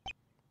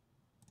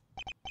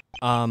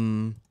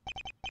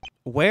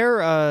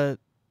 Where,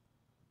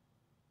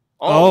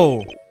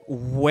 Oh,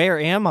 where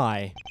am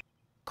I?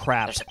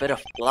 Crap. There's a bit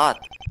of blood.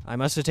 I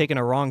must have taken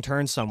a wrong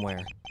turn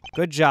somewhere.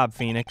 Good job,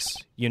 Phoenix.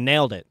 You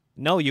nailed it.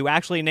 No, you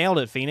actually nailed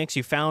it, Phoenix.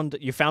 You found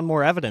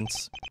more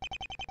evidence.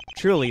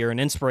 Truly, you're an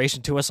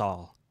inspiration to us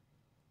all.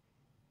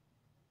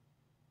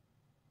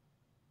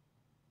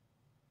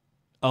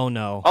 Oh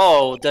no.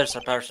 Oh, there's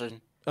a person.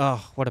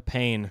 Oh, what a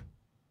pain.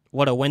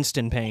 What a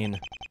Winston pain.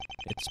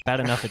 It's bad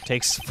enough it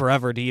takes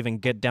forever to even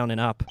get down and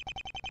up.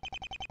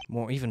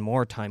 Even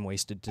more time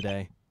wasted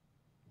today.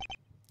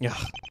 Yeah,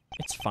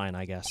 it's fine,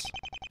 I guess.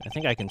 I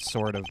think I can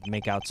sort of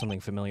make out something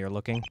familiar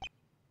looking.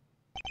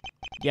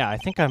 Yeah, I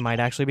think I might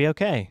actually be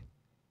okay.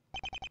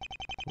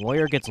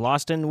 Lawyer gets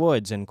lost in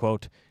woods, end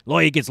quote.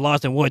 Lawyer gets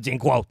lost in woods, end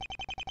quote.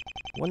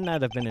 Wouldn't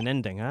that have been an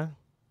ending, huh?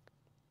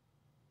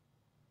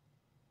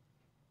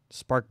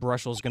 Spark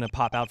Brushell's gonna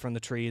pop out from the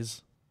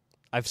trees.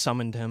 I've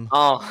summoned him.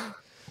 Oh.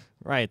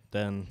 Right,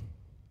 then.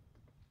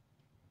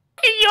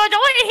 You're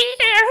doing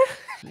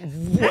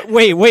here!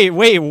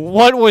 Wait,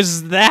 what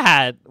was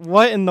that?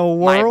 What in the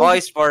world? My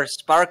voice for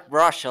Spark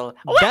Brushell.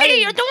 What That are is-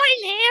 you doing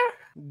here?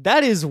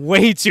 That is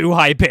way too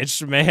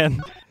high-pitched,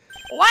 man.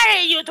 What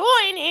are you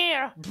doing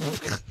here?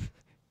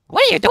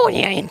 What are you doing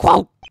here, in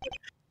quote?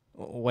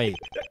 Wait.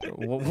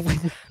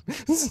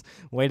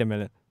 Wait a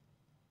minute.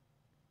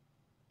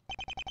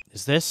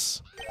 Is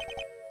this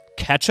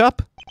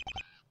ketchup?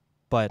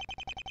 But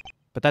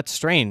that's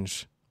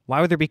strange.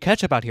 Why would there be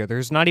ketchup out here?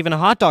 There's not even a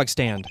hot dog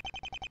stand.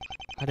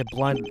 How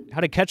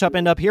did ketchup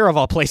end up here of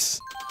all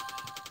places?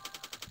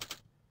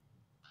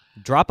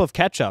 Drop of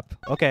ketchup.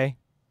 Okay.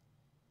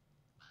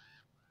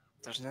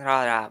 There's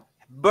not a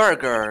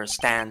burger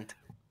stand.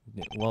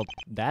 Well,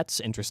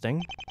 that's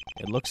interesting.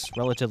 It looks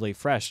relatively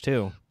fresh,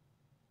 too.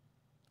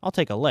 I'll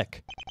take a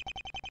lick.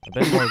 A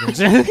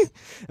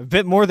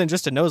bit more than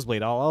just a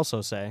nosebleed, I'll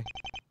also say.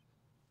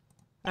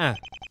 I'm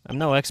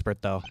no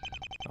expert, though.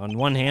 On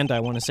one hand, I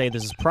want to say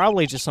this is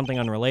probably just something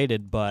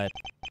unrelated, but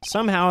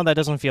somehow that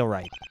doesn't feel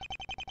right.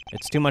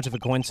 It's too much of a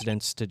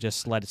coincidence to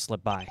just let it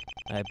slip by.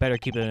 I better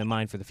keep it in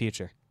mind for the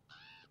future.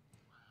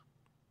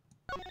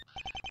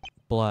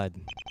 Blood.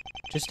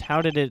 Just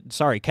how did it...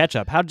 Sorry,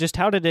 ketchup. How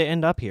did it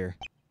end up here?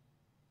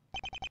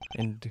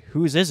 And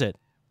whose is it?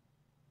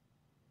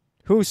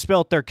 Who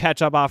spilt their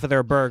ketchup off of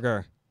their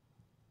burger?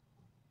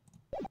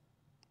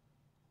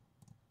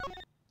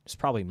 It's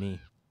probably me.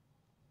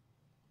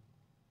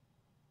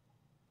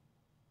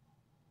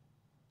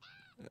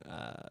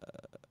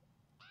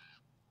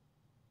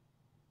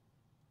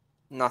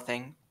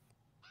 Nothing.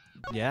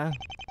 Yeah,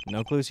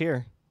 no clues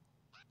here.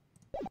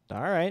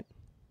 All right.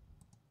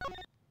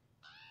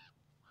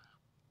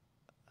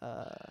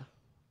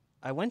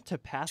 I went to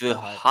path To the the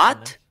hut.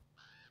 hut?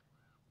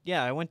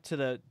 Yeah, I went to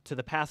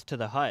the path to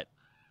the hut,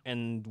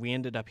 and we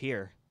ended up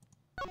here.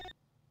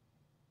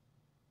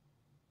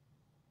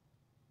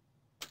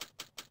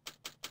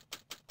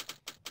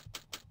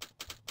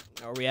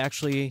 Are we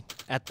actually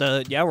at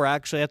the? Yeah, we're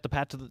actually at the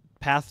path to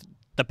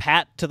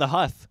the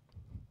hut.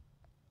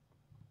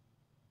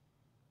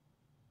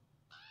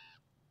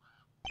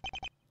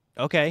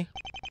 Okay,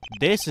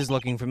 this is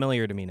looking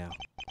familiar to me now.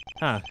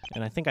 Huh,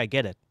 and I think I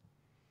get it.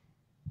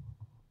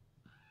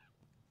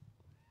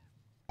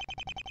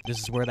 This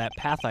is where that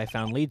path I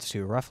found leads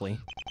to, roughly.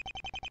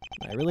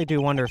 I really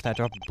do wonder if that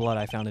drop of blood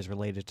I found is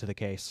related to the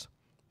case.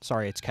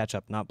 Sorry, it's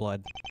ketchup, not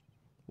blood.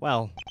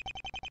 Well,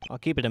 I'll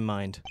keep it in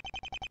mind.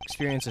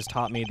 Experience has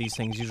taught me these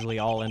things usually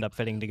all end up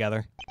fitting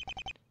together.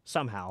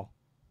 Somehow.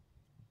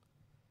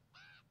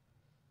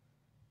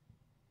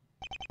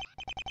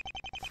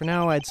 For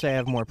now, I'd say I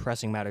have more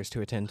pressing matters to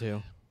attend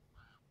to.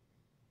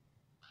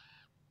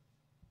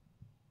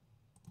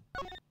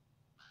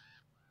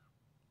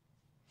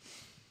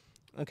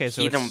 Okay,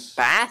 so Hidden it's...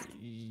 path?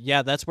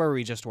 Yeah, that's where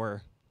we just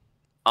were.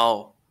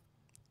 Oh.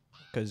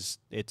 Because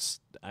it's...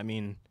 I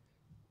mean...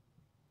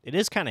 It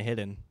is kind of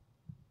hidden.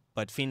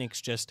 But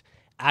Phoenix just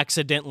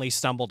accidentally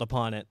stumbled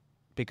upon it.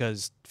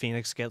 Because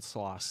Phoenix gets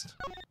lost.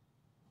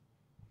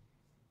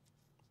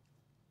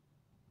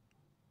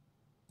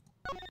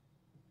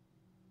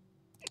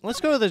 Let's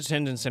go to the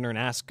detention center and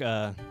ask,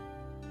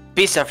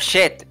 Piece of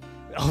shit.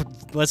 Oh,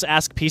 let's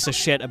ask piece of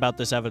shit about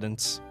this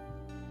evidence.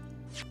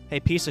 Hey,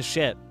 piece of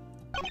shit.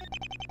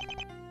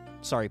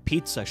 Sorry,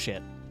 pizza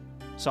shit.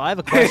 So I have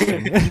a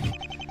question.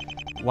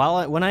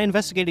 When I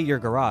investigated your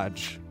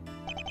garage,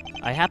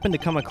 I happened to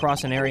come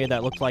across an area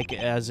that looked like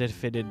as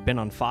if it had been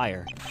on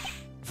fire.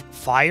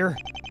 Fire?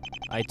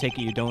 I take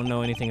it you don't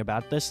know anything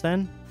about this,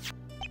 then?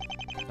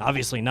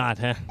 Obviously not,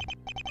 huh?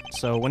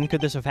 So when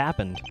could this have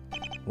happened?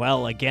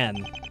 Well,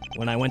 again,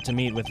 when I went to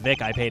meet with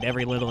Vic, I paid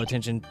very little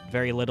attention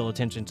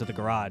to the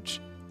garage.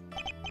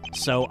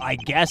 So I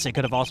guess it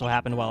could have also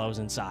happened while I was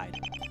inside.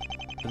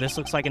 But this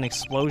looks like an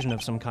explosion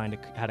of some kind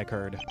had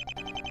occurred.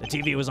 The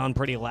TV was on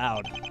pretty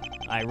loud.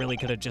 I really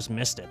could have just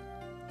missed it.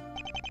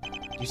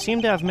 You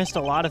seem to have missed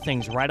a lot of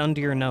things right under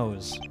your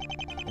nose.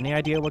 Any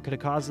idea what could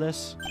have caused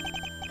this?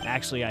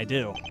 Actually, I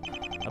do.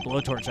 A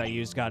blowtorch I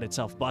used got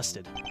itself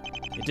busted.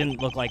 It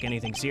didn't look like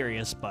anything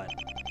serious, but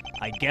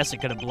I guess it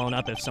could have blown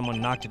up if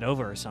someone knocked it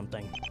over or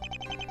something.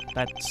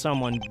 That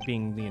someone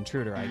being the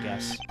intruder, I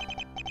guess.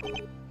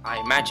 I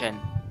imagine.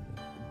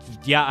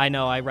 Yeah, I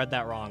know, I read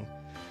that wrong.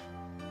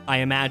 I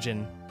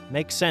imagine.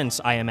 Makes sense,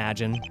 I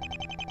imagine.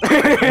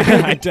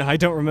 I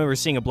don't remember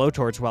seeing a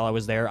blowtorch while I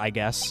was there, I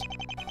guess.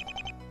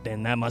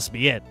 Then that must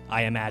be it,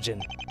 I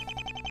imagine.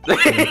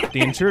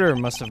 The intruder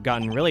must have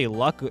gotten really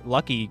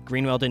lucky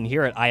Greenwell didn't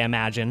hear it, I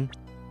imagine.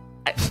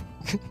 I'm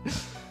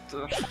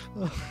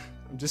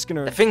just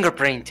gonna... The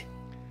fingerprint.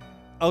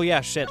 Oh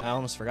yeah, shit, I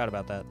almost forgot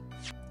about that.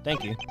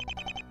 Thank you.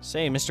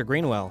 Say, Mr.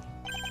 Greenwell,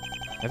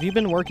 have you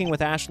been working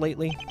with Ash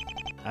lately?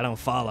 I don't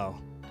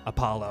follow.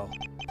 Apollo.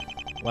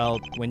 Well,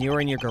 when you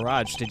were in your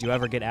garage, did you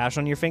ever get ash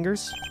on your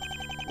fingers?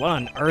 What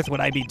on earth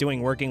would I be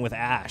doing working with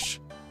ash?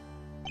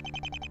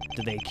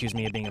 Did they accuse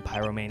me of being a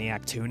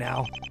pyromaniac too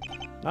now?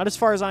 Not as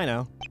far as I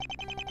know.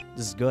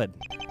 This is good.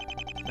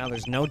 Now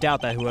there's no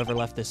doubt that whoever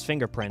left this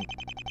fingerprint,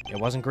 it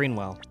wasn't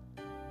Greenwell.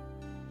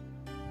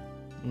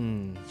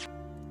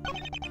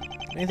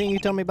 Anything you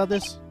tell me about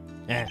this?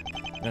 We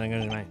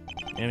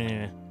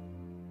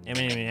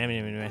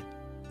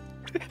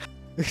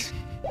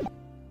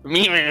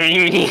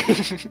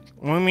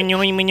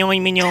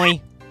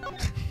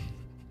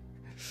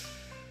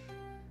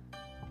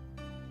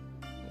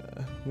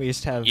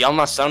used to have... You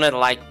almost sounded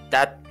like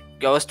that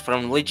ghost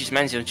from Luigi's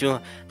Mansion 2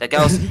 that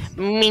goes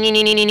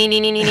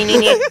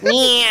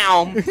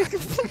meow.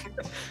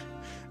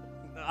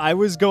 I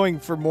was going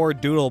for more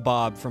Doodle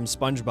Bob from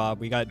SpongeBob.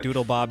 We got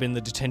Doodle Bob in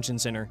the detention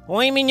center.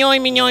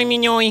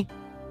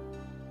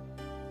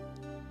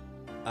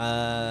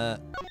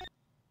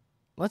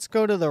 Let's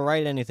go to the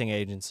Write Anything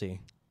agency.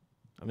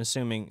 I'm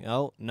assuming...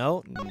 Oh,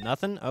 no,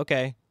 nothing?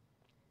 Okay.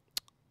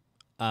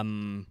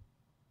 It's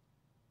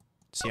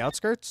the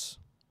outskirts?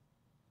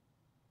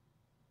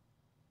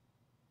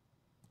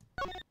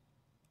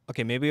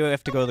 Okay, maybe we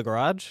have to go to the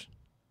garage?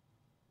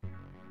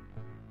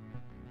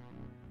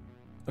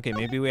 Okay,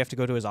 maybe we have to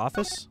go to his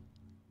office?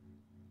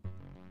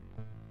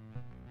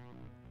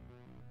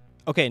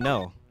 Okay,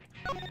 no.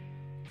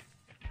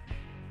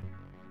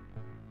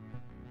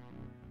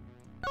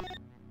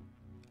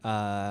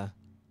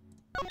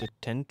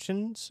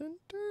 Detention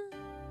center?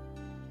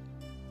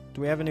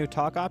 Do we have a new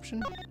talk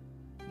option?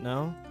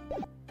 No?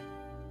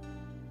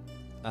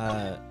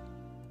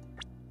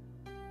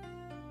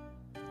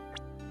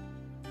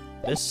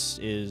 This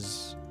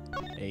is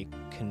a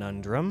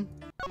conundrum.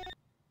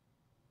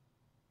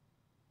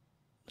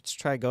 Let's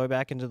try going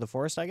back into the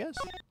forest, I guess?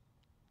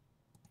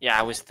 Yeah,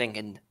 I was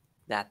thinking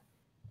that.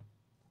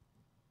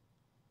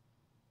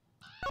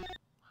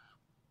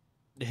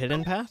 The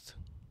hidden path?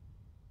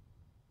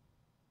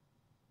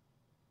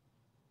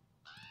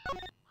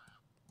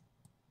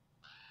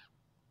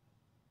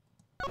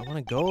 I want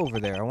to go over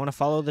there. I want to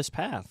follow this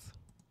path.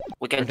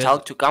 We can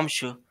talk to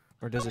Gumshoe.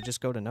 Or does it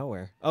just go to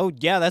nowhere? Oh,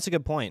 yeah, that's a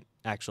good point,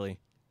 actually.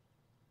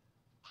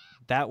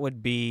 That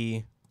would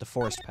be the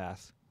forest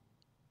path.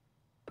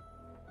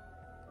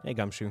 Hey,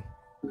 Gumshoe.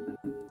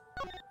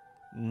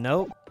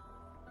 Nope.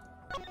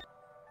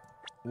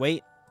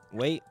 Wait.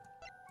 We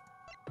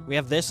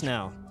have this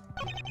now.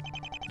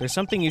 There's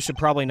something you should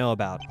probably know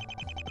about.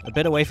 A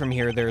bit away from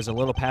here, there's a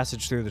little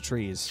passage through the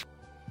trees.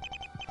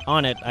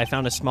 On it, I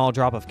found a small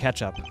drop of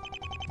ketchup.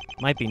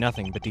 Might be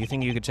nothing, but do you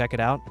think you could check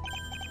it out?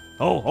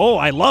 Oh,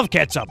 I love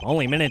ketchup!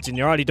 Only minutes and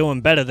you're already doing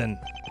better than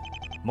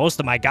most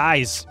of my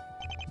guys.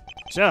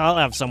 Sure, I'll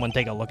have someone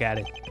take a look at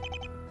it.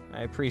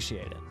 I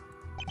appreciate it.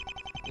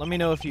 Let me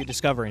know if you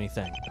discover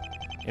anything.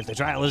 If the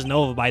trial isn't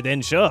over by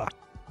then, sure.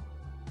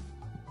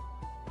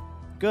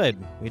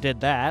 Good, we did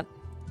that.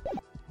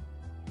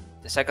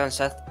 The second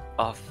set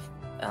of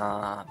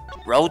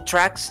road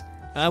tracks?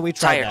 We tried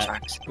Tire that.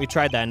 tracks. We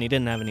tried that and he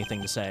didn't have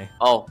anything to say.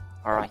 Oh,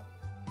 alright.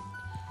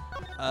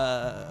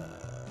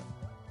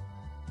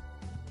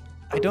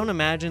 I don't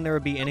imagine there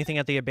would be anything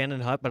at the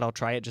abandoned hut, but I'll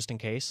try it just in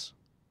case.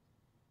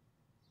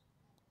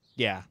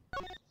 Yeah.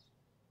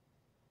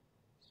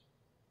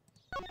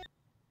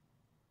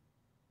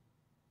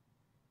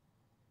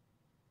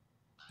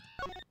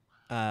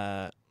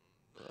 Path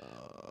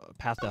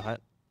to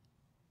hut.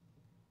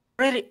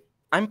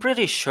 I'm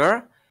pretty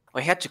sure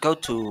we had to go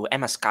to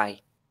Emma Sky.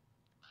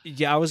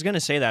 Yeah, I was gonna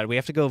say that. We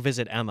have to go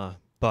visit Emma,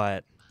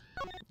 but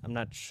I'm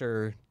not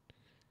sure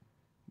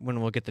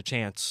when we'll get the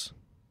chance.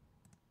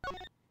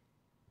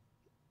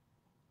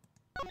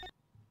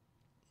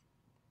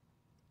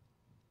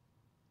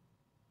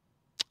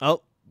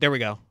 Oh, there we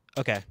go.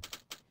 Okay.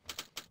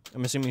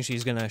 I'm assuming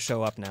she's gonna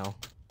show up now.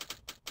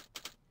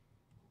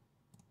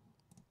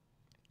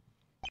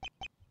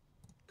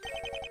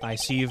 I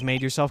see you've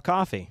made yourself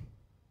coffee.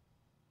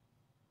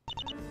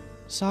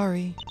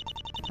 Sorry.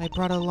 I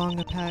brought along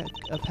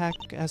a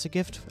pack as a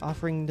gift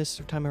offering this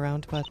time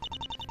around, but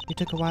it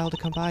took a while to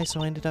come by,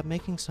 so I ended up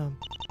making some.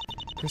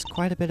 There's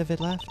quite a bit of it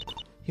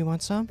left. You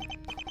want some?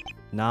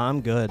 Nah,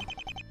 I'm good.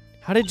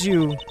 How did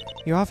you...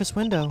 Your office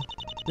window.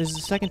 This is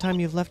the second time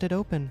you've left it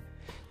open.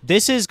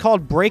 This is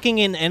called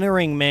breaking and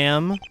entering,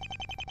 ma'am.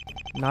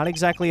 Not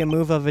exactly a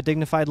move of a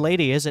dignified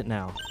lady, is it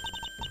now?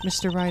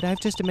 Mr. Wright, I've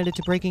just admitted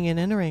to breaking and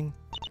entering.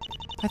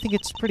 I think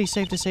it's pretty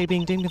safe to say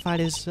being dignified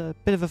is a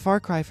bit of a far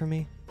cry for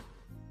me.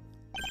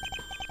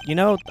 You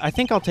know, I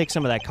think I'll take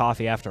some of that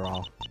coffee after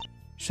all.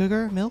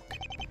 Sugar? Milk?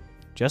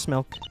 Just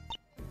milk.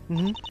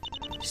 Mm-hmm.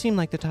 You seem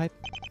like the type.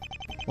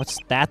 What's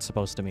that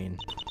supposed to mean?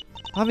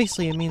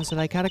 Obviously, it means that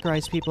I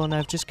categorize people and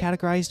I've just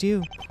categorized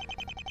you.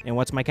 And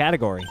what's my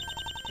category?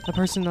 A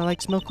person that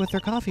likes milk with their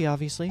coffee,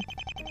 obviously.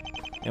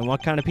 And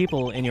what kind of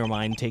people, in your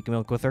mind, take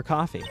milk with their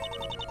coffee?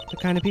 The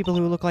kind of people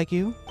who look like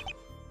you?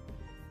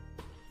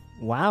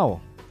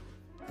 Wow.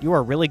 You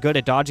are really good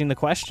at dodging the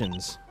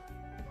questions.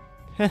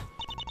 Heh.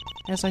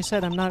 As I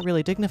said, I'm not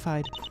really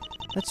dignified.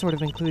 That sort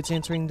of includes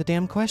answering the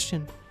damn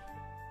question.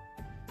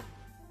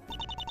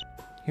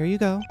 Here you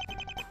go.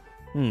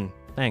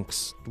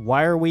 Thanks.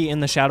 Why are we in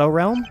the Shadow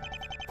Realm?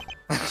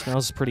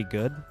 Smells pretty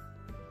good.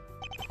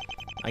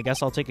 I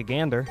guess I'll take a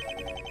gander.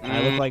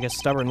 I look like a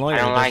stubborn lawyer. I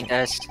don't who like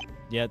doesn't- this.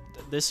 Yeah,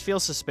 this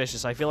feels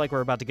suspicious. I feel like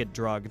we're about to get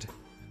drugged.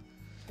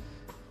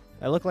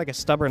 I look like a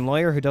stubborn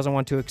lawyer who doesn't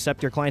want to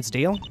accept your client's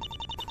deal?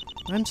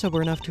 I'm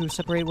sober enough to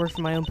separate work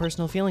from my own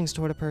personal feelings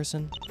toward a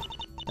person.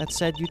 That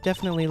said, you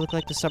definitely look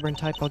like the stubborn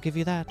type, I'll give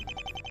you that.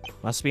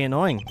 Must be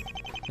annoying.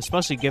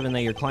 Especially given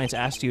that your client's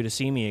asked you to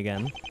see me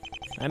again.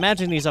 I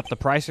imagine he's up the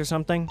price or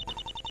something.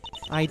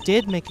 I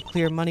did make it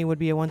clear money would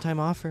be a one-time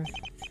offer.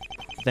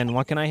 Then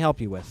what can I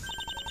help you with?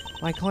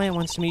 My client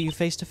wants to meet you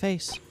face to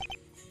face.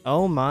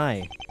 Oh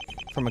my.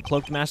 From a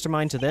cloaked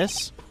mastermind to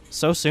this?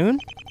 So soon?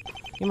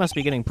 You must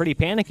be getting pretty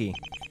panicky.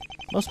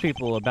 Most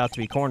people about to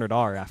be cornered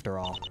are, after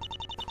all.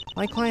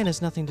 My client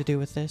has nothing to do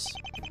with this.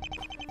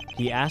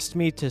 He asked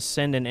me to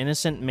send an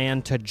innocent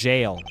man to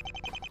jail.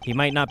 He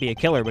might not be a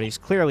killer, but he's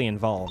clearly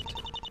involved.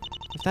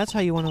 If that's how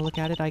you want to look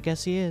at it, I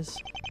guess he is.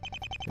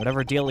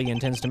 Whatever deal he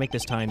intends to make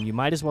this time, you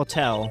might as well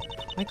tell.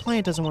 My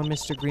client doesn't want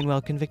Mr.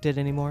 Greenwell convicted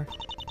anymore.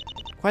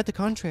 Quite the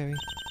contrary.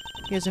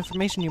 He has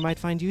information you might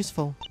find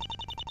useful.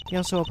 He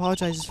also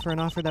apologizes for an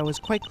offer that was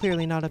quite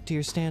clearly not up to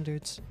your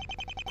standards.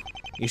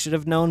 You should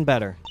have known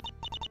better.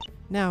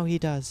 Now he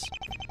does.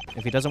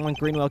 If he doesn't want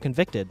Greenwell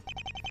convicted,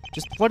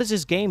 just what is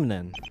his game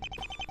then?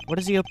 What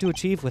does he hope to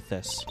achieve with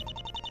this?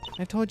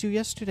 I told you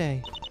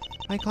yesterday.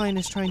 My client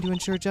is trying to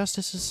ensure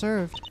justice is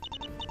served.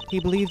 He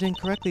believed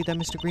incorrectly that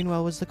Mr.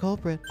 Greenwell was the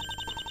culprit.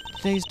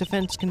 Today's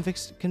defense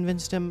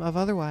convinced him of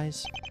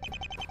otherwise.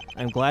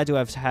 I'm glad to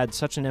have had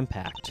such an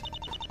impact.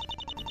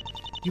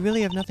 You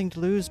really have nothing to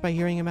lose by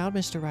hearing him out,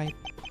 Mr. Wright.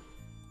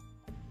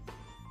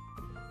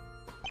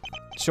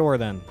 Sure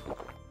then.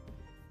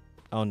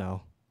 Oh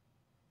no.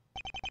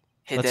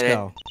 He Let's did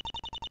go.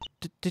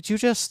 Did you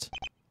just...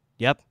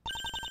 Yep.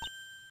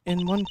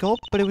 in one gulp,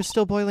 but it was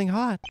still boiling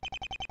hot?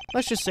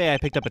 Let's just say I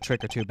picked up a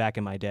trick or two back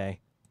in my day.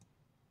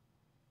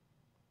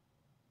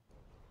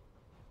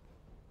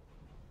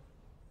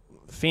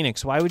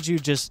 Phoenix, why would you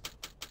just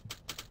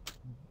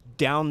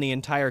down the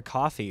entire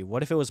coffee?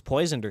 What if it was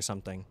poisoned or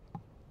something?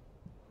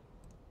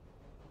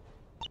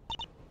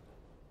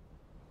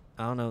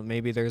 I don't know,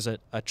 maybe there's a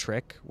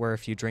trick where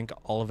if you drink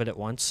all of it at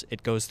once,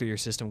 it goes through your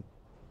system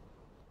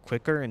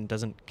quicker and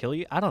doesn't kill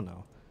you? I don't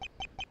know.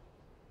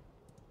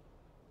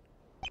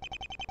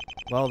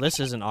 Well, this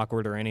isn't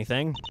awkward or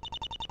anything.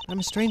 I'm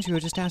a stranger who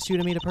just asked you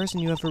to meet a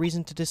person you have a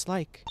reason to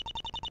dislike.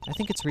 I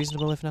think it's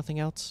reasonable if nothing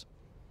else.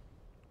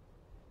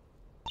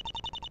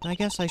 I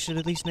guess I should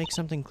at least make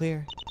something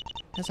clear.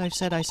 As I've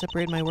said, I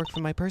separate my work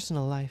from my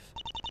personal life.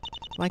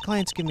 My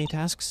clients give me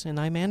tasks, and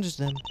I manage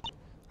them.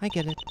 I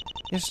get it.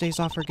 Yesterday's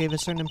offer gave a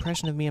certain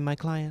impression of me and my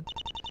client.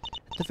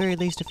 At the very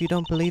least, if you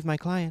don't believe my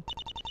client,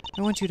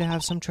 I want you to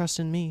have some trust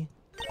in me.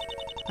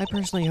 I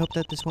personally hope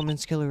that this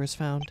woman's killer is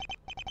found.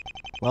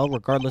 Well,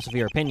 regardless of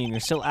your opinion,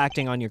 you're still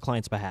acting on your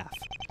client's behalf.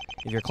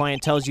 If your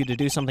client tells you to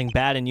do something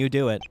bad and you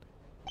do it,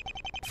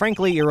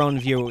 frankly, your own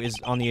view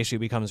on the issue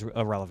becomes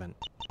irrelevant.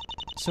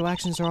 So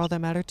actions are all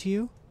that matter to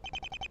you?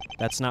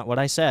 That's not what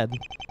I said.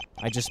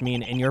 I just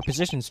mean in your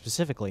position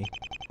specifically.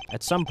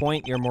 At some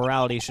point, your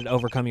morality should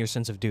overcome your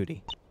sense of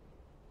duty.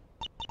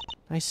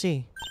 I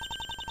see.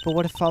 But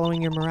what if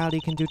following your morality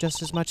can do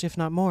just as much, if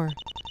not more,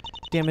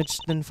 damage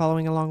than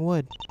following along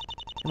would?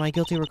 Am I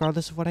guilty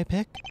regardless of what I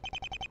pick?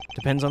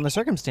 Depends on the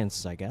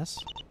circumstances, I guess.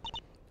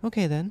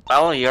 Okay then.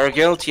 Well, you're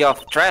guilty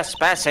of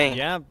trespassing.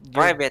 Yeah,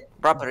 Private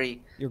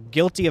property. you're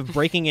guilty of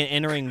breaking and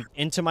entering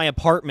into my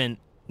apartment.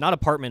 Not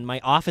apartment,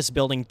 my office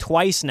building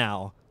twice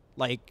now.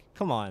 Like,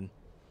 come on.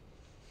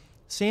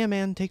 Say a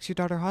man takes your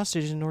daughter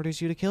hostage and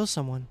orders you to kill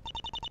someone.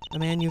 A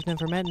man you've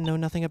never met and know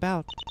nothing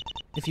about.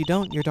 If you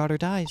don't, your daughter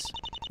dies.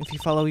 If you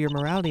follow your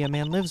morality, a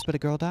man lives but a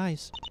girl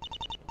dies.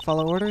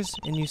 Follow orders,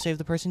 and you save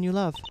the person you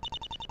love,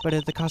 but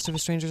at the cost of a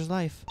stranger's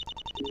life.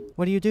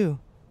 What do you do?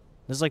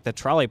 This is like the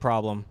trolley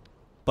problem,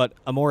 but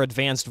a more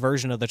advanced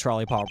version of the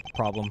trolley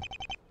problem.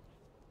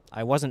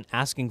 I wasn't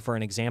asking for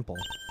an example.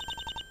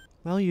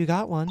 Well, you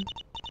got one.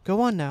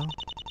 Go on now.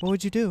 What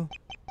would you do?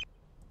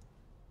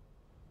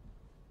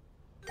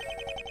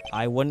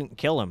 I wouldn't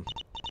kill him.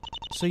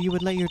 So you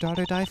would let your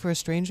daughter die for a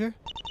stranger?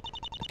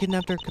 The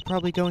kidnapper could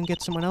probably go and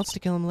get someone else to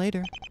kill him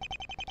later.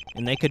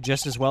 And they could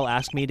just as well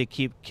ask me to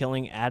keep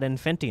killing ad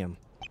infinitum.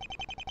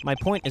 My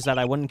point is that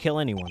I wouldn't kill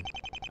anyone.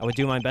 I would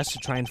do my best to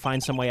try and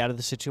find some way out of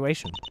the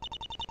situation.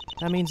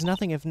 That means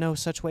nothing if no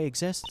such way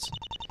exists.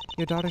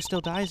 Your daughter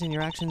still dies and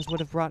your actions would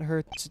have brought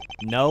her to...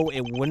 No,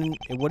 it wouldn't.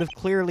 It would have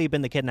clearly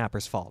been the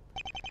kidnapper's fault.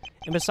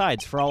 And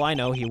besides, for all I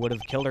know, he would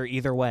have killed her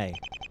either way.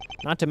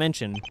 Not to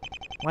mention,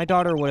 my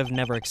daughter would have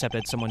never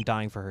accepted someone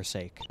dying for her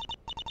sake.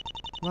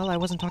 Well, I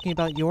wasn't talking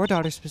about your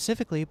daughter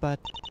specifically, but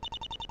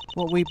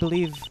what we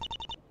believe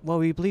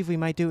we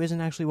might do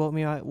isn't actually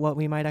what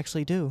we might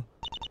actually do.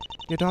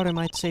 Your daughter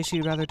might say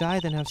she'd rather die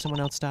than have someone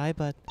else die,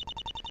 but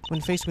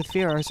when faced with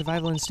fear, our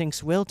survival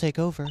instincts will take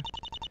over.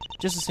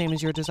 Just the same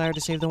as your desire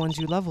to save the ones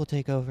you love will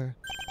take over.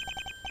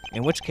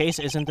 In which case,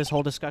 isn't this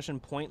whole discussion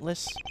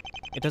pointless?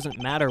 It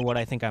doesn't matter what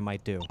I think I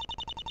might do.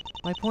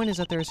 My point is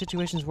that there are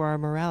situations where our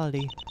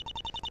morality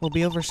will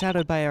be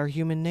overshadowed by our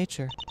human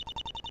nature.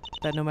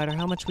 That no matter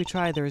how much we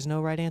try, there is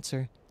no right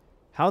answer.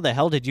 How the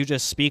hell did you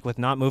just speak with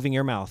not moving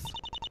your mouth?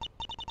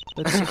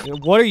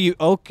 What are you?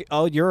 Okay.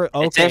 Oh, you're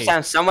okay. It seems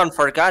that someone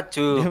forgot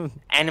to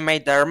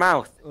animate their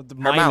mouth.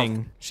 Miming.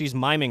 Mouth. She's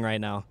miming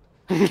right now.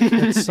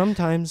 But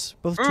sometimes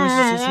both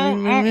choices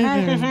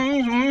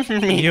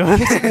You-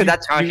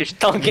 That's how she's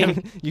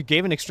talking. You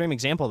gave an extreme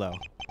example, though.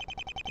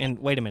 And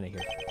wait a minute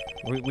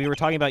here. We were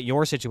talking about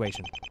your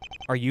situation.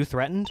 Are you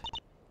threatened?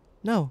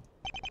 No.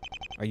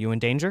 Are you in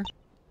danger?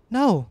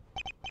 No.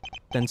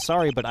 Then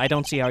sorry, but I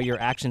don't see how your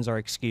actions are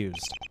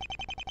excused.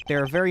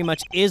 There very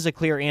much is a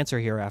clear answer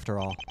here, after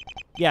all.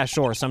 Yeah,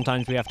 sure,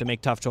 sometimes we have to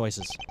make tough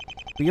choices.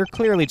 But you're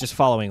clearly just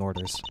following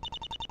orders.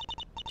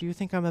 Do you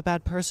think I'm a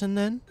bad person,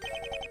 then?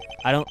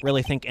 I don't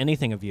really think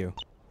anything of you.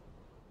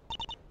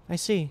 I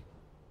see.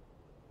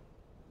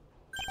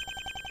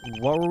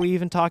 What were we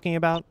even talking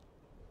about?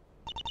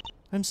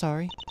 I'm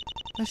sorry.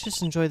 Let's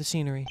just enjoy the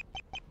scenery.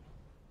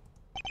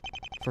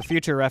 For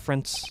future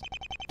reference,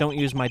 don't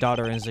use my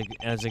daughter as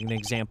an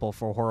example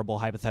for horrible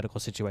hypothetical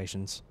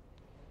situations.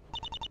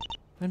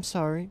 I'm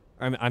sorry.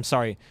 I'm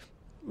sorry.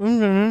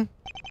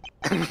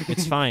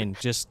 It's fine,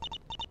 just...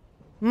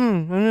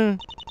 I'm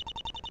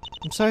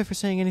sorry for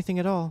saying anything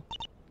at all.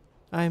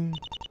 I'm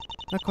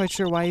not quite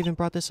sure why I even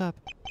brought this up.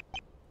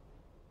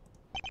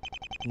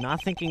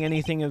 Not thinking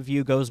anything of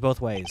you goes both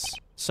ways.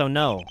 So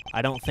no,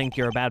 I don't think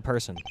you're a bad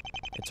person.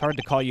 It's hard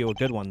to call you a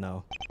good one,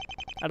 though.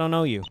 I don't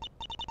know you.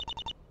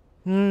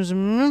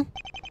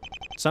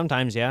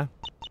 Sometimes, yeah.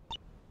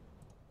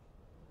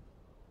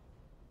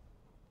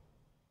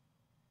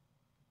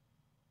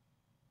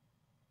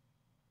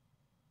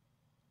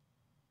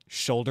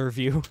 Shoulder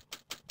view.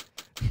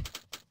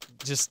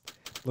 Just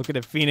looking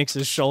at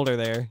Phoenix's shoulder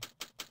there.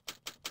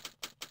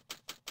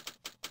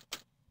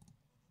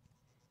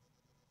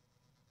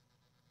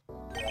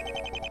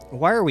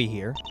 Why are we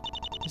here?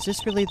 Is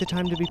this really the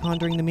time to be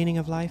pondering the meaning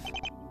of life?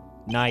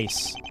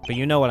 Nice, but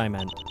you know what I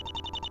meant.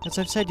 As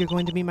I've said, you're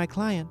going to be my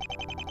client.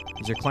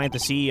 Is your client the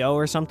CEO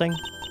or something?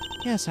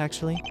 Yes,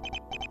 actually.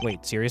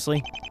 Wait,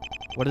 seriously?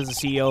 What does the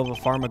CEO of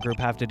a pharma group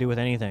have to do with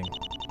anything?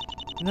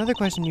 Another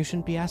question you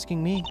shouldn't be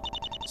asking me.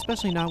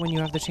 Especially not when you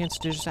have the chance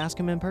to just ask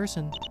him in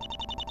person.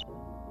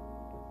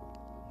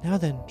 Now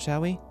then,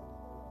 shall we?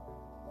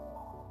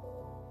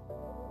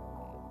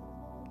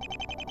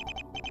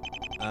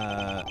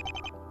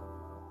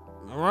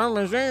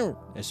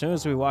 As soon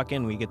as we walk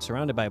in, we get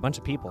surrounded by a bunch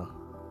of people.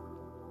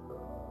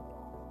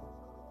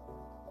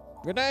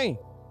 Good day.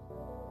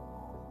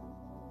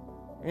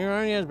 You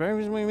know, yes,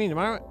 breakfast with me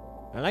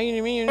tomorrow. I'd like you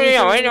to meet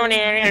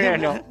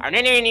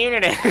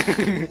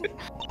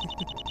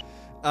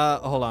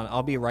hold on.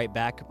 I'll be right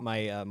back.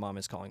 My mom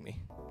is calling me.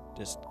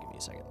 Just give me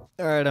a second.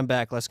 All right, I'm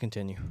back. Let's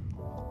continue.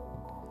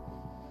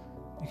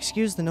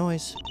 Excuse the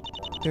noise.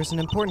 There's an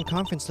important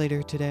conference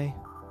later today.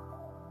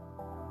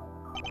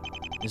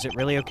 Is it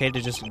really okay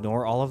to just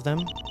ignore all of them?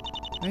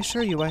 I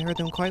assure you I heard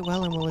them quite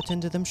well and will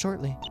attend to them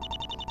shortly.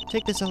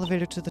 Take this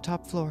elevator to the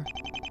top floor.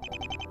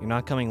 You're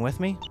not coming with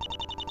me?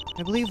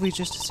 I believe we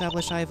just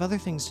established I have other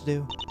things to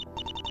do.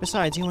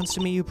 Besides, he wants to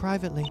meet you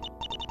privately.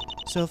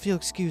 So if you'll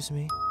excuse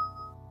me.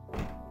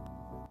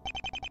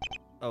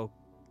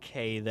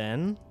 Okay,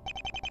 then.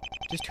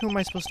 Just who am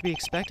I supposed to be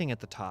expecting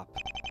at the top?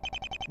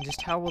 And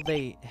just how will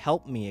they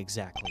help me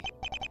exactly?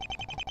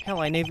 Hell,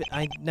 I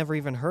never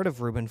even heard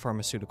of Reuben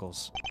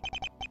Pharmaceuticals.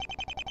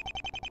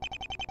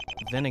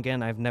 Then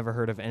again, I've never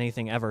heard of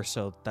anything ever,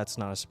 so that's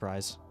not a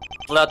surprise.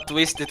 Plot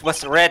twist, it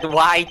was red,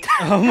 white.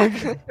 Oh my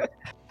god.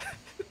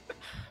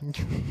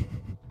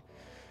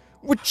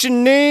 What's your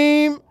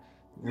name?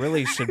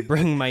 Really should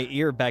bring my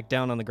ear back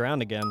down on the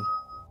ground again.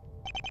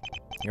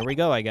 Here we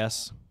go, I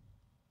guess.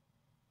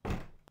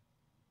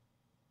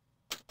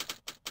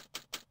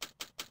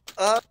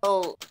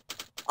 Oh,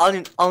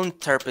 I'll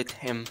interpret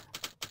him.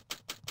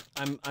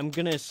 I'm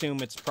gonna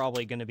assume it's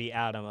probably gonna be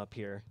Adam up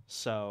here,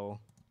 so...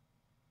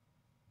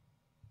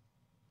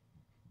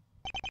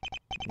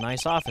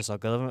 Nice office,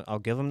 I'll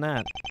give him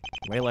that.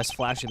 Way less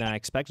flashy than I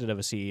expected of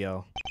a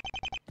CEO.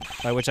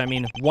 By which I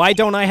mean, why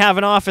don't I have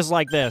an office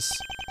like this?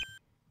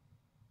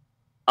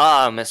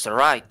 Ah, Mr.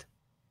 Wright.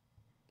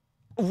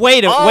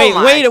 Wait a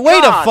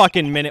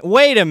fucking minute.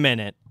 Wait a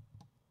minute.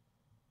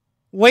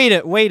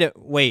 Wait.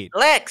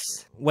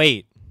 Lex!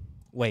 Wait.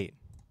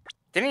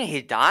 Didn't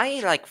he die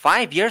like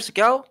 5 years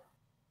ago?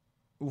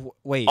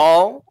 Wait.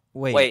 Oh?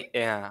 Wait.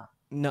 Yeah.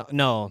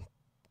 No,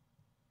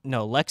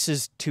 Lex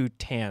is too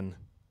tan.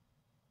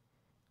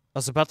 I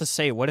was about to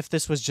say, what if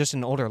this was just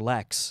an older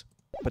Lex?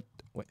 But,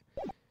 wait.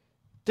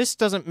 This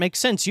doesn't make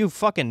sense. You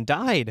fucking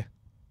died.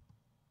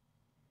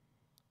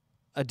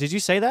 Did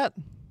you say that?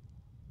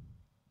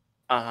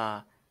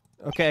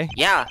 Okay.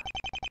 Yeah.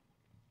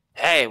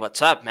 Hey,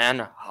 what's up,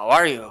 man? How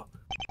are you?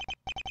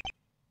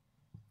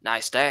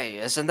 Nice day,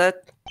 isn't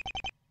it?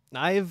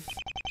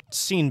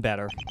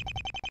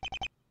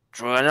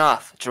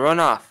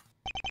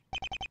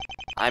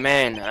 I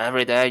mean,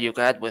 every day you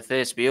get with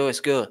this view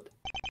is good.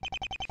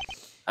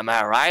 Am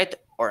I right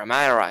or am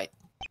I right?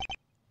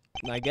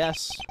 I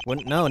guess.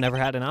 Wouldn't know, never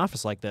had an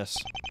office like this.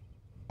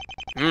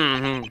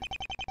 Hmm.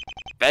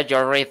 Bet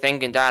you're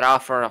rethinking that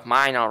offer of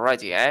mine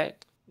already, eh?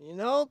 You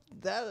know,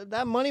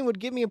 that money would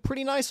give me a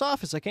pretty nice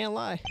office, I can't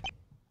lie.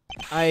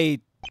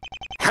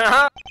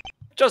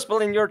 Just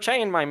pulling your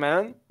chain, my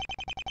man.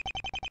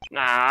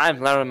 Nah,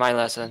 I've learned my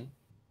lesson.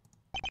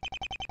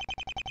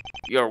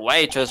 You're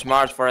way too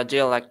smart for a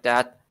deal like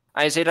that.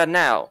 I see that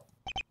now.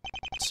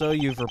 So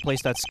you've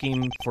replaced that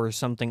scheme for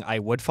something I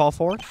would fall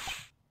for?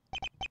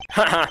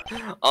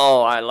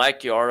 Oh, I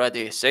like you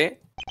already, see?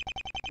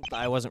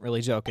 I wasn't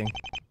really joking.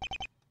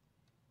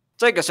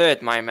 Take a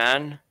seat, my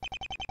man.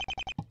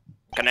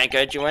 Can I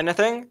get you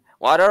anything?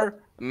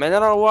 Water?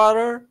 Mineral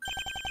water?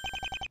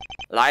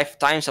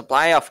 Lifetime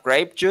supply of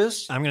grape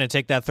juice? I'm gonna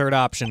take that third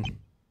option.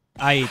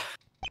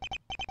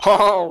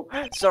 Oh,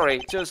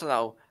 sorry, too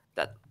slow.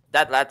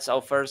 That lad's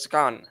offer's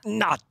gone.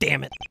 Nah,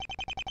 damn it.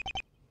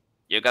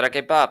 You gotta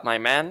keep up, my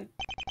man.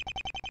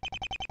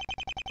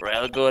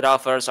 Real good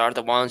offers are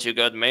the ones you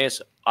could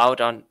miss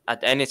out on at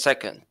any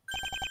second.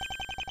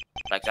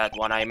 Like that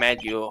one I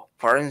made you,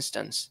 for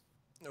instance.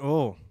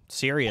 Oh,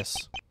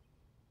 serious.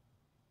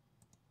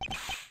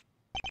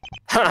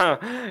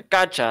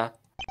 Gotcha.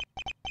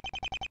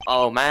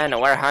 Oh man,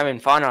 we're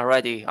having fun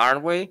already,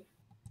 aren't we?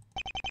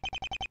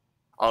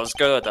 All's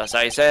good, as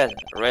I said.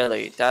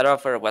 Really, that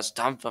offer was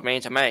dumb for me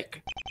to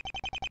make.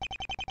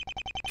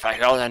 If I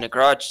held any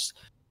grudge,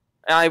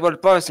 I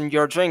would poison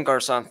your drink or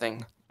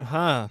something.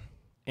 Huh.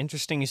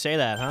 Interesting you say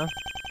that, huh?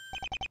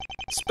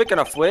 Speaking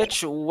of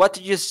which, what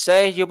did you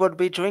say you would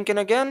be drinking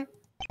again?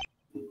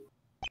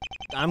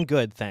 I'm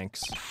good,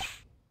 thanks.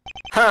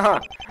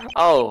 Haha.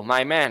 Oh,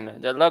 my man,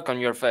 the look on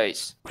your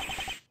face.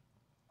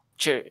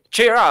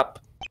 Cheer up!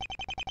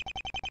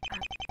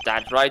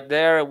 That right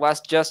there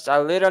was just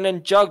a little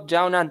joke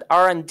down at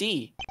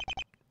R&D.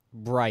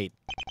 Right.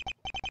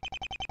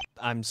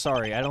 I'm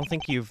sorry, I don't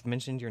think you've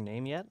mentioned your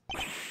name yet?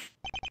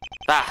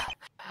 Ah,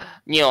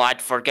 knew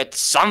I'd forget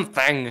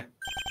something.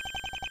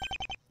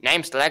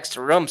 Name's Lex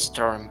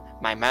Roomstorm,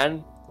 my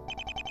man.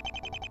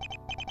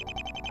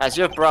 As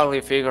you probably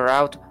figure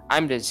out,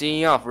 I'm the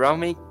CEO of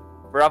Robin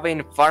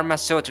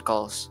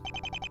Pharmaceuticals.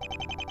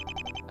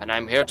 And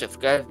I'm here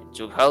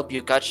to help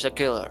you catch the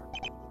killer.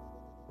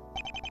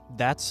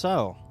 That's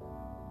so.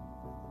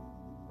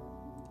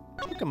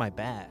 Look at my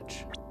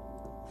badge.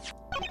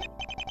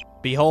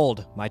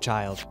 Behold, my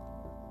child.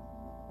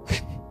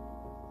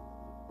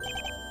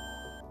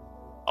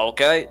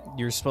 Okay.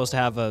 You're supposed to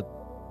have a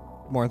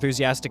more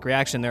enthusiastic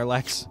reaction there,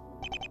 Lex.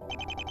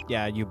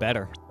 Yeah, you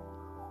better.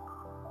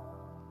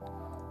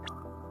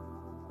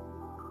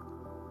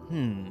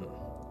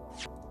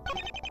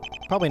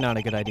 Probably not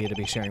a good idea to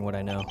be sharing what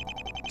I know.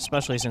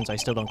 Especially since I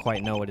still don't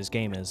quite know what his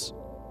game is.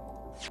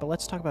 But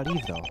let's talk about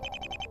Eve, though.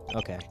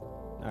 Okay.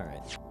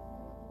 Alright.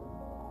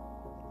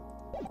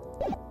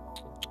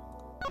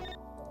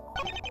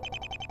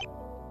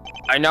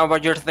 I know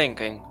what you're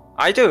thinking.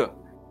 I do.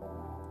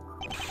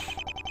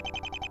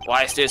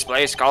 Why is this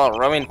place called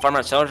Robin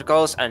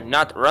Pharmaceuticals and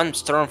not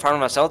Rumstorm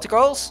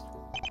Pharmaceuticals?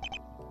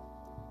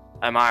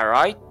 Am I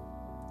right?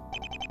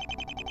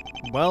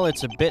 Well,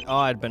 it's a bit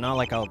odd, but not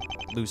like I'll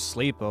lose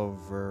sleep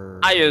over...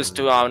 I used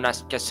to own a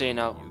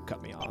casino. You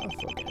cut me off,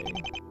 okay.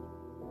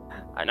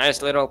 A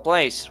nice little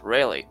place,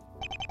 really.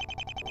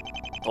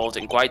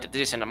 Holding quite a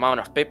decent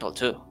amount of people,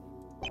 too.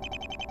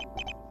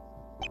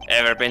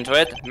 Ever been to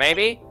it,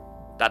 maybe?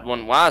 That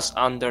one was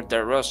under the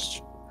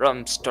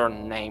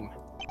Rumstorm name.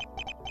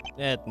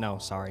 No,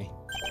 sorry.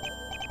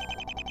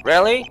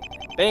 Really?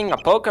 Being a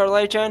poker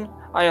legend,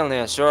 I only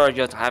assured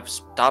you'd have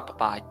stopped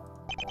by.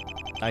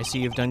 I see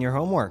you've done your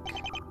homework.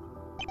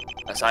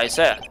 As I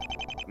said,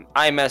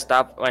 I messed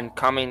up when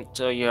coming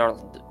to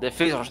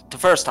the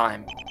first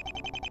time.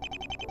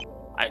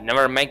 I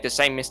never make the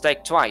same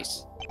mistake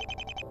twice.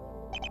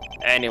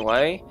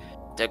 Anyway,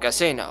 the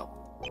casino.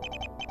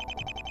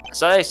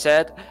 As I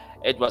said,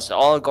 it was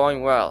all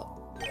going well.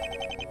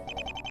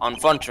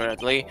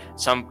 Unfortunately,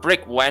 some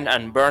prick went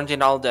and burned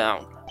it all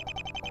down.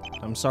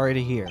 I'm sorry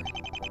to hear.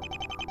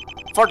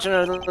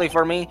 Fortunately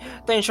for me,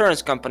 the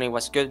insurance company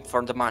was good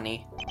for the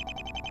money.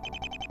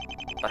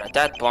 But at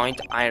that point,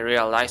 I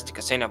realized the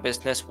casino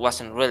business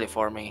wasn't really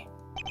for me.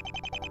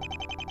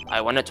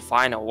 I wanted to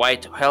find a way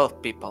to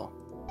help people.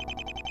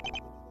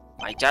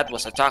 My dad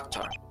was a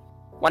doctor,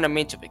 wanted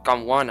me to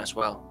become one as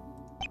well.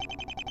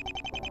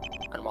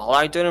 And while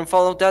I didn't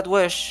follow that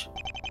wish,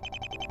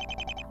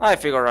 I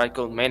figured I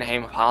could meet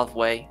him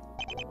halfway.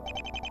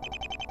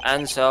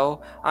 And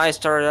so, I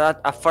started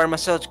a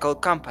pharmaceutical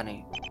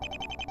company.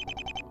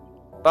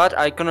 But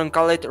I couldn't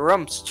call it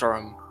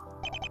Rumstorm.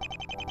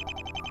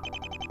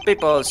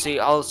 People see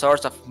all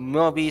sorts of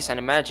movies and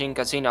imagine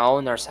casino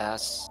owners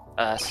as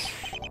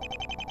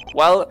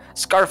well,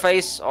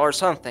 Scarface or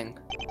something.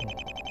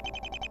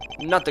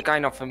 Not the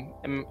kind of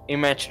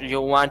image you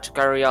want to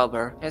carry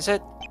over, is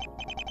it?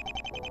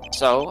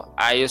 So,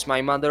 I used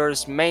my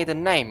mother's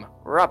maiden name,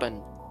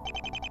 Robin.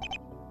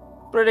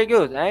 Pretty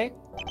good, eh?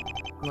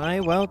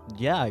 Well,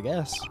 yeah, I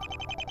guess.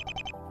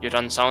 You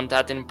don't sound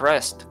that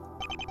impressed.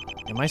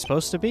 Am I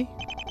supposed to be?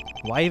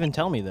 Why even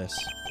tell me this?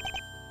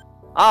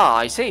 Ah,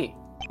 I see.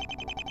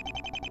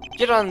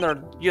 You don't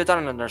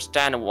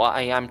understand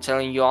why I'm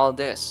telling you all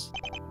this.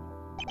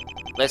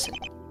 Listen,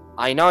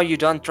 I know you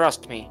don't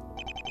trust me,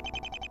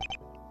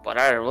 but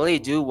I really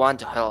do want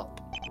to help.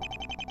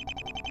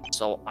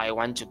 So I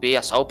want to be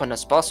as open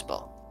as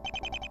possible.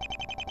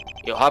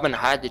 You haven't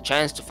had the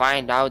chance to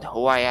find out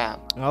who I am.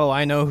 Oh,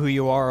 I know who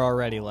you are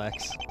already,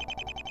 Lex.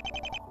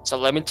 So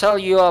let me tell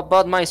you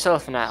about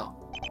myself now.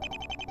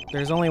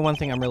 There's only one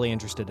thing I'm really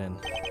interested in.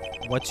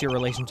 What's your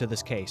relation to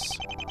this case?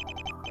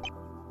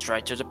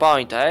 Straight to the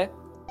point, eh?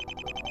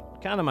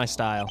 Kinda my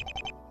style.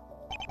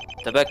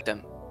 The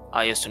victim.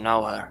 I used to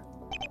know her.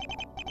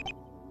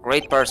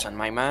 Great person,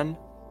 my man.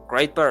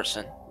 Great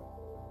person.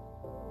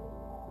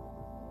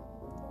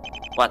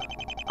 What?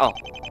 Oh.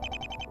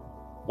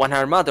 When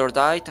her mother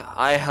died,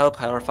 I helped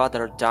her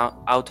father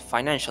out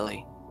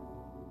financially.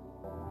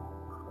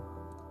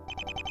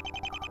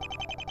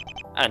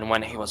 And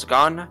when he was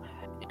gone,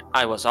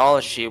 I was all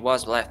she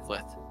was left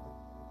with.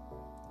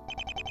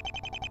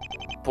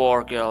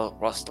 Poor girl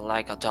was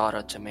like a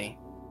daughter to me.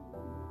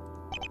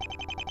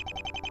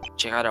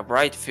 She had a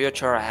bright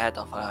future ahead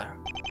of her.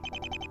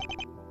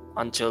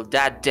 Until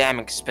that damn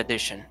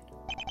expedition.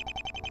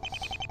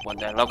 When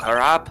they locked her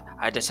up,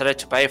 I decided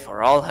to pay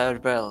for all her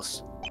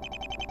bills.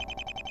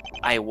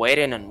 I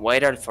waited and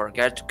waited for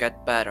her to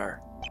get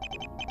better.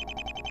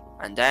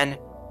 And then,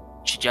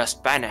 she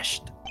just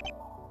vanished.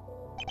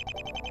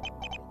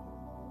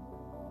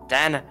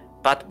 Then,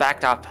 but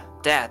backed up,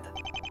 dead.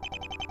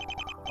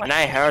 When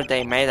I heard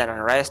they made an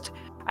arrest,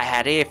 I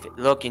had Eve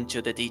look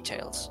into the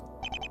details.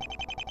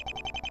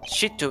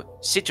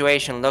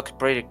 Situation looked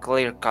pretty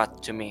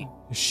clear-cut to me.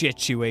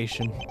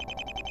 Situation.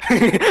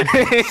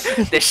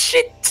 The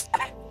shit.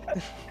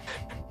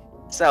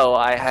 So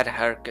I had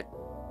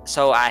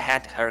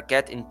her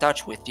get in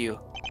touch with you.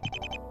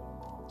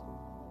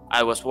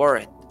 I was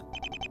worried.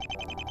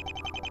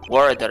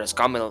 Worried that a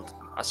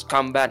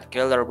scumbag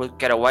killer would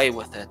get away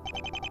with it.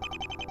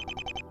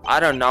 I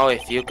don't know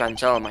if you can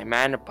tell, my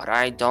man, but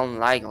I don't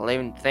like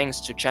leaving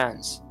things to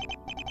chance.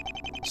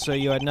 So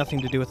you had nothing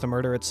to do with the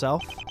murder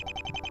itself?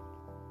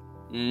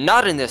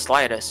 Not in the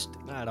slightest.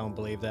 I don't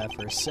believe that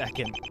for a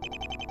second.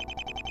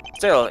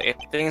 Still, if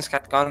things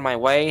had gone my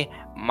way,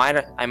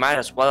 I might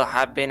as well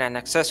have been an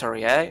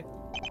accessory, eh?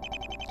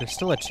 There's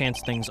still a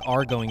chance things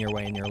are going your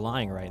way and you're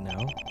lying right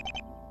now.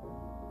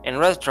 In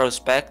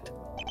retrospect,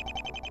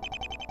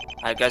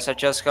 I guess I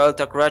just held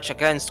a grudge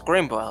against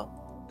Grimwell.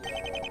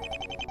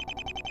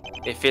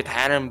 If it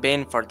hadn't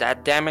been for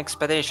that damn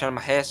expedition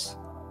of his...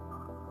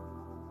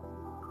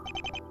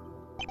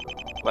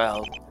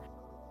 Well,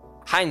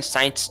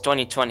 hindsight's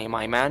 20/20,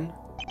 my man.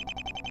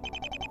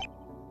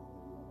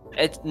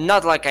 It's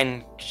not like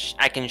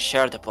I can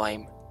share the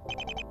blame.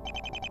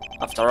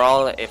 After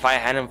all, if I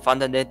hadn't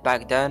funded it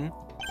back then...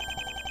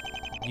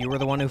 You were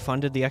the one who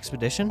funded the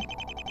expedition?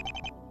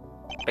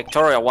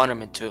 Victoria wanted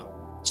me to,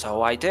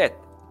 so I did.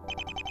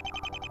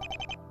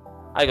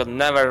 I could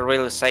never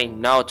really say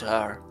no to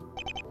her.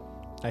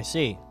 I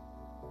see.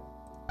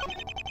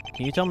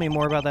 Can you tell me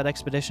more about that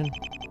expedition?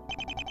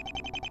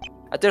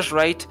 At this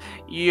rate,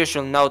 you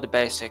should know the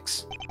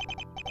basics.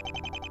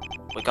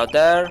 We got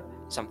there,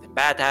 something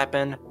bad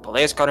happened,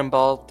 police got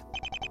involved,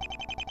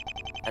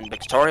 and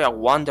Victoria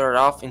wandered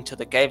off into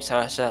the caves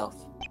herself.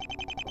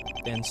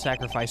 And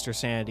sacrificed her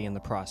sanity in the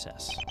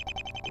process.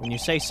 When you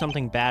say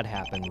something bad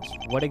happened,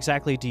 what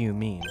exactly do you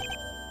mean?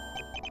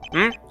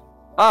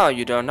 Oh,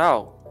 you don't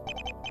know.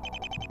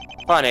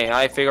 Funny,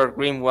 I figured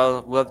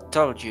Greenwell would have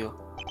told you.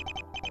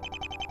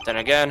 Then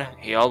again,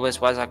 he always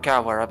was a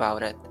coward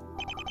about it.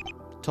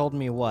 Told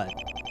me what?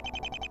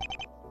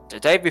 The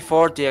day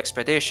before the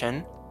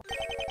expedition,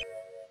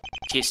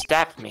 he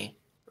stabbed me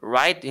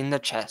right in the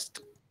chest.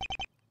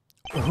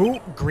 Who?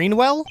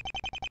 Greenwell?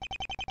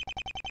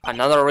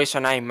 Another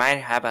reason I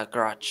might have a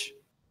grudge.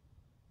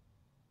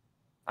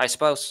 I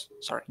suppose.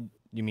 Sorry.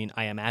 You mean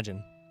I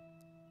imagine?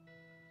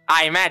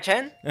 I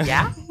imagine?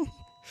 Yeah?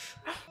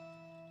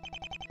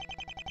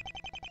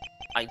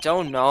 I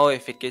don't know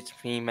if it gives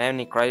me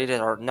any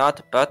credit or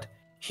not, but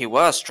he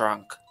was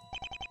drunk.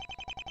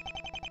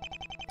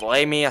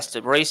 Blame me as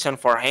the reason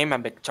for him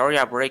and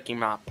Victoria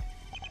breaking up.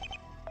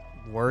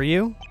 Were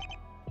you?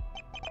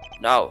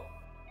 No.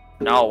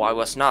 No, I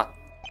was not.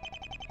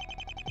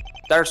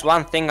 There's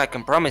one thing I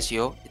can promise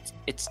you,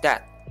 it's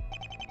that.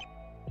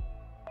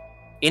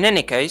 In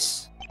any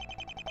case,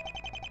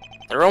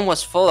 the room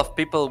was full of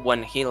people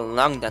when he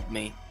lunged at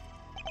me.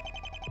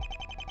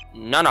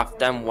 None of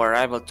them were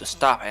able to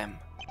stop him.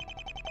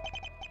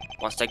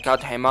 Once they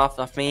cut him off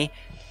of me,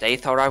 they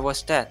thought I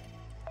was dead.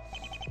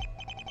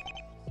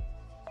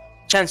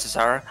 Chances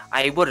are,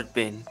 I would have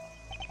been.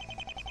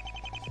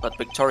 But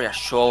Victoria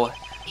showed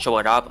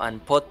up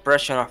and put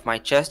pressure on my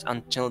chest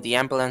until the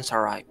ambulance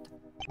arrived.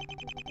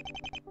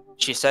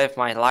 She saved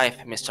my life,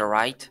 Mr.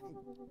 Wright.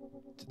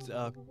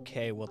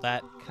 Okay, well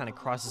that kind of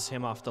crosses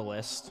him off the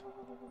list.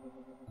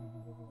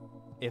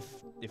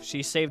 If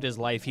she saved his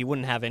life, he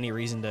wouldn't have any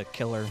reason to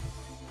kill her.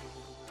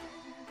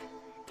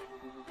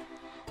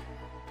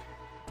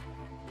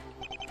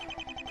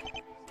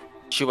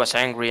 She was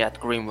angry at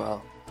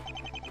Greenwell.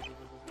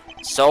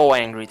 So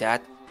angry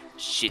that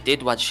she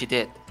did what she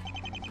did.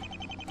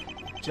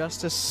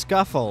 Just a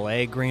scuffle,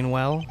 eh,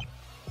 Greenwell?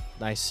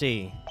 I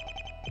see.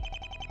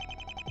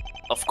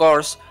 Of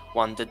course,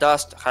 when the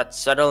dust had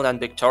settled and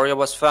Victoria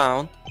was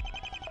found,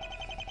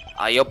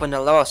 I opened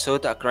a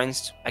lawsuit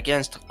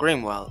against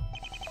Greenwell.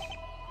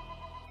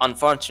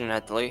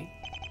 Unfortunately,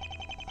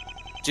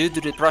 due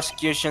to the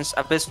prosecution's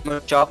abysmal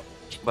job,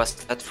 he was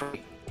set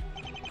free.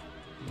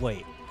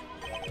 Wait.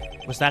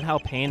 Was that how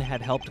Payne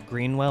had helped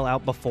Greenwell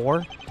out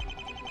before?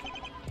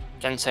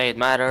 Can't say it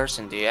matters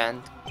in the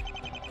end.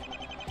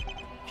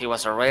 He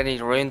was already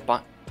ruined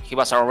by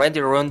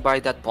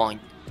that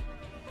point.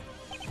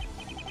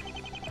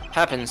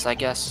 Happens, I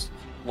guess,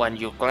 when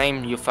you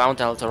claim you found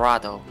El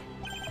Dorado.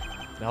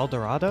 El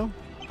Dorado?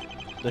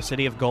 The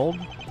city of gold?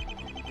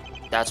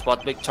 That's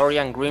what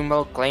Victoria and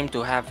Greenwell claim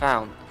to have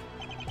found.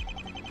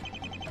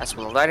 As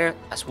we later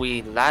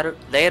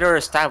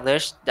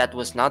established, that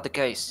was not the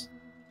case.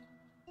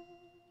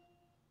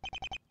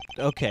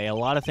 Okay, a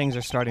lot of things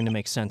are starting to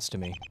make sense to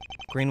me.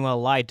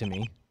 Greenwell lied to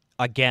me.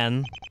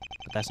 Again.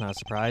 But that's not a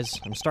surprise.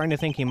 I'm starting to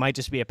think he might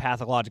just be a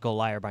pathological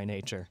liar by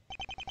nature.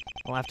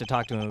 I'll have to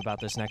talk to him about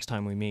this next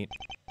time we meet.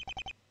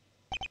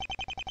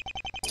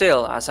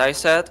 Still, as I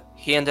said,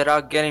 he ended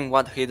up getting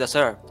what he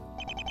deserved.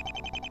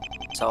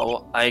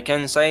 So I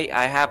can say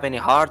I have any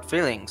hard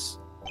feelings.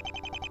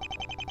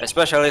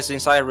 Especially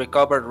since I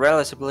recovered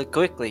relatively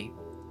quickly.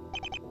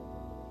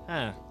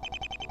 Huh.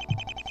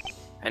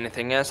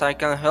 Anything else I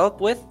can help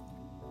with?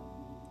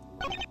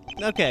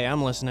 Okay,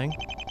 I'm listening.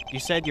 You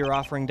said you're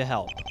offering to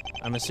help.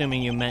 I'm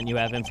assuming you meant you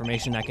have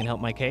information that can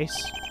help my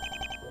case?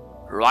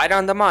 Right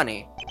on the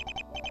money.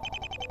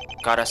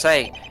 Gotta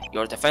say,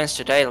 your defense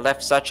today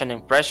left such an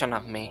impression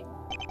of me.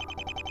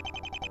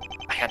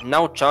 I had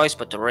no choice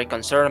but to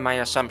reconsider my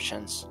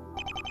assumptions.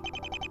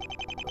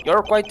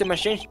 You're quite the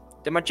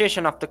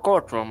magician of the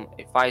courtroom,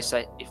 if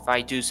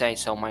I do say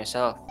so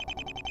myself.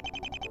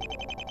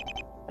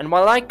 And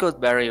while I could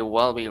very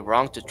well be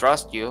wrong to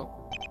trust you,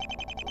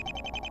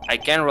 I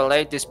can't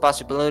let this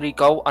possibility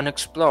go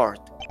unexplored.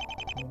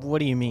 What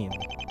do you mean?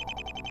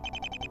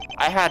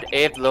 I had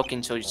Eve look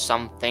into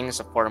some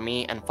things for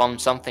me and found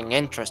something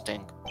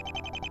interesting.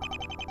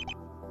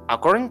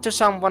 According to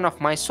one of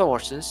my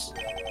sources,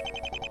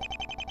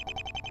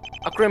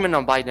 a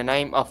criminal by the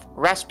name of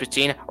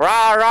Rasputin,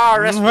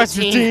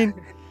 Rasputin,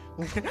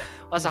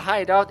 was a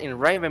hideout in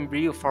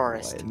Ravenview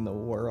Forest. What in the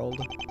world?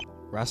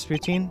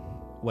 Rasputin?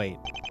 Wait.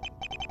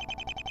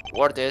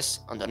 Word is,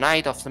 on the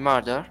night of the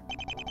murder,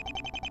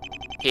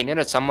 he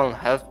needed someone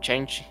help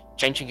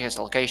changing his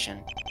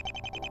location.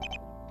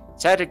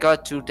 Said it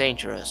got too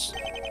dangerous.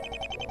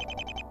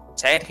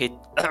 Said he'd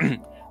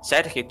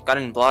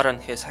gotten blood on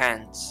his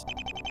hands.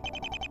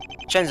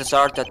 Chances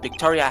are that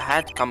Victoria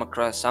had come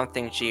across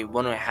something she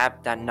wouldn't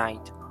have that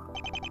night.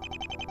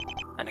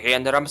 And he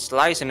ended up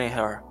silencing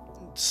her,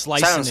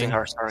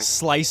 sorry.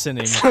 Slicing.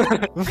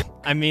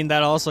 I mean,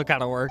 that also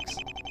kind of works.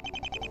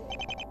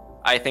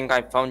 I think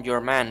I found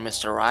your man,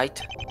 Mr. Wright.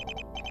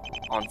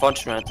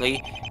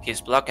 Unfortunately,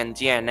 his blood and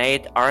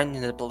DNA aren't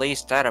in the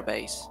police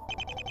database.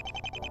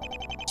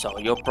 So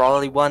you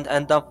probably won't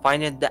end up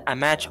finding a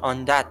match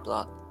on that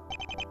blood.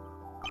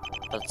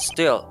 But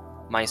still,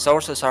 my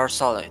sources are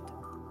solid.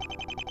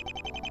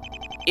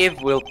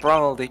 Eve will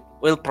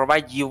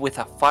provide you with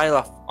a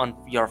file on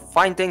your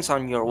findings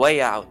on your way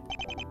out.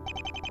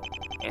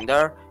 In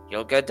there,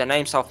 you'll get the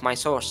names of my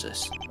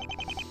sources.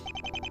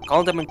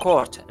 Call them in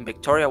court, and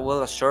Victoria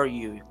will assure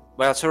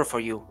for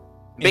you.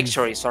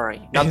 Victory,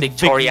 sorry, not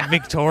Victoria.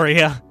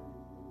 Victoria.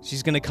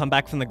 She's gonna come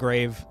back from the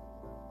grave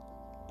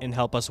and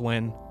help us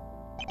win.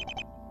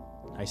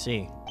 I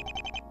see.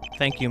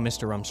 Thank you,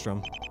 Mr.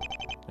 Rumstrom.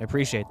 I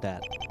appreciate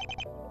that.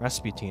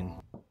 Rasputin.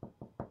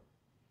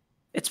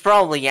 It's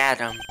probably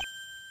Adam.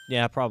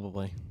 Yeah,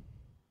 probably.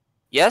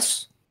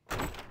 Yes?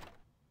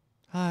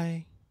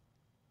 Hi.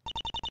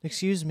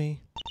 Excuse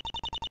me.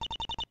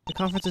 The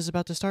conference is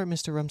about to start,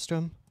 Mr.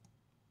 Rumstrom.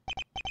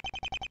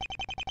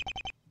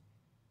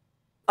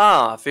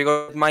 I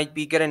figured it might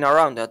be getting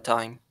around that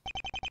time.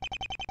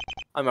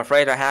 I'm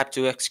afraid I have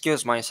to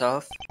excuse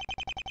myself.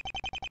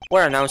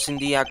 We're announcing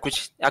the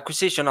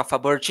acquisition of a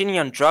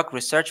Virginian drug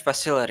research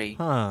facility.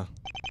 Huh.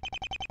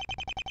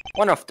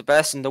 One of the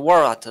best in the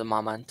world at the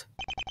moment.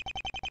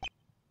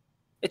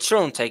 It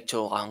shouldn't take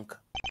too long.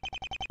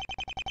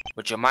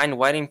 Would you mind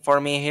waiting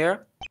for me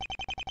here?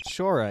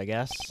 Sure, I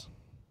guess.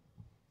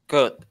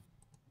 Good.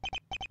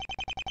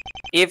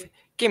 Eve,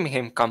 give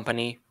him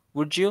company,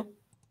 would you?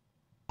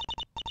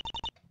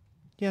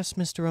 Yes,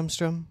 Mr.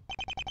 Rumstrom.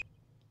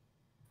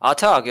 I'll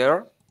tell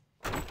girl.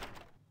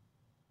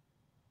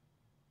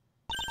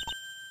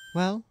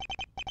 Well,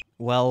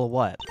 Well,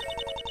 what?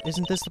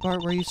 isn't this the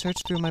part where you search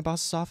through my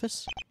boss's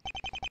office?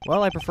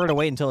 Well, I prefer to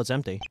wait until it's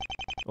empty.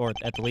 Or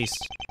at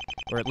least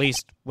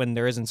when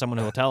there isn't someone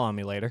who will tell on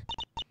me later.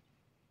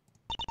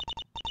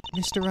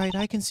 Mr. Wright,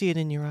 I can see it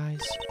in your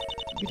eyes.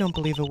 You don't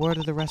believe a word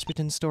of the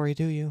Rasputin story,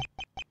 do you?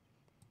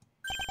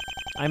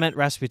 I met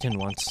Rasputin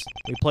once.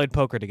 We played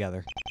poker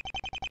together.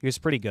 He was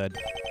pretty good.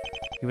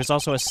 He was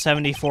also a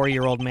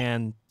 74-year-old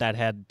man that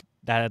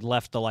had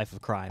left the life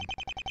of crime.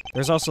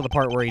 There's also the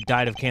part where he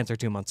died of cancer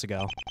 2 months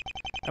ago.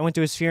 I went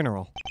to his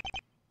funeral.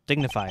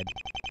 Dignified.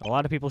 A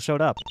lot of people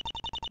showed up.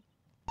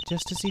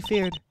 Just as he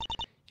feared.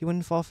 He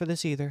wouldn't fall for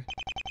this either.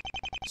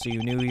 So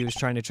you knew he was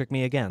trying to trick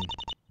me again?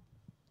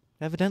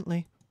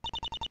 Evidently.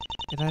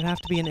 And I'd have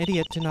to be an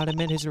idiot to not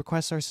admit his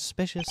requests are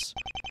suspicious.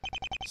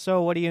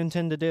 So what do you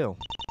intend to do?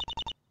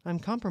 I'm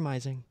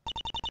compromising.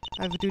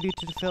 I have a duty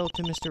to fulfill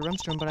to Mr.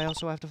 Rumstrom, but I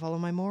also have to follow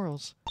my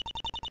morals.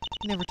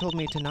 He never told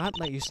me to not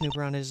let you snoop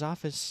around his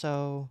office,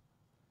 so...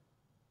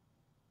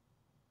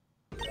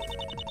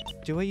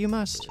 do what you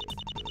must.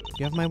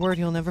 You have my word,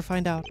 he'll never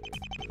find out.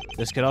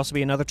 This could also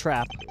be another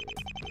trap.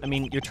 I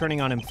mean, you're turning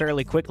on him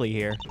fairly quickly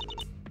here.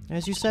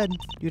 As you said,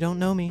 you don't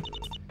know me.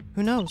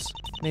 Who knows?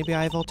 Maybe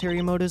I have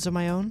ulterior motives of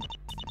my own?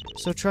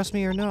 So trust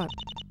me or not,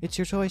 it's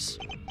your choice.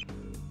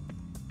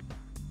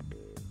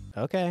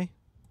 Okay.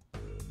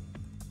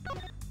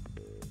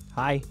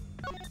 Hi.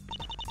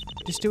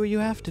 Just do what you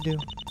have to do.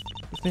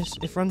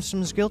 If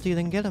Rumstrom's guilty,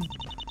 then get him.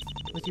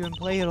 With you in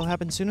play, it'll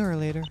happen sooner or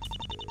later.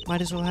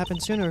 Might as well happen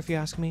sooner if you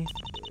ask me.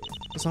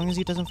 As long as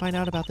he doesn't find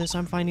out about this,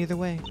 I'm fine either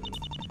way.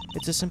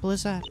 It's as simple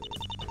as that.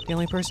 The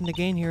only person to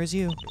gain here is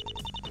you.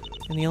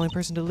 And the only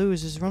person to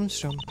lose is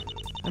Rumstrom.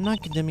 I'm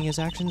not condemning his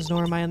actions,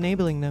 nor am I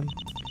enabling them.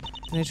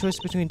 In a choice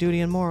between duty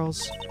and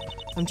morals,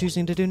 I'm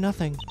choosing to do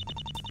nothing.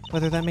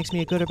 Whether that makes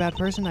me a good or bad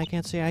person, I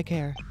can't say I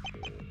care.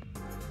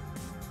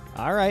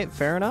 Alright,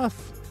 fair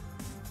enough.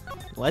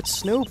 Let's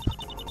snoop.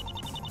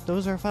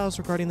 Those are files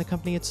regarding the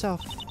company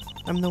itself.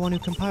 I'm the one who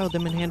compiled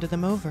them and handed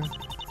them over.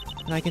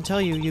 And I can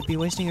tell you, you'd be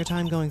wasting your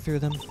time going through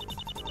them.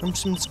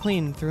 Rumstrom's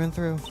clean through and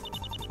through.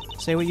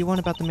 Say what you want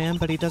about the man,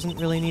 but he doesn't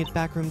really need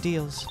backroom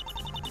deals.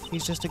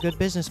 He's just a good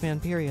businessman,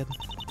 period.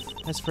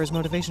 As for his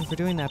motivation for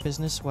doing that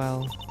business,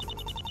 well...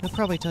 he'll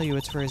probably tell you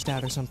it's for his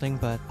dad or something,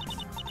 but...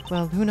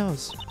 well, who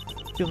knows?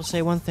 People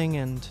say one thing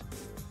and...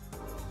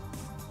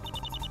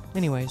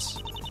 anyways,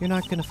 you're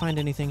not gonna find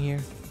anything here.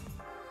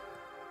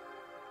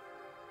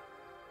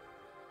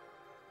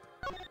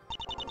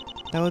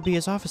 That would be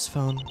his office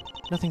phone.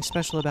 Nothing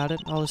special about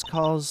it. All his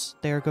calls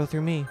there go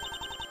through me.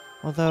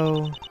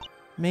 Although,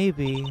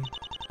 maybe...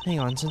 hang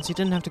on, since he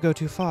didn't have to go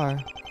too far.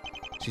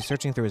 She's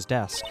searching through his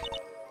desk.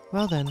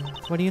 Well then,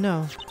 what do you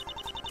know?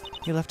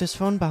 He left his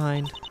phone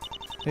behind.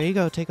 There you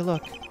go, take a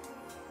look.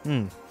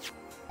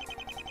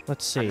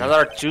 Let's see.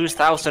 Another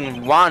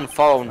 2001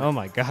 phone. Oh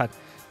my god.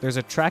 There's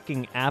a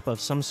tracking app of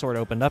some sort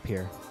opened up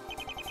here.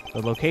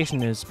 The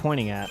location is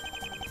pointing at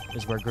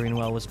is where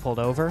Greenwell was pulled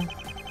over.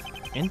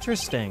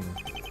 Interesting.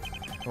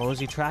 What was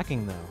he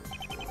tracking,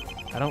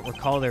 though? I don't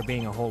recall there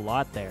being a whole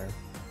lot there.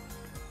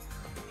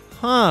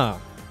 Huh.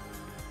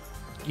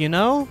 You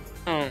know?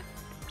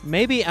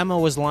 Maybe Emma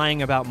was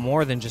lying about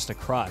more than just a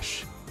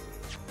crush.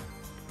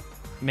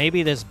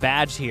 Maybe this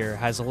badge here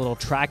has a little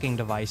tracking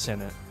device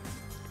in it,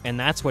 and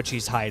that's what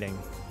she's hiding.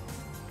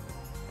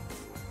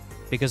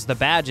 Because the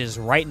badge is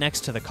right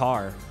next to the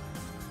car,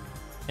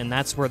 and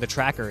that's where the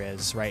tracker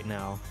is right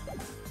now.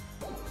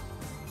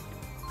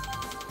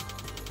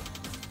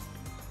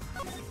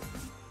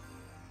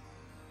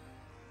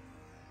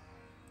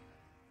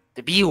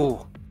 The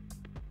view.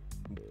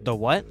 The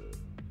what?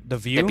 The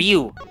view? The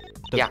view.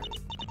 The- Yeah.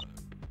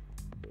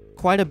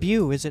 Quite a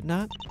view, is it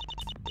not?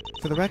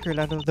 For the record,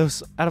 out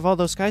of all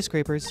those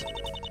skyscrapers,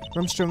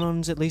 Rumstrom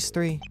owns at least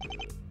 3.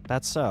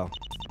 That's so.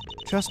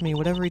 Trust me,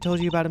 whatever he told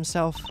you about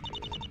himself,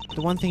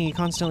 the one thing he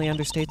constantly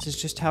understates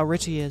is just how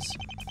rich he is.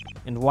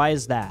 And why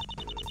is that?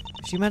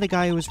 If you met a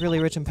guy who was really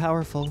rich and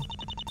powerful,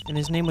 and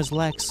his name was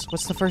Lex,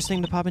 what's the first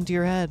thing to pop into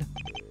your head?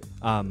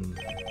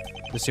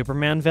 The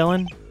Superman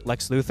villain?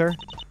 Lex Luthor?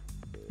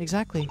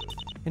 Exactly.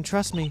 And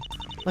trust me,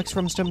 Lex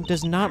Rumstrom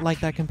does not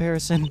like that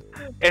comparison.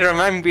 It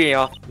reminds me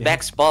of Yeah.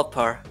 Vex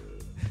Bulper.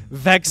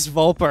 Vex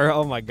Vulper,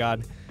 oh my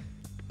god.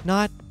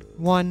 Not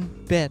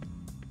one bit.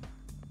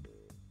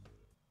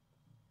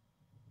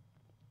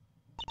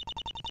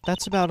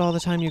 That's about all the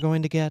time you're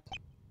going to get.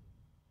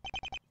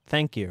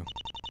 Thank you.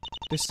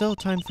 There's still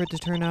time for it to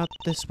turn out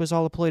this was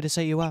all a ploy to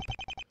set you up.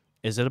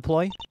 Is it a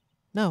ploy?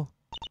 No.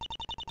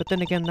 But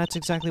then again, that's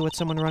exactly what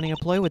someone running a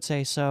ploy would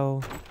say,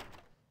 so...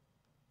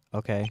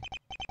 Okay.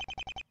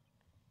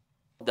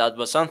 That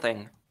was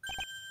something.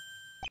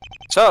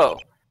 So,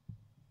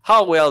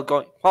 how we all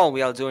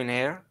doing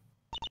here?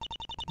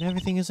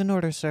 Everything is in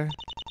order, sir.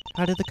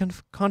 How did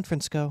the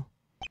conference go?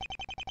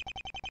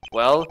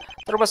 Well,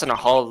 there wasn't a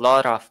whole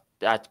lot of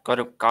that could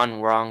have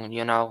gone wrong,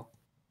 you know.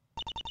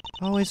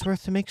 Always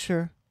worth to make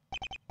sure.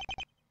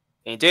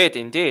 Indeed,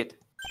 indeed.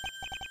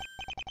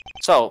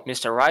 So,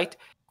 Mr. Wright,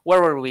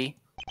 where were we?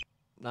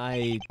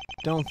 I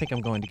don't think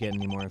I'm going to get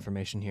any more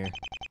information here.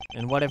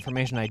 And what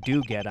information I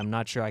do get, I'm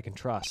not sure I can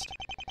trust.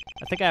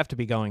 I think I have to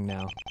be going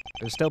now.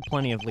 There's still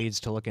plenty of leads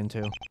to look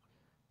into.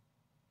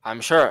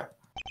 I'm sure.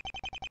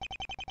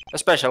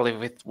 Especially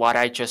with what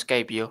I just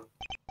gave you.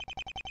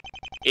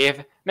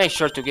 Eve, make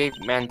sure to give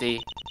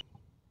Mandy.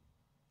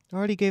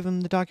 Already gave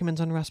him the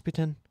documents on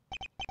Rasputin.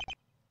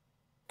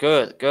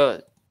 Good,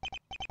 good.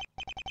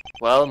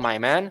 Well, my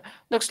man,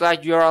 looks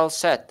like you're all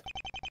set.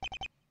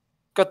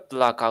 Good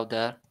luck out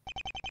there.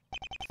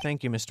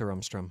 Thank you, Mr.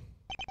 Rumstrom.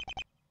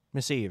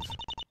 Miss Eve.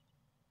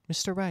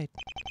 Mr. Wright.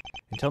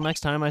 Until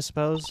next time, I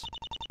suppose.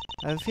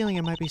 I have a feeling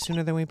it might be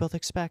sooner than we both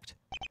expect.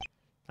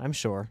 I'm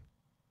sure.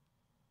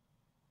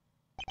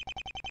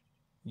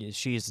 Yeah,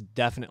 she's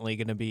definitely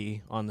going to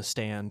be on the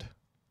stand.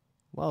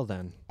 Well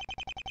then.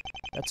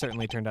 That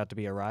certainly turned out to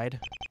be a ride.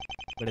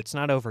 But it's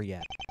not over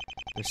yet.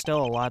 There's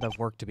still a lot of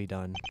work to be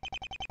done.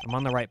 I'm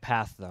on the right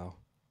path, though.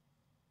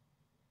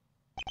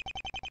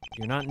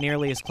 You're not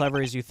nearly as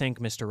clever as you think,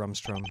 Mr.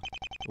 Rumstrom.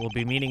 We'll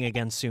be meeting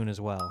again soon as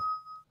well.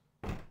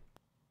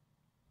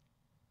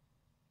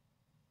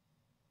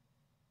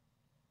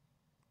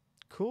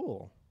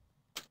 Cool.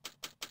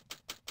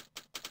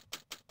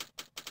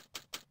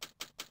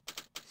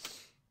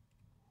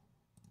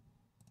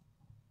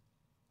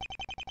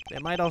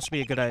 It might also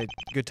be a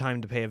good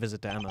time to pay a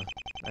visit to Emma.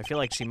 I feel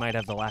like she might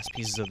have the last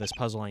pieces of this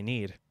puzzle I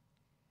need.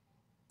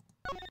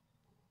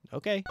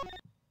 Okay,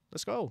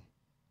 let's go.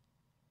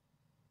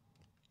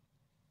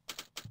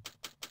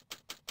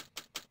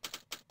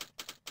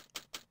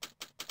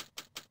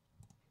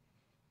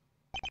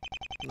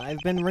 I've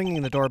been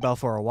ringing the doorbell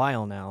for a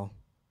while now.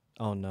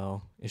 Oh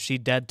no, is she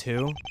dead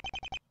too?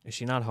 Is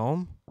she not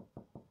home?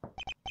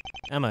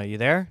 Emma, you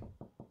there?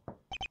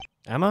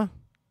 Emma?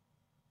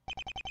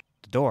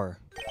 The door.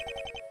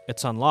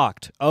 It's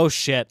unlocked. Oh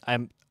shit,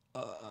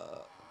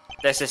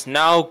 This is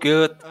no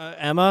good.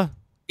 Emma?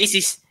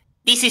 This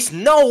is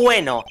no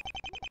bueno.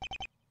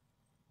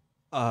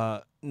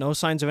 No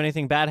signs of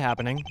anything bad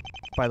happening.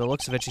 By the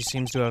looks of it, she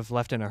seems to have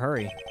left in a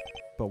hurry.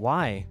 But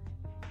why?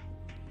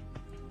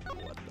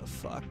 What the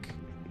fuck?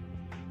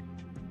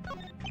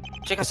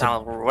 She has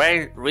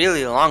a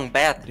really long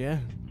bed. Yeah.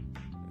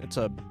 It's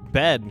a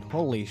bed.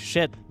 Holy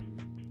shit.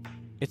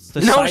 It's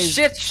the No size...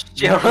 shit,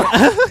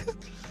 Cheryl.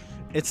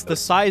 It's the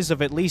size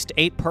of at least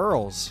 8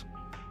 pearls.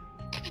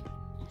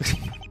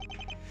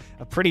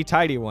 A pretty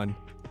tidy one.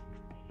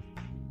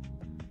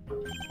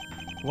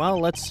 Well,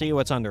 let's see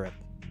what's under it.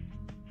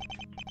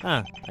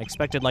 Huh, I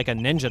expected like a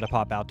ninja to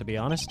pop out, to be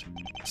honest.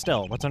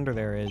 Still, what's under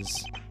there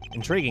is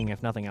intriguing,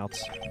 if nothing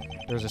else.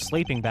 There's a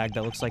sleeping bag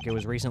that looks like it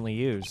was recently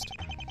used.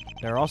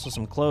 There are also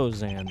some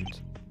clothes and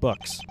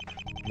books.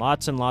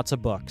 Lots and lots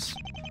of books.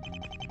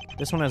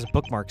 This one has a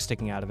bookmark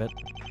sticking out of it.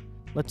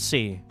 Let's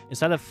see, is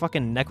that a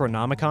fucking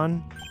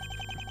Necronomicon?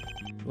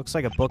 Looks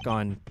like a book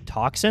on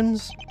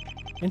toxins?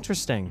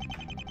 Interesting.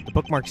 The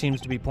bookmark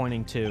seems to be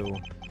pointing to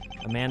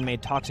a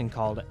man-made toxin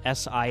called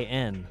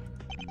SIN.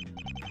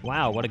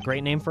 Wow, what a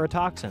great name for a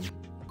toxin.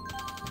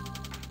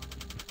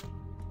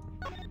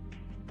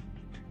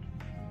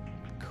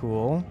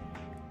 Cool.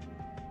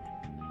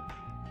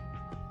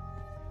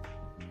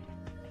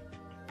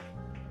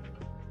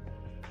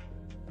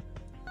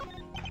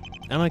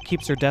 Emma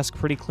keeps her desk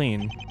pretty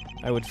clean.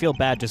 I would feel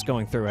bad just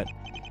going through it,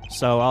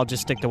 so I'll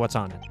just stick to what's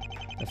on it.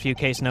 A few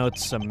case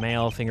notes, some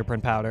mail,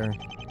 fingerprint powder.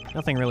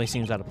 Nothing really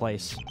seems out of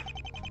place.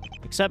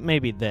 Except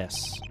maybe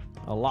this.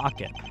 A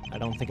locket. I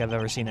don't think I've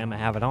ever seen Emma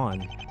have it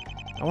on.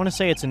 I want to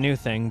say it's a new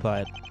thing,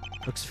 but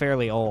looks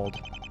fairly old.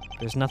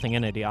 There's nothing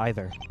in it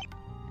either.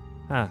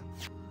 Huh.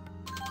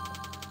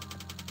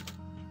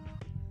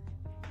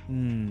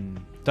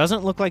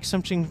 Doesn't look like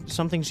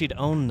something she'd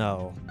own,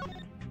 though.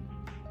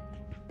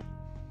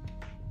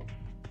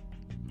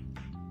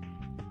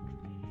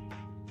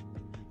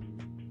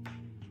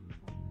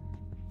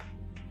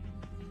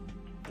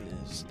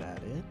 Is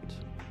that it?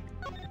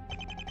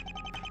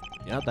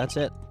 Yep, that's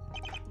it.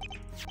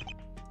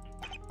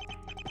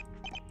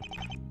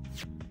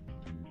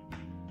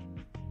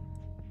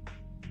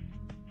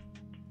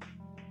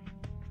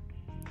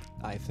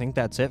 I think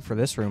that's it for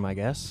this room, I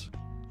guess.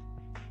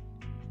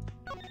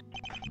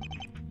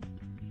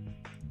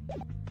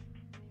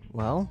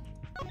 Well?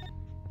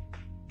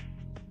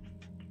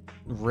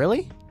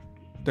 Really?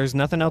 There's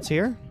nothing else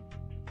here?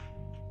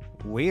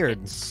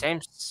 Weird. It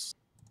seems.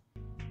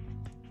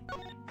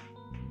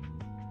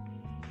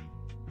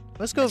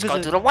 Let's go Let's visit...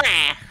 go to the wah.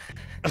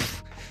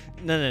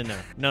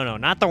 No,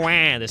 not the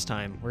wah this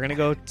time. We're gonna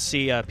go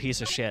see a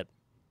piece of shit.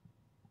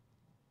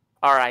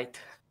 All right.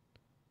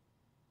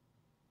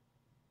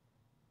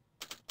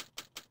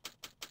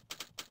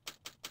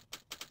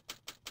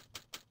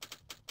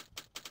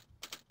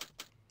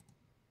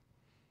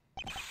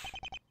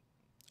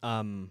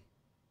 I'm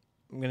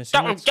gonna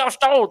assume Don't it's- just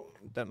don't.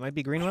 that might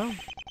be Greenwell?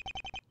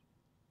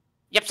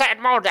 You've said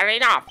more than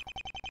enough.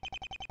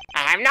 I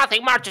have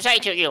nothing more to say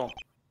to you.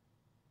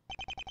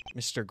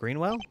 Mr.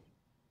 Greenwell?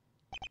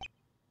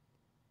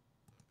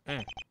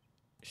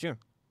 Sure.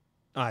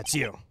 Ah, it's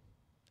you.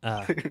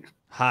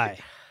 Hi.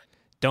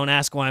 Don't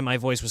ask why my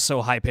voice was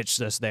so high-pitched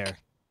just there.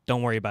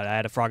 Don't worry about it. I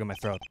had a frog in my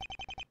throat.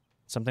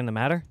 Something the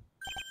matter?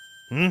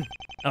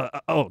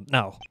 Oh,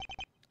 no.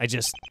 I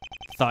just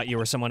thought you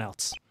were someone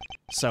else.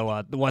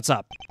 So, what's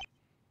up?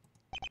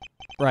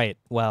 Right,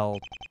 well,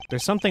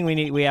 there's something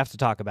we have to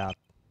talk about.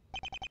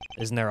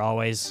 Isn't there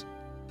always?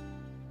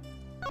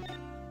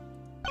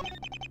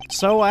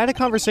 So, I had a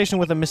conversation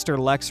with a Mr.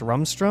 Lex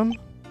Rumstrom.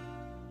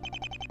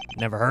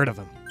 Never heard of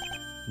him.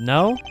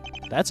 No?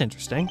 That's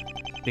interesting.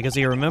 Because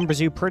he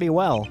remembers you pretty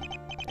well.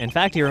 In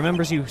fact, he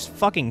remembers you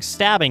fucking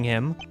stabbing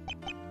him.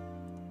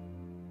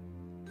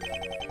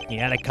 He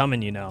had it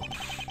coming, you know.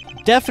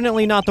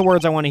 Definitely not the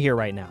words I want to hear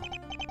right now.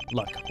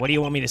 Look, what do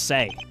you want me to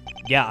say?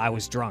 Yeah, I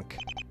was drunk.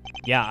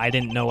 Yeah, I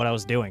didn't know what I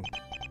was doing.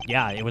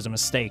 Yeah, it was a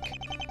mistake.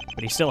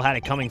 But he still had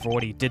it coming for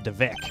what he did to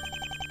Vic.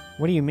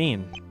 What do you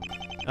mean?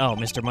 Oh,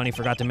 Mr. Money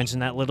forgot to mention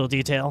that little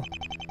detail.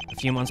 A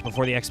few months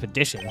before the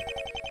expedition,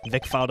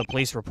 Vic filed a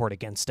police report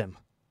against him.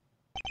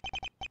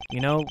 You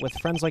know, with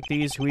friends like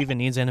these, who even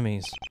needs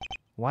enemies?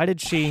 Why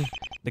did she...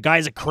 The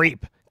guy's a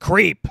creep.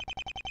 Creep!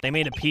 They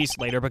made a peace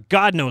later, but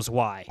God knows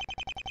why.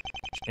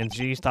 And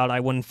she thought I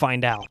wouldn't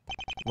find out.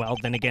 Well,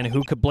 then again,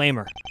 who could blame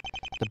her?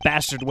 The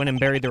bastard went and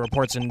buried the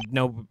reports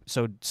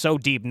so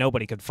deep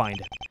nobody could find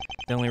it.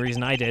 The only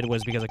reason I did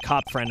was because a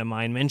cop friend of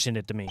mine mentioned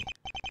it to me.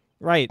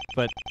 Right,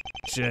 but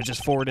should have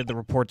just forwarded the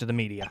report to the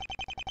media.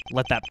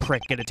 Let that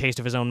prick get a taste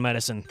of his own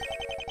medicine.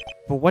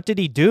 But what did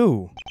he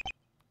do?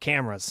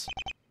 Cameras.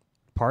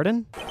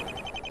 Pardon?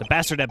 The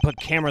bastard had put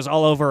cameras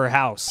all over her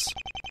house.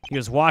 He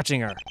was watching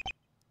her.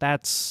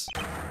 That's...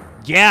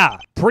 Yeah,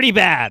 pretty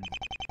bad.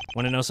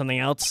 Want to know something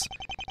else?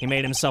 He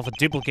made himself a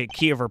duplicate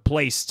key of her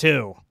place,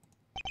 too.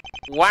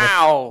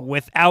 Wow.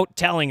 Without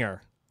telling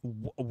her.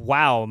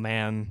 Wow,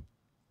 man.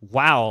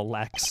 Wow,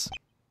 Lex.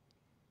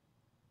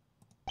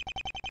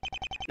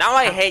 Now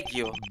I hate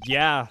you.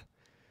 Yeah.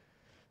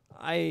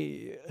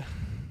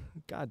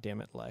 God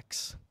damn it,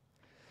 Lex.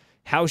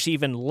 How she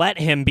even let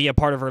him be a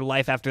part of her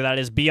life after that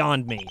is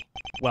beyond me.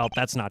 Well,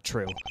 that's not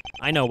true.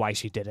 I know why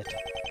she did it.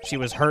 She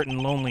was hurt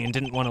and lonely and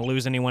didn't want to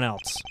lose anyone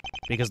else.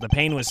 Because the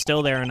pain was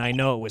still there and I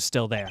know it was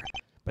still there.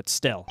 But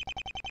still,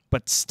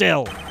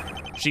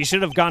 she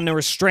should have gotten a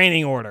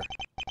restraining order.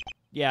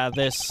 Yeah,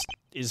 this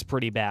is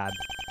pretty bad.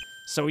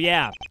 So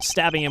yeah,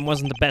 stabbing him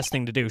wasn't the best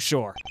thing to do,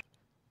 sure.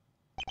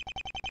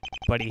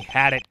 But he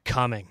had it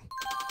coming.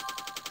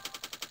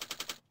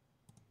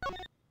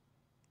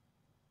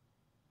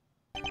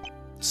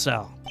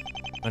 So,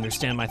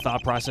 understand my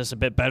thought process a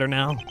bit better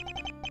now?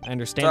 I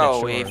understand it,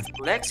 So sure. if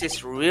Lex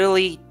is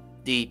really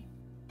the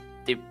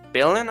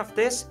villain of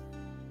this,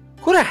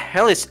 who the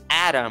hell is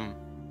Adam?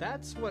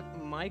 That's what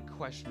my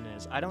question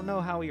is. I don't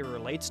know how he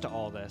relates to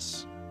all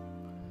this.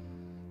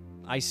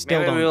 I still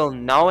Maybe don't... we'll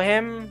know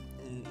him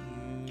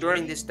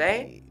during this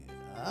day?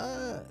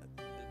 I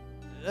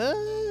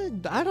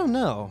don't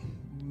know.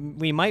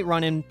 We might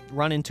run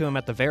into him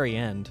at the very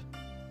end.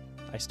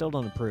 I still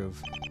don't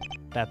approve.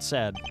 That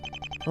said,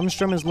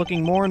 Rumstrom is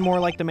looking more and more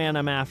like the man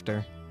I'm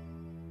after.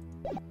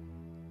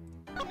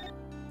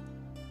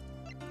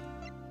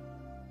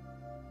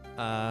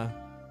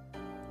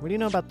 What do you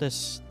know about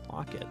this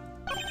locket?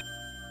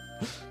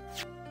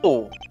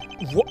 Oh,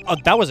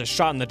 That was a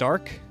shot in the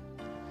dark?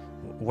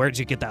 Where'd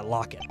you get that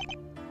locket?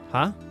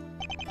 Huh?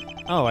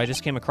 Oh, I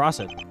just came across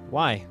it.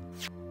 Why?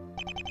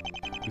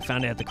 You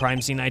found it at the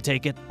crime scene, I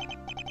take it?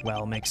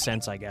 Well, makes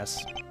sense, I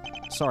guess.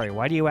 Sorry,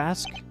 why do you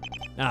ask?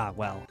 Ah,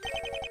 well,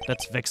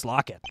 that's Vic's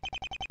locket.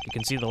 You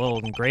can see the little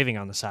engraving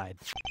on the side.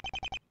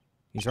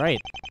 He's right.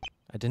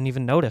 I didn't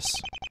even notice.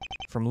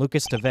 From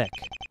Lucas to Vic,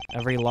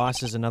 every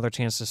loss is another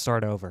chance to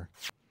start over.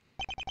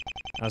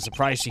 I was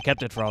surprised she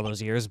kept it for all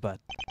those years, but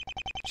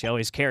she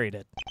always carried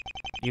it.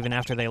 Even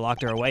after they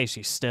locked her away,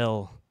 she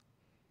still...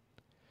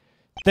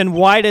 Then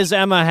why does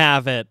Emma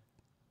have it?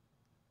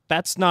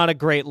 That's not a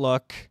great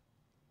look.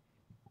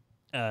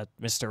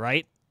 Mr.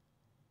 Wright?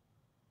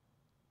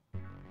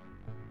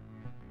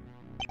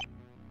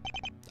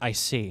 I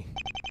see.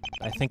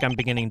 I think I'm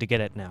beginning to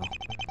get it now.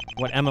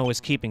 What Emma was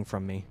keeping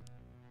from me.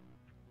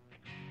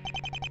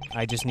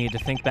 I just need to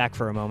think back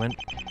for a moment.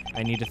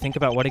 I need to think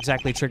about what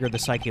exactly triggered the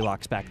psyche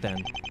locks back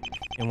then.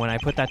 And when I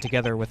put that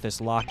together with this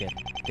locket,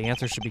 the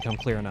answer should become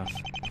clear enough.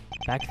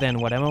 Back then,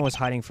 what Emma was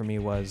hiding from me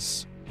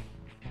was...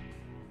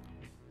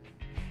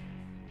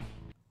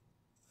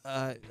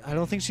 I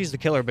don't think she's the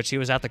killer, but she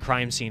was at the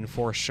crime scene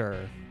for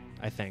sure,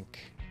 I think.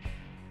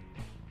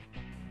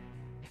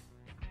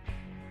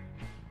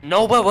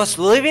 Nova was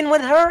living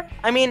with her?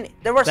 I mean,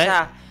 there was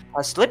a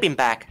sleeping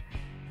bag.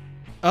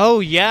 Oh,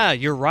 yeah,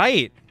 you're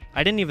right.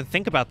 I didn't even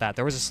think about that.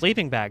 There was a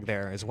sleeping bag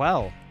there as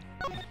well.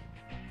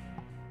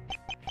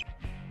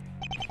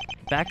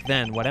 Back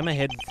then, what Emma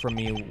hid from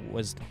me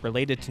was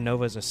related to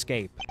Nova's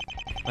escape.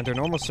 Under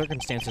normal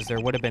circumstances, there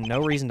would have been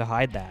no reason to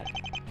hide that.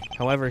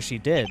 However, she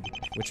did,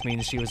 which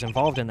means she was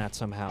involved in that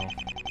somehow.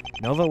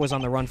 Nova was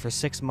on the run for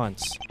 6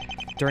 months.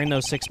 During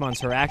those 6 months,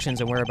 her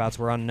actions and whereabouts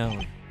were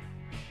unknown.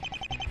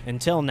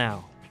 Until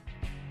now.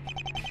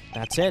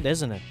 That's it,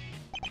 isn't it?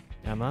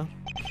 Emma,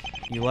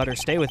 you let her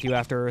stay with you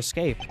after her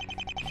escape.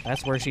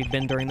 That's where she'd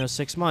been during those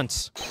 6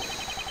 months.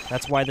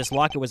 That's why this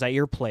locket was at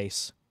your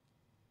place.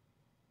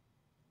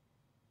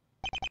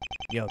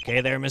 You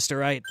okay there, Mr.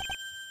 Wright?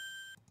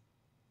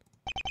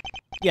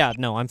 Yeah,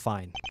 no, I'm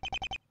fine.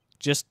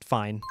 Just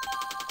fine.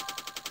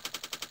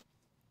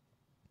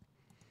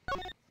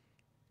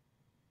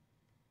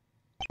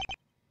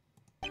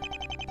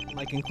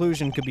 My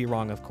conclusion could be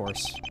wrong, of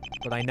course,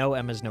 but I know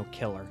Emma's no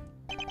killer.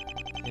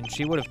 And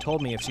she would have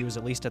told me if she was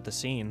at least at the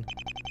scene.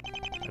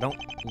 I don't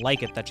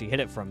like it that she hid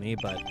it from me,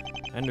 but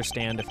I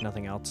understand if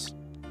nothing else.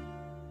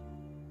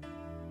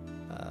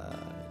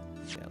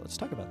 Yeah, let's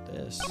talk about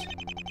this.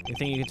 You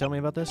think you can tell me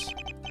about this?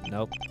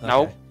 Nope. Okay.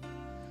 Nope.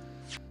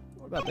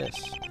 What about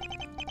this?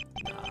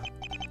 Nah.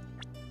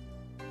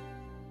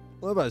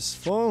 What about his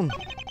phone?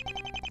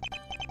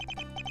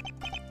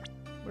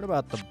 What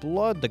about the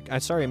blood? The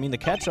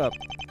ketchup.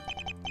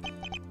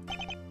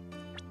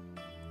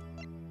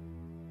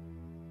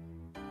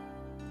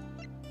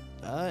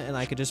 And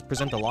I could just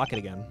present the locket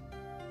again.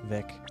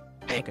 Vic.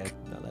 Okay,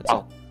 no, that's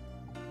it.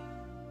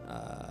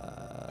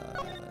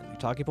 New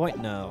talking point?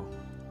 No.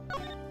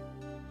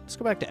 Let's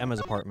go back to Emma's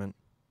apartment.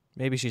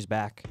 Maybe she's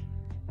back.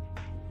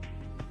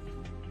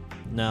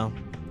 No.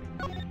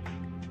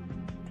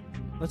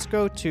 Let's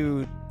go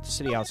to the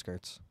city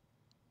outskirts.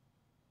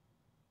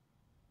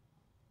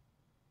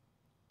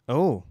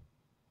 Oh.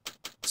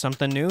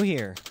 Something new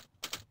here.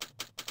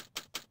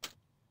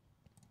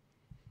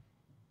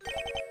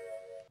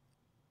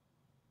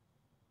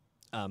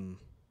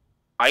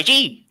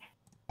 IG!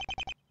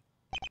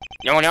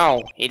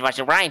 No, it was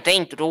the right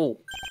thing to do.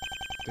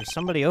 There's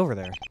somebody over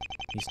there.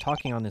 He's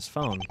talking on his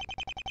phone.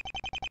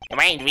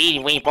 It ain't really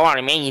way for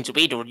me to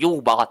be to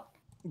you, but...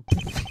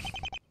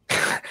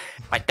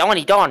 but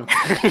Donnie done.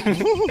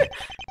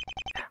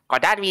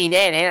 Got that we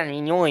then and we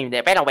knew him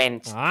the better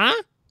went. Huh?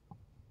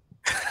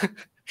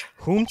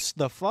 Whomst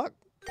the fuck?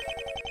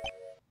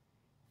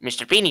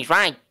 Mr. Beanie's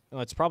right. Oh,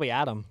 it's probably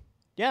Adam.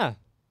 Yeah.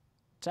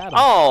 It's Adam.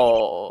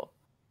 Oh!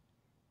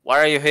 Why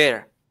are you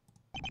here?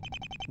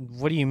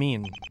 What do you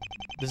mean?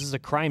 This is a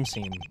crime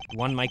scene.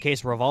 One my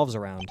case revolves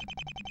around.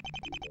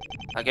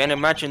 I can't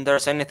imagine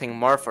there's anything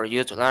more for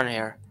you to learn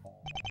here.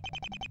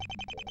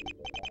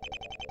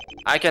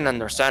 I can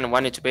understand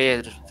wanting to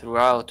be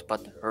throughout,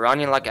 but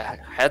running like a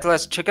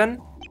headless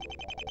chicken?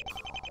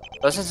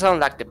 Doesn't sound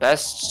like the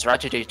best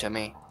strategy to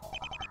me.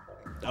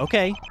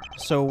 Okay,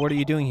 so what are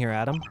you doing here,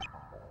 Adam?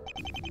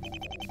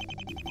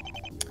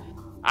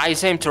 I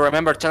seem to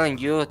remember telling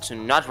you to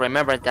not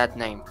remember that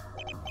name.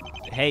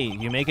 Hey,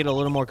 you make it a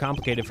little more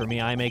complicated for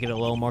me, I make it a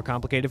little more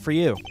complicated for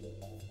you.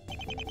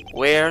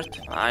 Weird.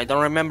 I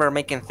don't remember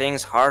making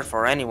things hard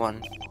for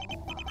anyone.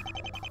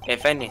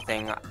 If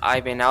anything,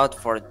 I've been out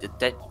for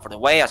the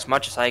way as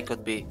much as I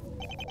could be.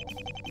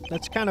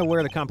 That's kind of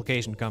where the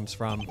complication comes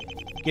from,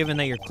 given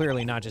that you're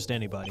clearly not just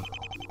anybody.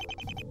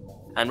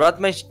 And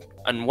what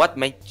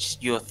makes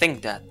you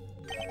think that?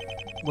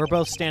 We're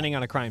both standing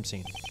on a crime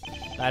scene.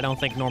 I don't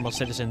think normal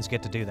citizens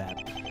get to do that,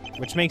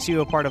 which makes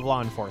you a part of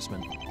law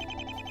enforcement.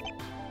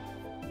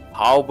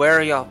 How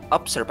very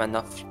observant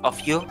of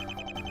you.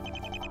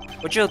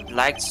 Would you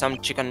like some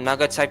chicken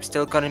nuggets I've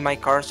still got in my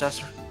cars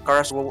as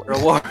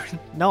reward?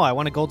 No, I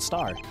want a gold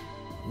star.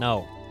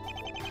 No.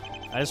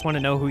 I just want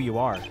to know who you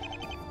are.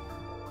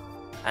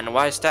 And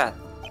why is that?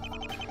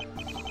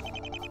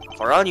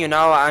 For all you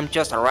know, I'm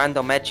just a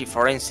random edgy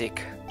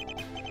forensic.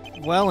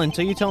 Well,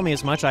 until you tell me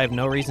as much, I have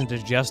no reason to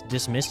just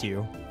dismiss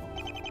you.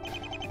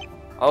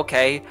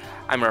 Okay,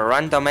 I'm a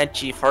random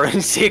edgy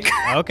forensic.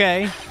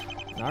 Okay.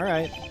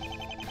 Alright.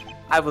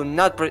 I will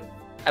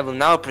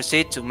now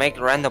proceed to make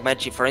random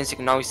edgy forensic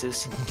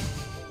noises.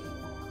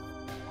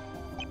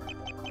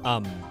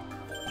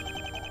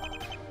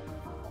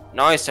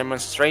 Noise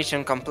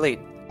demonstration complete.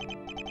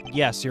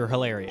 Yes, you're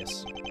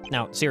hilarious.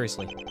 Now,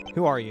 seriously,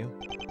 who are you?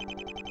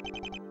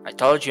 I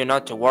told you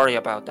not to worry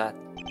about that.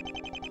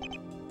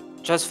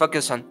 Just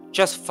focus on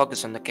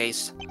the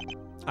case.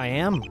 I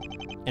am.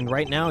 And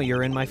right now,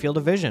 you're in my field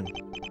of vision.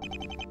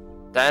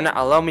 Then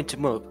allow me to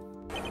move.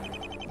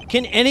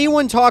 Can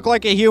anyone talk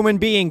like a human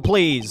being,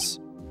 please?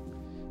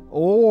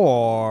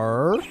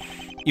 Or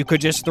you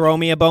could just throw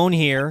me a bone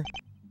here.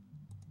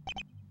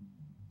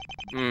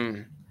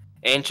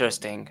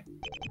 Interesting.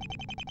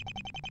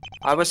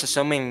 I was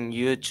assuming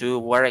you two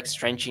were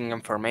exchanging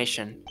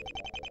information.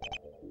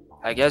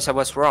 I guess I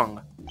was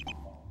wrong.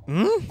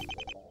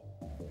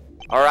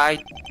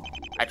 Alright,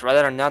 I'd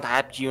rather not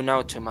have you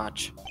know too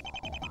much.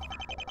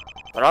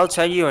 But I'll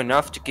tell you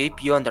enough to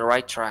keep you on the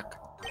right track.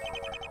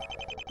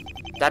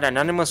 That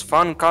anonymous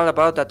phone call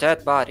about the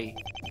dead body.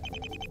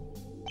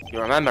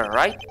 You remember,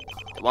 right?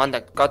 The one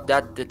that got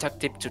that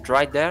detective to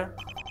drive there?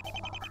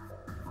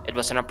 It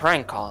wasn't a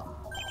prank call.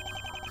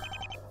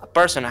 A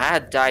person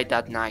had died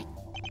that night.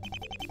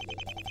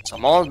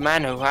 Some old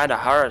man who had a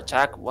heart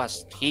attack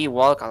he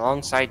walked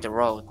alongside the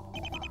road.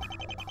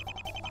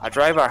 A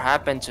driver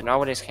happened to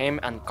notice him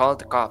and called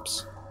the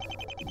cops.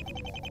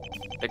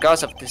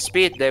 Because of the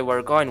speed they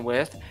were going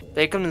with,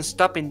 they couldn't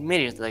stop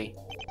immediately.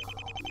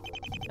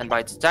 And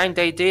by the time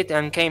they did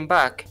and came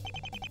back,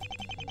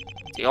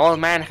 the old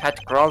man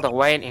had crawled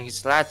away in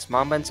his last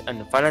moments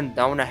and fallen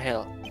down a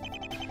hill.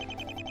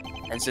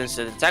 And since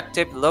the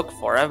detective looked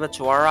forever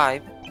to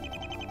arrive,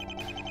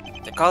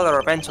 the caller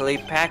eventually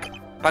packed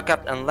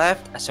up and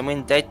left,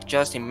 assuming they'd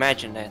just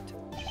imagined it.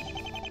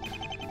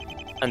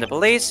 And the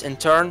police, in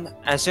turn,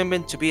 assumed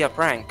it to be a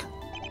prank.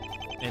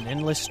 An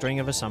endless string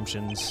of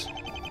assumptions.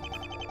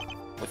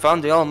 We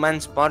found the old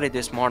man's body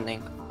this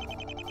morning.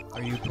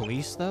 Are you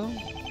police, though?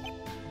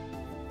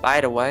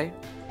 By the way,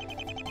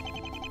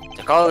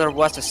 the caller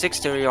was a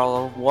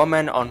 60-year-old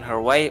woman on her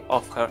way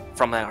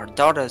from her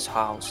daughter's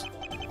house.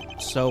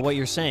 So what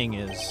you're saying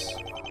is...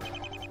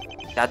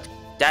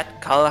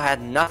 That call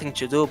had nothing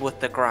to do with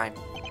the crime.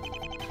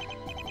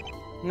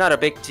 Not a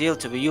big deal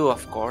to you,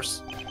 of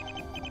course.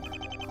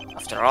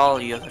 After all,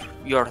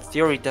 your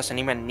theory doesn't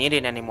even need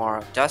it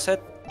anymore, does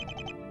it?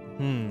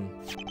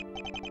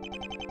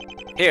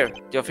 Here,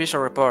 the official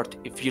report,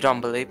 if you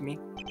don't believe me.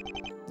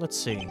 Let's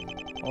see.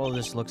 All of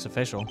this looks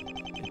official.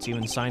 It's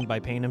even signed by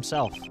Payne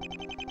himself.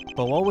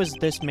 But what was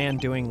this man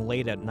doing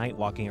late at night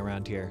walking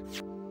around here?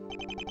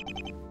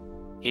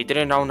 He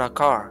didn't own a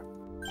car.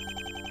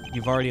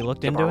 You've already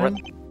looked into him?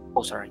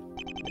 Oh, sorry.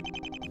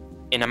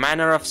 In a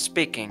manner of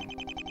speaking.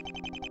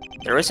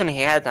 The reason he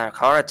had a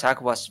car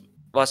attack was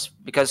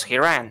because he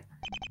ran.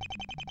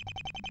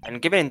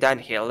 And given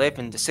that he lived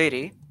in the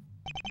city,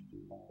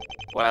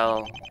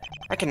 well,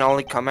 I can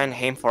only commend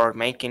him for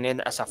making it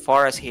as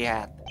far as he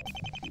had.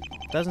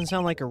 Doesn't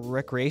sound like a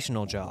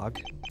recreational jog.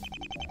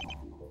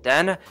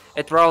 Then,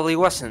 it probably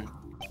wasn't.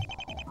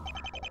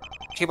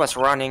 He was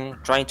running,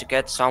 trying to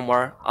get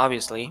somewhere,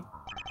 obviously.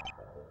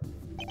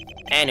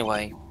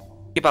 Anyway,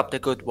 keep up the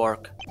good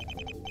work.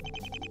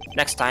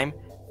 Next time,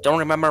 don't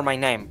remember my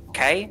name,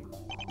 Kay?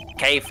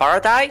 Kay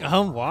Faraday?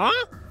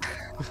 What?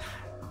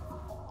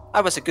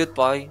 I was a good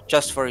boy,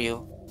 just for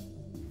you.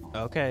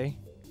 Okay.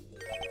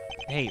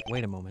 Hey,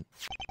 wait a moment.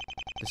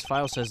 This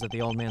file says that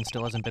the old man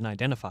still hasn't been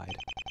identified.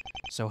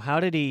 So how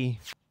did he...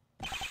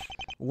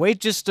 Wait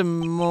just a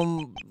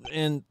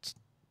moment...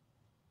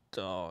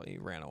 Oh, he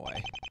ran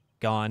away.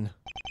 Gone.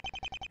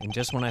 And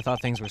just when I thought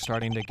things were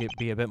starting to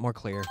be a bit more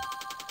clear.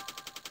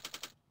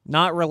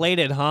 Not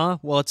related, huh?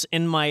 Well, it's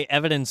in my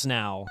evidence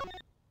now.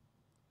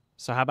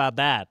 So how about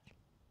that?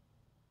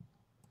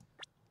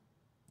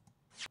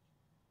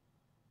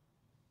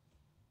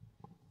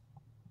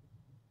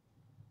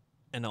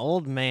 An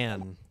old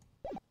man.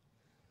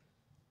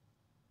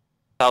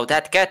 So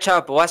that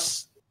ketchup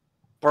was...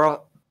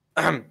 the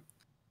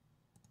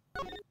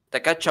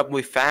ketchup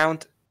we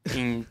found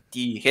in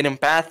the hidden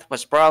path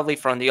was probably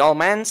from the old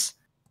man's?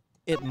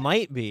 It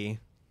might be.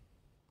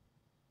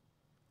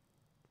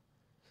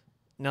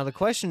 Now the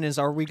question is,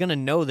 are we gonna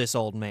know this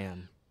old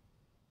man?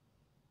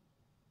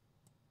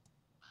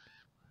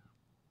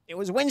 It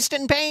was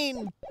Winston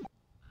Payne!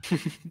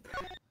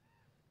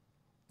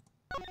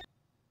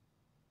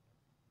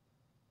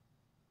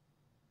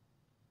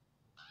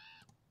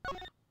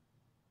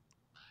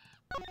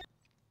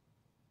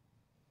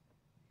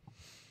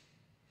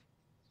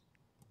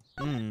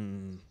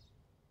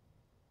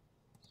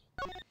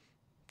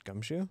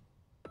 Gumshoe?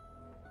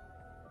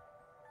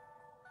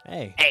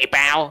 Hey. Hey,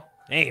 pal.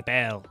 Hey,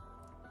 pal.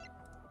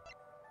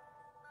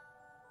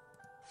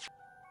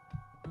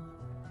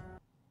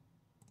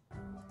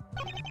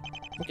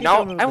 You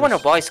know, I want to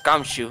voice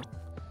Gumshoe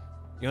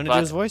You want to do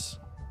his voice?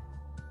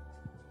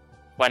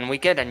 when we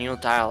get a new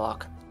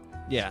dialogue.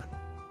 Yeah.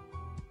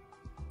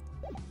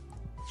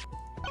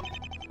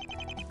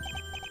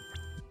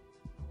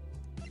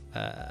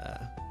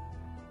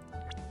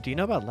 Do you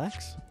know about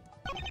Lex?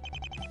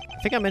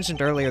 I think I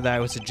mentioned earlier that I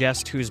would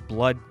suggest whose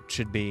blood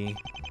should be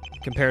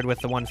compared with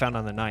the one found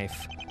on the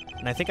knife.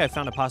 And I think I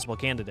found a possible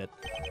candidate.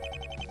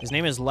 His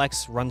name is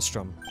Lex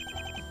Runstrom.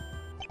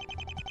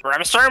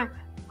 Rumstorm?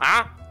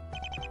 Huh?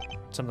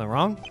 Something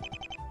wrong?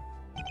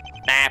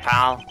 Nah,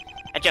 pal.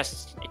 It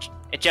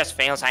just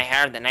feels I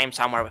heard the name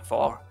somewhere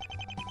before.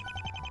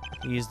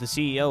 He is the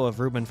CEO of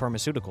Rubin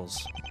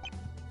Pharmaceuticals.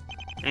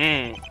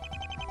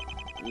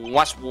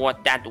 Was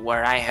what that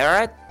where I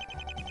heard?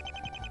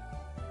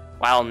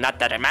 Well, not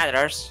that it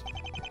matters.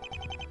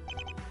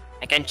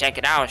 I can check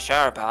it out,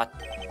 sure, but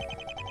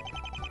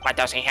what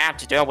does he have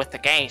to do with the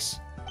case?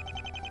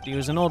 He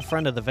was an old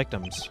friend of the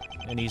victims,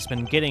 and he's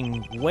been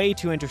getting way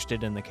too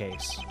interested in the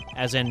case,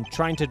 as in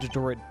trying to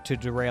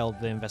derail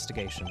the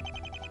investigation.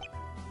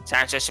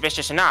 Sounds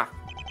suspicious enough.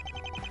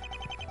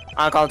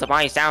 I'll call the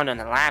boys down in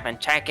the lab and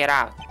check it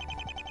out.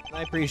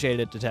 I appreciate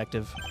it,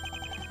 Detective.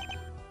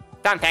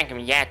 Don't thank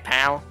me yet,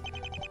 pal.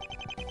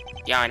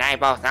 You and I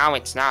both know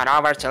it's not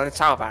over till it's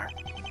over.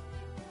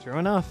 True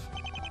enough.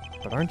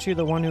 But aren't you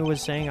the one who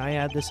was saying I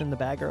had this in the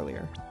bag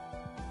earlier?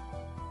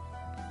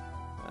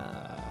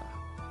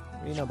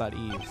 What do you know about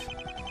Eve?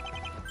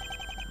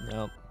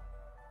 Nope.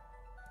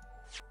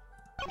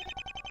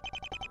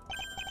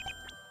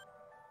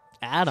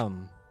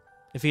 Adam.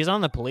 If he's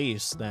on the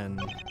police, then...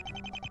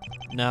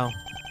 No.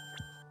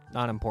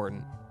 Not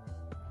important.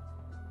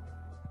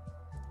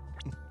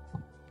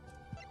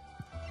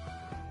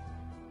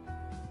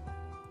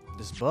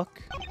 This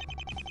book?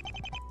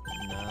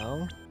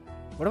 No.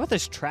 What about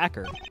this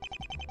tracker?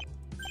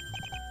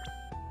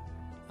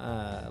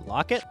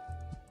 Locket?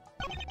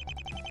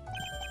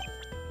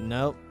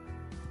 Nope.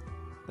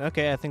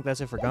 Okay, I think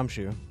that's it for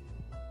Gumshoe.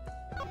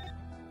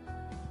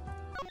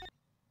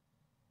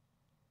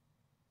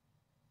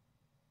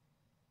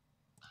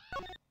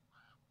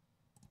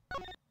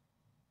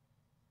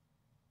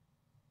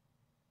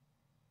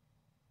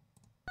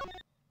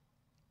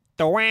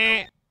 The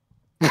wah.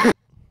 The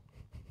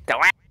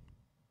wa-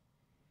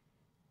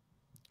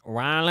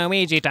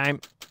 Waluigi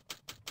time.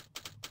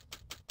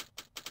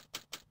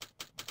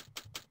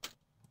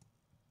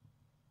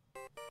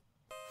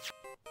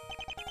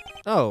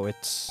 Oh,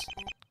 it's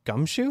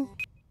Gumshoe?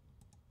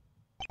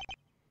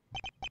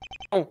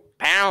 Oh,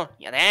 pal,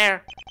 you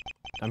there?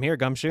 I'm here,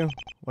 Gumshoe.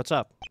 What's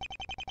up?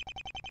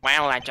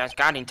 Well, I just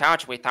got in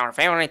touch with our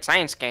favorite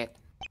science kid.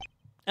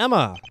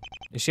 Emma!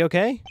 Is she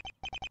okay?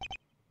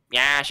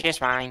 Yeah, she's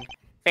fine.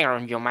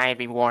 Figured you might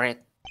be worried.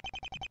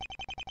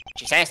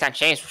 She says that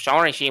she's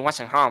sorry she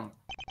wasn't home.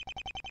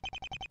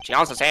 She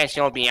also says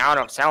she'll be out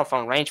of cell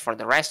phone range for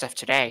the rest of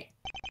today.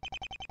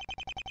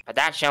 But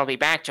that she'll be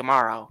back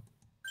tomorrow.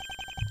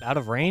 Out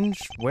of range?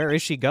 Where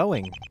is she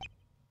going?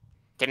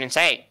 Didn't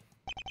say.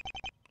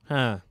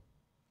 Huh.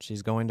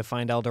 She's going to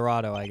find El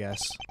Dorado, I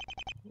guess.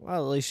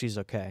 Well, at least she's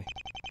okay.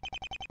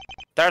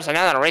 There's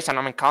another reason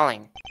I'm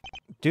calling.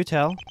 Do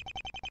tell.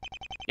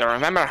 You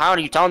remember how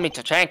you told me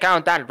to check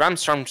out that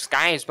drums from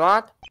Sky's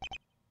Blood?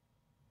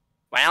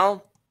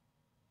 Well,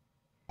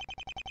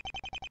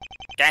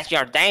 guess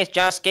your days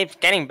just keep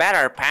getting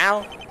better,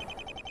 pal.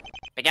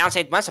 Because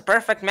it was a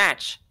perfect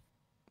match.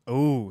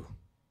 Ooh.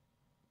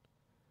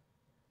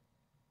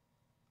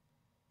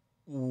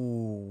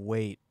 Ooh,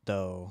 wait,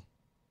 though.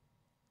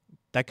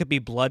 That could be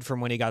blood from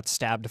when he got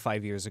stabbed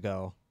 5 years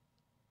ago.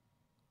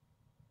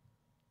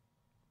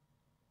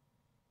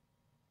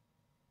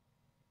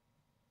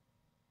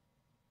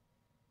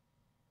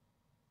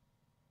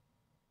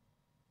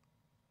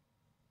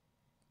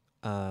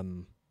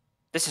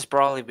 This is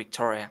probably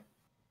Victoria.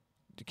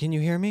 Can you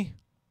hear me?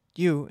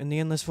 You, in the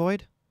endless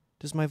void?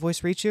 Does my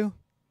voice reach you?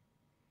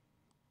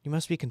 You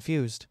must be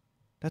confused.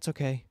 That's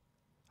okay.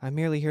 I'm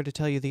merely here to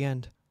tell you the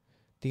end.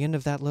 The end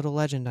of that little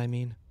legend, I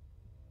mean.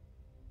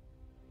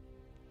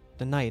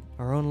 The knight,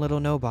 our own little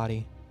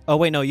nobody. Oh,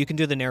 wait, no, you can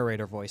do the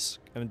narrator voice.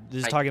 I mean,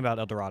 this is I- talking about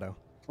El Dorado.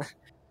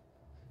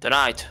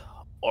 Tonight,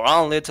 our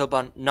own little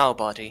but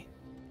nobody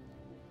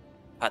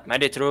had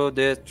made it through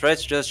the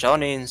treacherous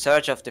journey in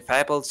search of the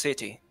fabled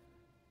city.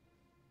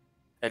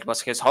 It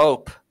was his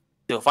hope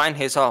to find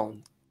his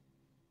own.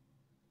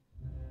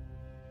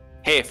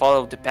 He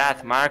followed the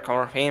path marked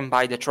for him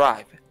by the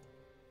tribe.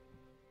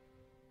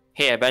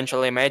 He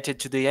eventually made it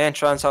to the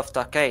entrance of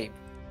the cave.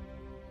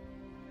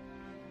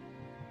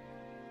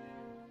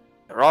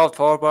 The road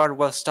forward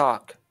was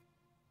dark.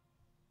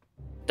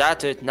 That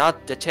did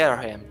not deter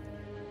him.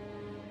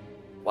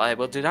 Why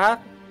would it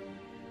have?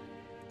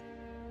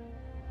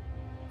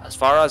 As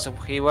far as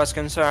he was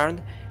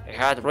concerned, he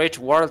had reached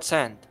world's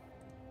end.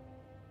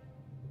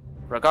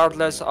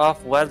 Regardless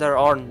of whether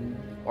or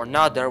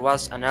not there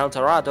was an El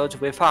Dorado to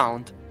be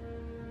found,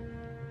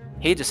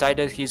 he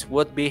decided his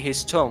would be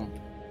his tomb.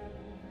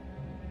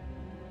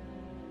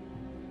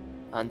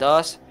 And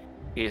thus,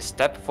 he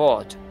stepped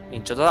forth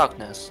into the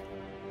darkness.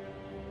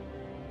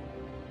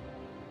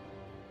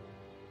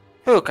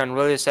 Who can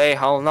really say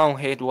how long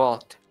he'd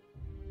walked?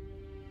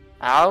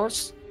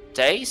 Hours?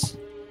 Days?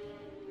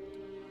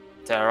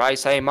 Dare I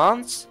say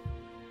months?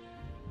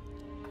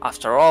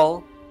 After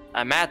all,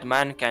 a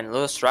madman can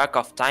lose track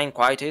of time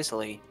quite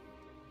easily.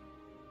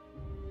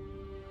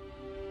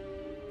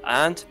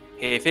 And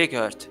he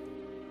figured,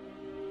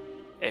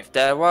 if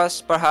there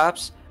was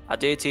perhaps a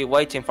deity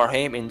waiting for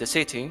him in the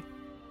city,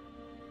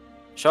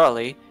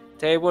 surely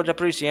they would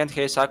appreciate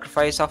his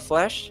sacrifice of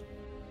flesh.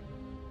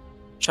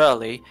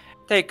 Surely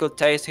they could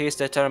taste his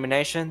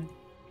determination.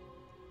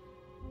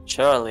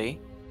 Surely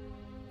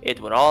it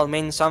would all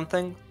mean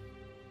something.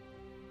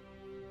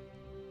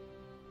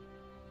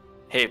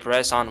 He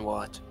pressed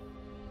onward.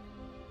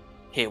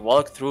 He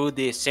walked through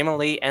the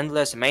seemingly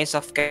endless maze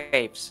of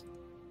caves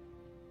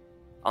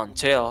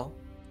until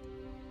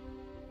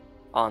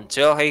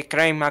he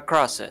came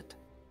across it.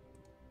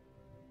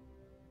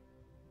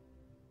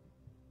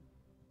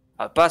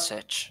 A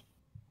passage.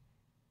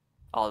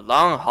 A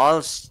long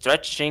hall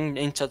stretching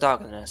into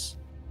darkness.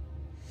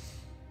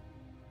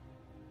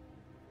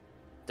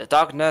 The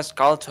darkness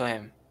called to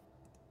him,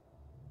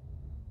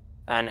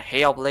 and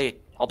he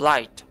obeyed.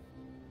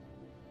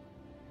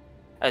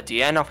 At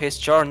the end of his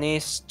journey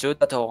stood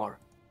a door.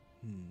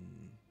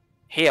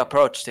 He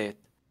approached it,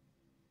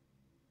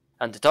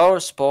 and the door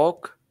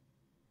spoke.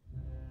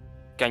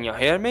 Can you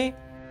hear me?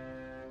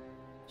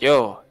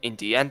 You, in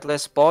the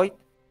endless void?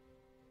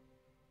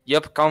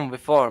 You've come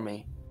before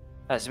me,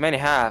 as many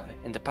have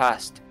in the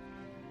past.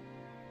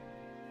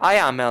 I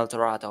am El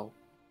Dorado,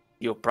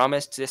 your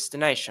promised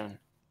destination.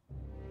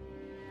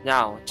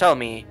 Now tell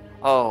me,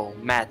 oh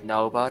mad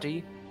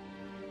nobody,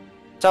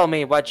 tell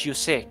me what you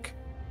seek.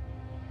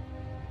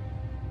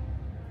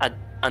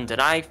 And the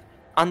knife,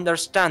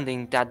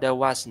 understanding that there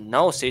was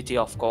no city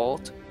of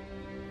gold,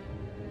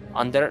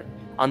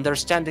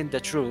 understanding the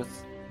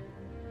truth,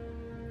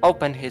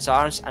 opened his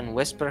arms and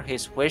whispered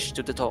his wish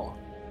to the door.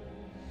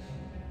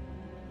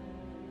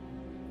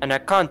 And a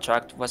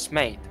contract was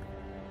made.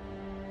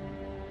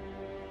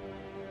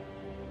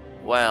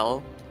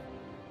 Well,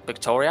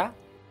 Victoria?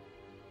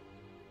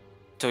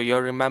 Do you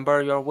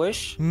remember your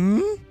wish?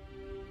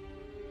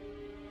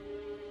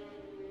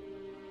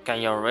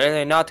 Can you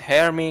really not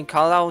hear me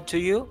call out to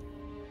you?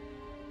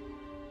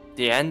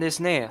 The end is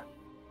near.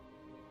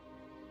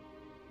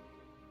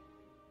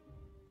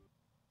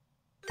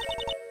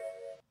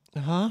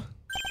 Huh?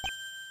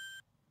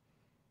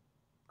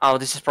 Oh,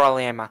 this is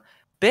probably Emma.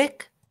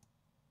 Vic?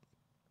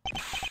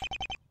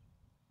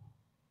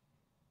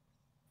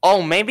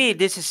 Oh, maybe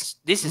this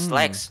is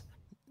Lex.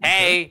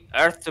 Hey,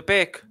 Earth to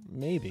Vic.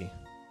 Maybe.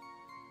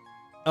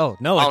 Oh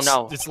no! Oh, It's,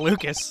 no. It's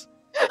Lucas.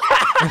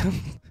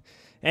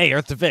 Hey,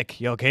 Earth to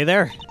Vic, you okay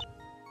there?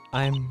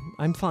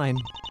 I'm fine.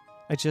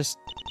 I just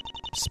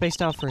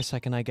spaced out for a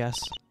second, I guess.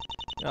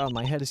 Oh,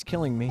 my head is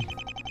killing me.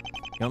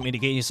 You want me to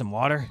get you some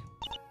water?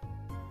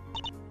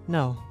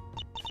 No.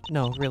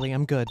 No, really,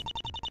 I'm good.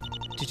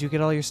 Did you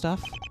get all your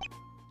stuff?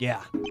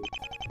 Yeah.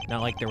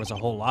 Not like there was a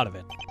whole lot of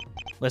it.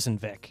 Listen,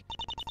 Vic.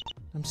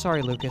 I'm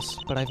sorry, Lucas,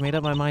 but I've made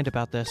up my mind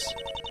about this.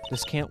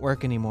 This can't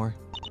work anymore.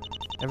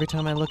 Every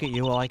time I look at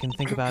you, all I can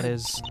think about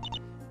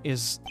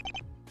is...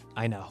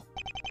 I know.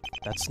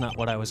 That's not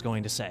what I was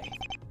going to say.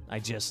 I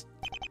just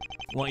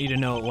want you to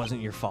know it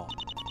wasn't your fault.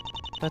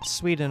 That's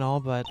sweet and all,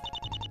 but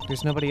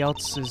there's nobody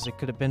else's it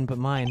could have been but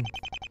mine.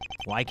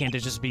 Why can't it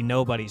just be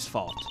nobody's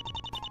fault?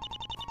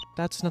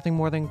 That's nothing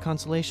more than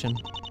consolation.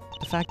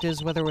 The fact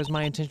is, whether it was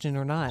my intention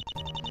or not,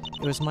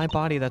 it was my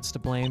body that's to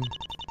blame.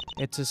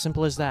 It's as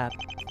simple as that.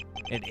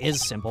 It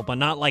is simple, but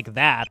not like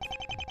that.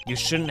 You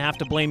shouldn't have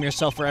to blame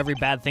yourself for every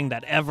bad thing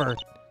that ever...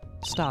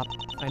 Stop.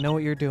 I know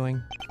what you're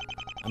doing.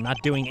 I'm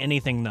not doing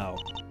anything, though.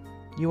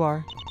 You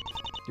are.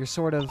 You're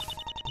sort of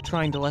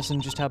trying to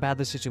lessen just how bad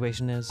the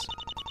situation is.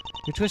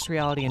 You twist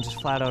reality and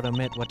just flat out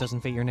omit what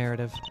doesn't fit your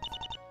narrative.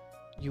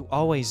 You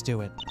always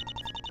do it.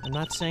 I'm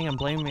not saying I'm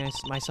blaming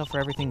myself for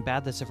everything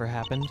bad that's ever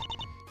happened.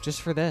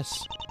 Just for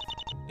this.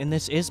 And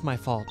this is my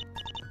fault.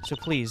 So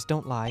please,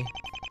 don't lie.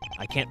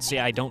 I can't say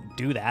I don't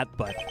do that,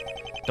 but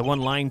the one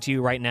lying to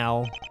you right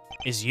now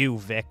is you,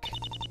 Vic.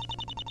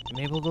 I'm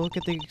able to look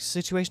at the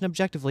situation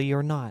objectively,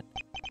 you're not.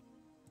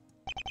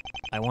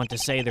 I want to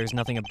say there's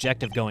nothing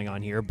objective going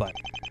on here, but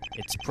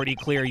it's pretty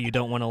clear you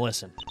don't want to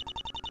listen.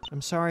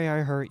 I'm sorry I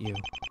hurt you.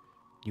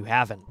 You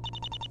haven't.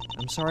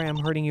 I'm sorry I'm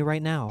hurting you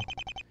right now.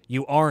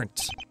 You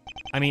aren't.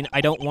 I mean,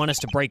 I don't want us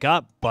to break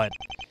up, but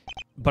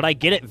I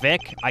get it,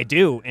 Vic. I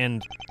do,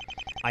 and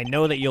I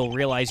know that you'll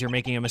realize you're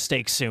making a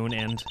mistake soon,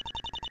 and...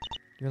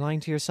 You're lying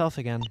to yourself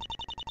again.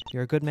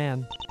 You're a good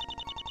man.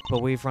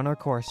 But we've run our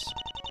course.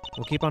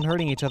 We'll keep on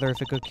hurting each other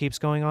if it keeps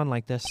going on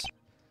like this.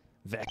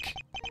 Vic,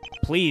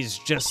 please,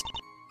 just...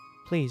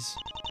 Please.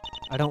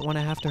 I don't want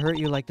to have to hurt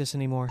you like this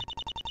anymore.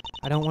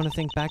 I don't want to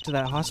think back to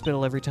that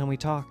hospital every time we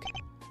talk.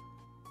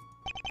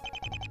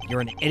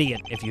 You're an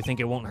idiot if you think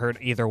it won't hurt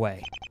either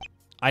way.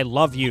 I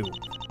love you.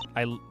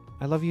 I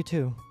love you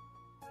too.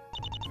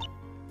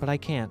 But I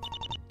can't.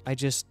 I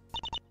just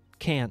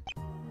can't.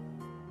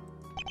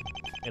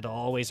 It'll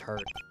always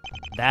hurt.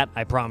 That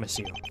I promise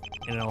you.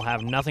 And it'll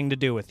have nothing to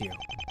do with you.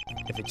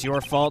 If it's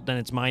your fault, then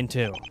it's mine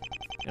too.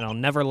 And I'll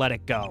never let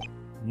it go.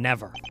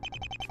 Never.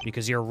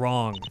 Because you're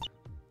wrong.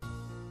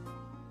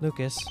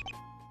 Lucas.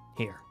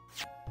 Here.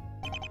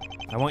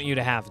 I want you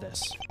to have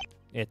this.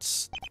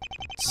 It's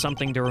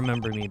something to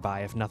remember me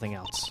by, if nothing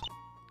else.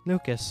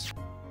 Lucas.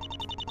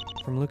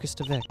 From Lucas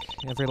to Vic,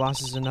 every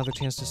loss is another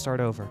chance to start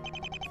over.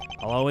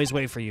 I'll always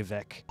wait for you,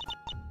 Vic.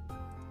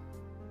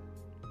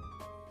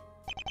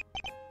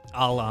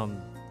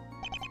 I'll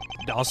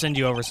send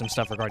you over some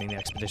stuff regarding the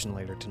expedition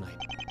later tonight.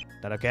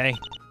 That okay?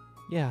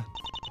 Yeah,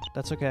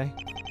 that's okay.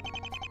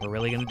 We're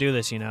really gonna do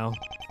this, you know.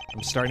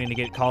 I'm starting to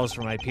get calls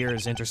from my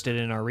peers interested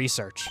in our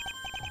research.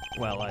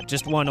 Well,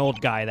 just one old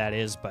guy, that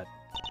is, but...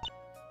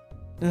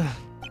 Ugh.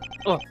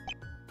 Oh.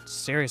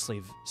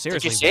 Seriously.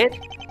 Did you see it?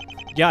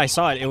 Yeah, I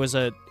saw it. It was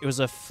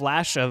a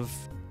flash of...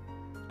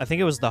 I think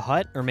it was the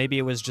hut, or maybe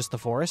it was just the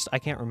forest. I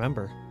can't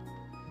remember.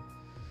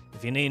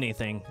 If you need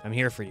anything, I'm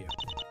here for you.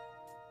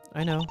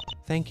 I know.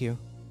 Thank you.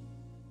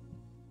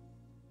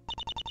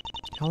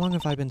 How long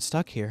have I been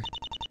stuck here?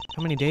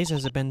 How many days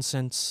has it been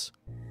since...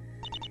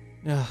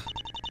 Ugh.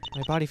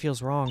 My body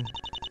feels wrong.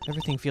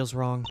 Everything feels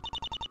wrong.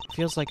 It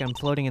feels like I'm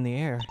floating in the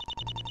air.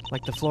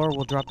 Like the floor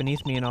will drop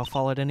beneath me and I'll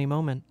fall at any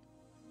moment.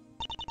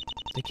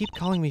 They keep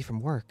calling me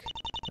from work.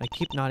 I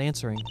keep not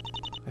answering.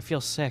 I feel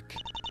sick.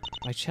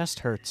 My chest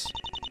hurts.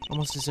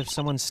 Almost as if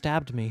someone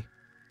stabbed me.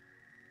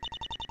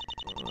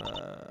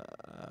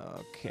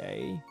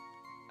 Okay.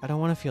 I don't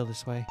want to feel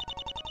this way.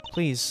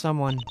 Please,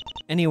 someone.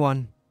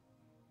 Anyone.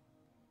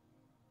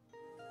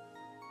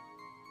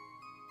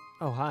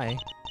 Oh, hi.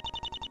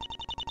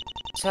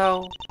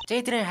 So,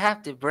 they didn't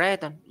have the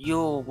bread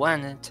you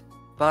wanted,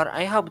 but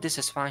I hope this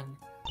is fine.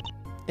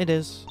 It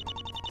is.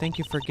 Thank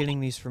you for getting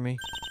these for me.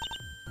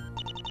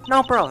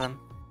 No problem.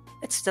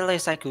 It's the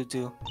least I could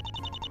do.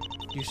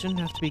 You shouldn't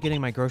have to be getting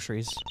my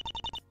groceries.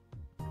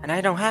 And I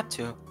don't have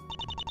to.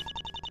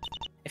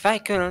 If I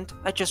couldn't,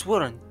 I just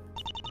wouldn't.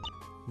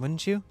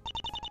 Wouldn't you?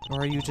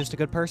 Or are you just a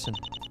good person?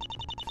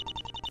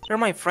 You're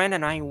my friend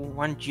and I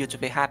want you to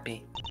be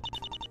happy.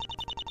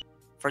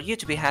 For you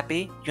to be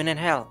happy, you need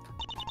help.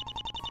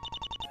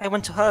 I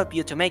want to help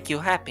you to make you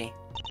happy.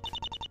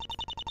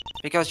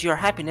 Because your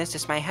happiness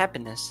is my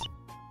happiness.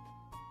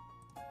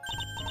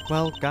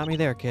 Well, got me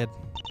there, kid.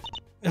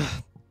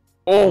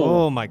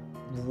 Oh my...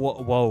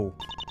 Whoa.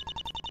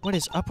 What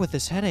is up with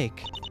this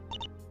headache?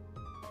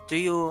 Do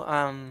you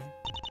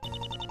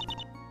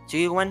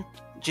want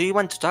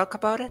to talk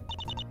about it?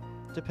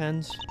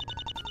 Depends.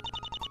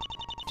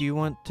 Do you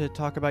want to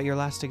talk about your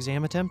last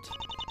exam attempt?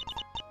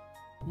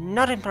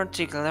 Not in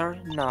particular,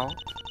 no.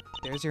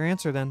 There's your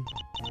answer then.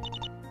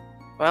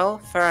 Well,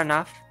 fair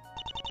enough.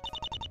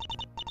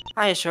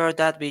 I assured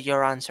that'd be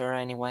your answer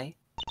anyway.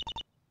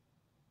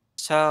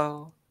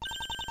 So,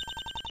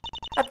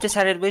 I've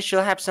decided we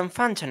should have some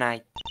fun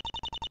tonight.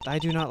 I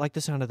do not like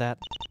the sound of that.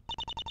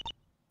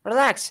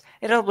 Relax,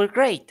 it'll be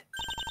great.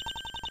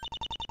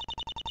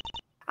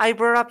 I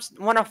brought up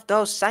one of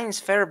those science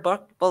fair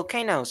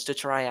volcanoes to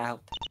try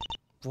out.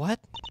 What?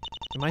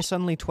 Am I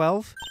suddenly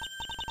 12?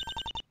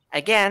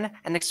 Again,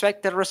 an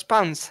expected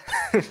response.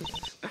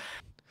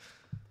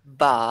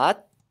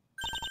 But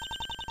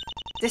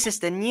this is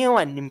the new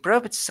and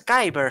improved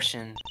Sky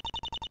version.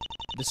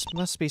 This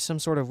must be some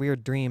sort of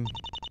weird dream.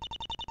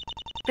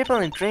 People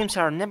in dreams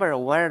are never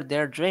aware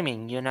they're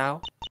dreaming, you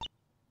know?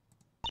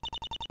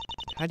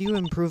 How do you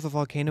improve a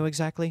volcano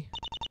exactly?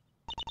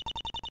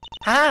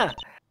 Ha!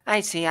 I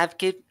see, I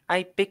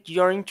piqued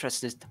your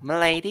interest,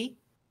 milady.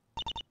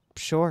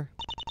 Sure.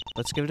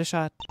 Let's give it a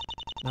shot.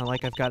 Not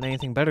like I've got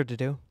anything better to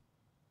do.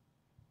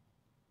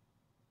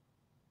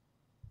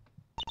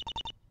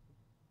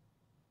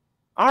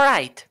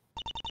 Alright.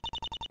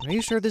 Are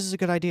you sure this is a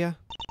good idea?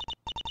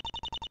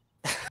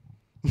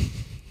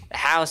 The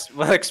house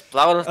will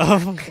explode.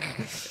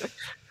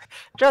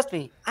 Trust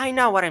me, I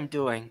know what I'm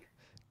doing.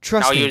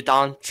 Trust No, me. you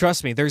don't.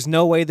 Trust me, there's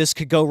no way this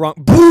could go wrong.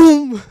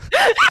 Boom!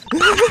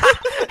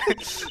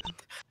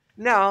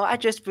 No, I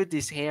just put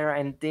this here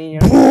and there,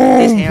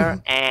 this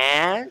here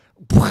and...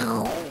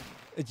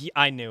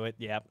 I knew it,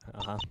 yep.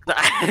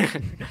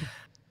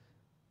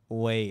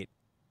 Wait.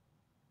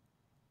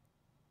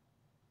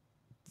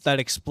 That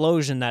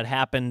explosion that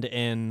happened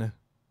in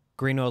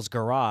Greenwell's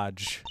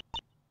garage.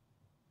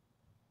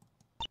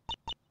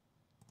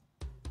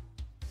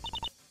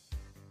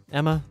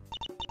 Emma,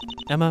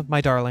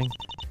 my darling.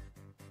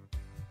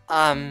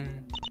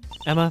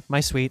 Emma,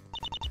 my sweet.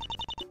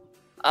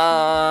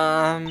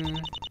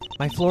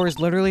 My floor is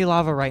literally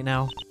lava right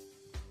now.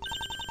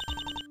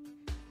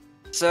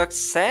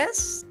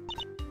 Success?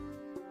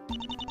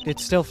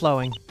 It's still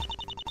flowing.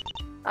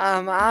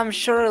 I'm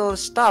sure it'll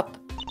stop.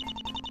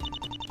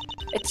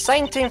 It's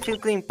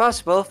scientifically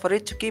impossible for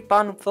it to keep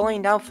on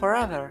falling down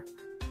forever.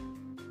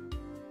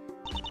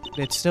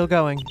 It's still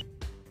going.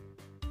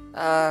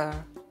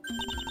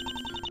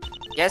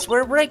 Guess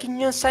we're breaking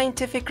new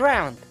scientific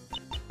ground.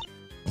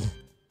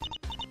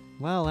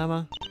 Well,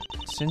 Emma,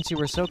 since you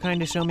were so kind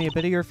to show me a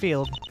bit of your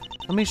field,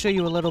 let me show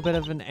you a little bit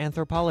of an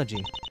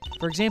anthropology.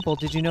 For example,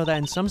 did you know that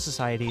in some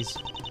societies,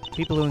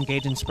 people who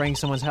engage in spraying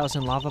someone's house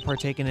in lava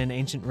partake in an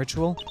ancient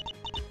ritual?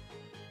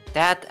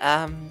 That's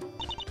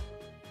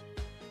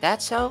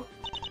so?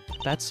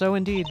 That's so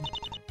indeed.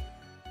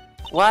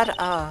 What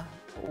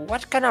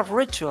kind of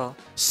ritual?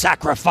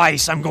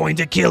 Sacrifice! I'm going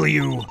to kill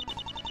you!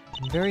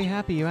 I'm very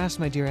happy you asked,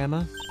 my dear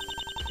Emma.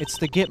 It's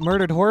the get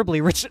murdered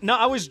horribly rich. No,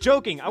 I was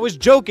joking! What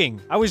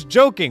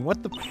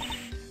the...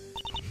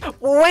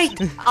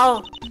 Wait!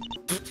 I'll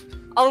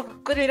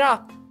clean it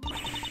up.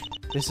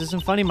 This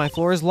isn't funny, my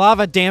floor is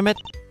lava, damn it!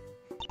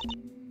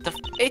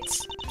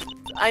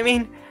 I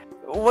mean,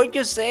 when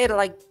you say it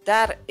like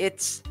that,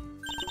 it's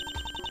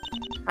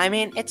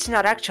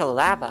not actual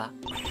lava.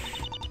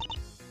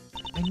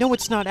 I know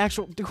it's not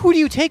actual. Who do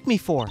you take me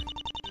for?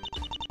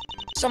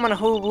 Someone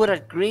who would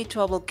agree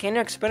to a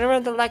volcano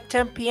experiment at like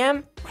 10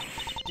 p.m.?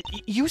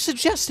 You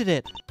suggested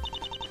it!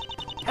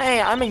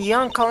 Hey, I'm a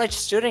young college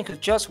student who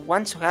just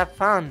wants to have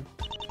fun.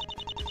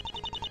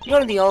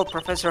 You're the old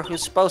professor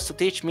who's supposed to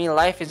teach me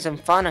life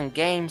isn't fun and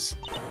games.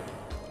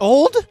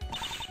 Old?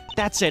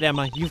 That's it,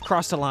 Emma. You've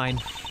crossed a line.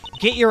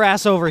 Get your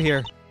ass over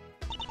here.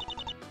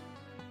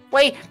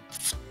 Wait!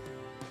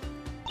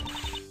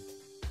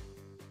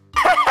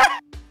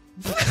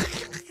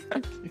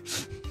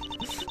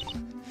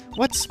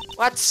 What's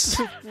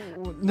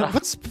No,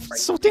 what's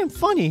so damn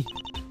funny?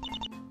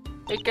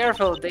 Be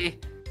careful, the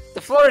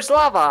floor is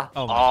lava!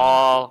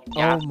 Oh my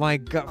yeah. Oh my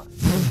god.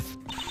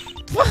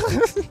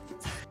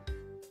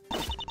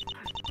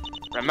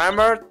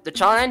 Remember the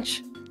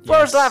challenge?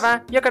 Floor is Yes.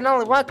 lava, you can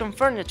only welcome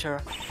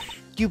furniture.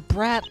 You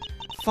brat.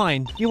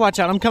 Fine. You watch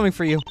out. I'm coming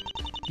for you.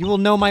 You will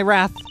know my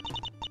wrath.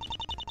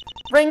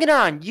 Bring it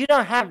on, you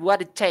don't have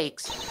what it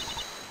takes.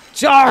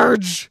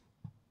 Charge!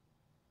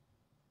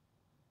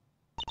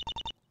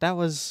 That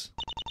was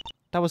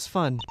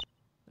fun.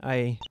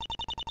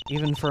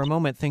 Even for a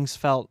moment, things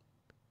felt...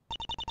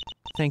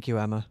 Thank you,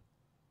 Emma.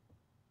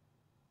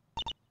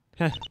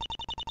 Heh.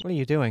 What are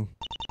you doing?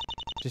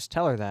 Just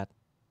tell her that.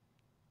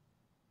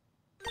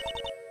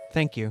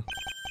 Thank you.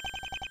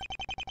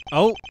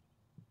 Oh!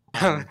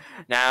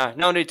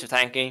 No need to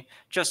thank me.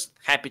 Just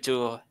happy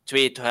to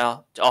be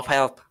of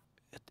help.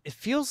 It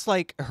feels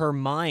like her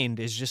mind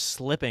is just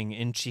slipping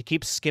and she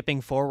keeps skipping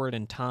forward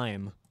in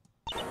time.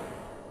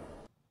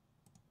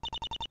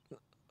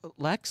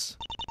 Lex?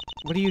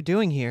 What are you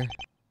doing here?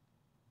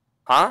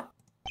 Huh?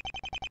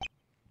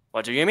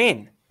 What do you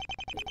mean?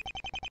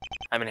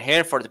 I've been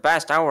here for the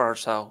past hour or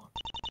so.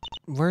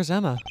 Where's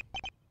Emma?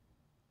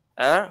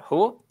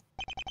 Who?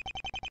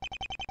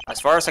 As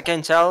far as I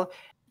can tell,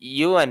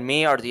 you and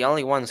me are the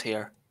only ones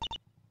here.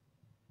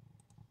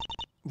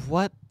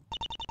 What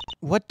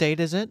date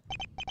is it?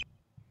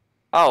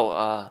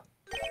 Oh,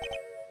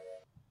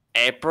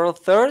 April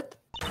 3rd?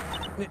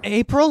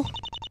 April?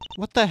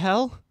 What the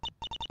hell?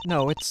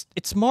 No,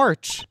 it's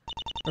March.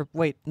 Or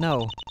wait,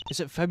 no. Is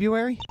it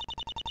February?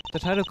 The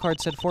title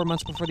card said 4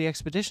 months before the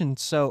expedition,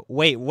 so...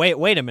 Wait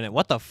a minute.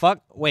 What the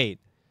fuck? Wait.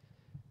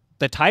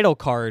 The title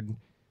card?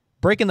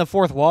 Breaking the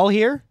fourth wall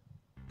here?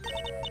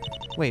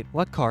 Wait,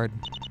 what card?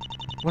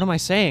 What am I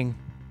saying?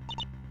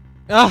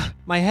 Ah,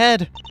 my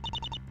head!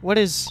 What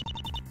is...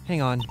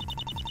 Hang on.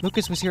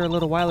 Lucas was here a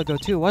little while ago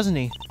too, wasn't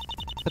he?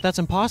 But that's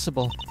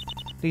impossible.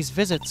 These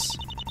visits,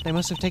 they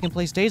must have taken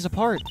place days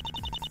apart.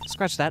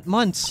 Scratch that,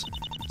 months.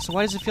 So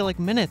why does it feel like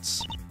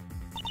minutes?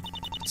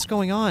 What's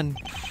going on?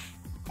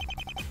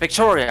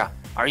 Victoria,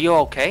 are you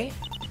okay?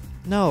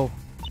 No.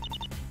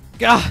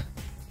 Gah!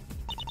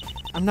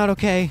 I'm not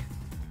okay.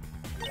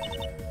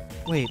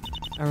 Wait,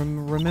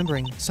 I'm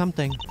remembering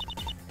something.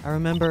 I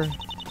remember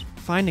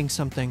finding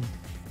something.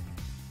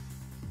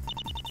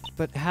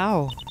 But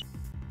how?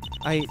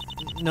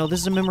 No, this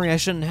is a memory I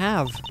shouldn't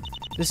have.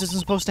 This isn't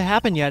supposed to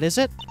happen yet, is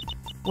it?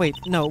 Wait,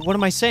 no, what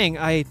am I saying?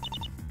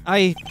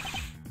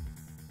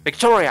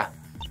 Victoria!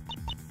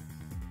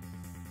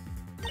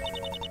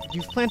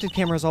 You've planted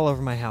cameras all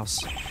over my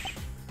house.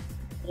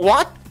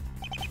 What?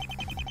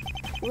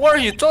 What are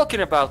you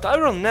talking about? I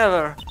will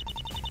never...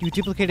 You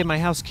duplicated my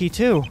house key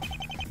too.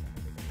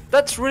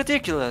 That's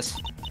ridiculous.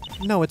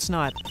 No, it's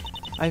not.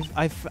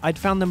 I'd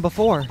found them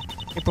before.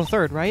 April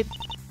 3rd, right?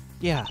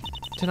 Yeah.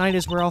 Tonight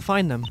is where I'll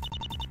find them.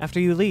 After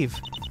you leave.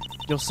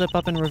 You'll slip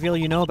up and reveal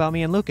you know about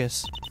me and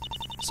Lucas.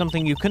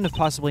 Something you couldn't have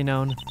possibly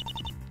known.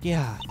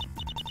 Yeah.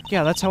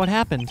 Yeah, that's how it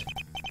happened.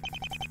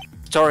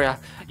 Victoria,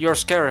 you're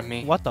scaring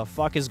me. What the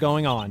fuck is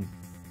going on?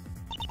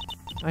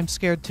 I'm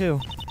scared too.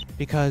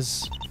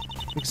 Because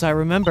I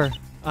remember.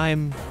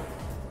 I'm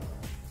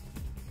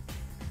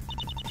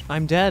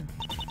dead.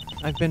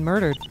 I've been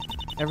murdered.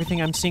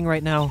 Everything I'm seeing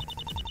right now,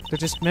 they're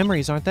just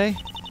memories, aren't they?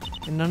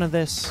 And none of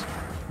this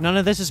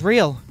is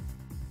real.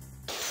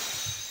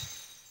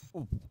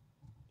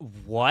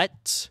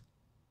 What?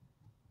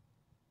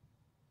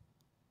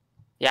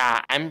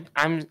 Yeah,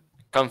 I'm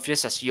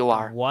confused as you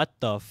are. What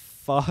the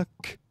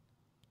fuck?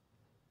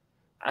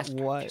 I'm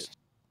What? confused.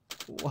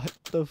 What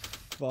the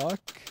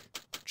fuck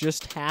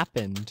just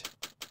happened?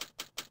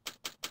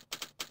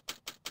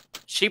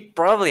 She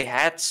probably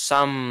had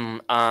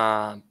some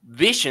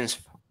visions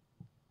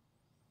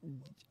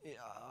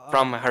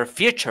from her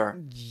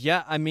future.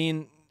 Yeah, I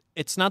mean,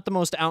 it's not the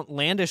most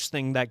outlandish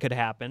thing that could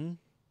happen.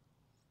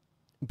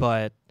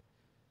 But,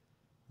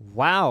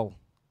 wow.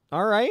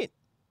 All right.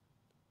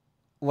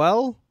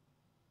 Well,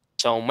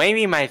 So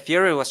maybe my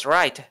theory was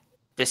right.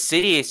 The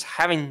city is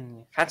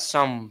had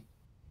some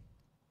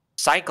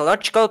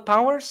psychological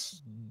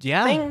powers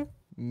yeah, thing.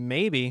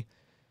 maybe.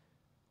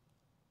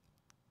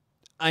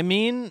 I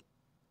mean,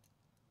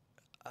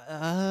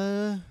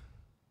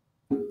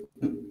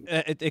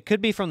 it could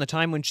be from the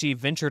time when she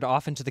ventured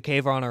off into the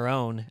cave on her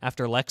own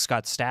after Lex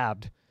got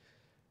stabbed.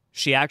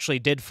 She actually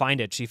did find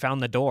it. She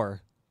found the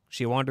door.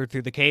 She wandered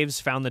through the caves,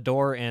 found the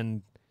door,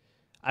 and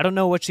I don't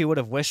know what she would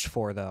have wished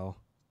for, though.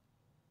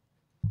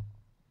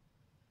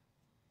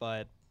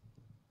 But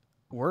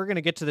we're going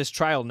to get to this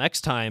trial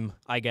next time,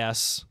 I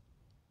guess.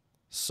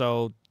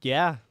 So,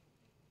 yeah.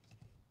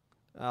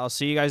 I'll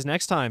see you guys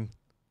next time.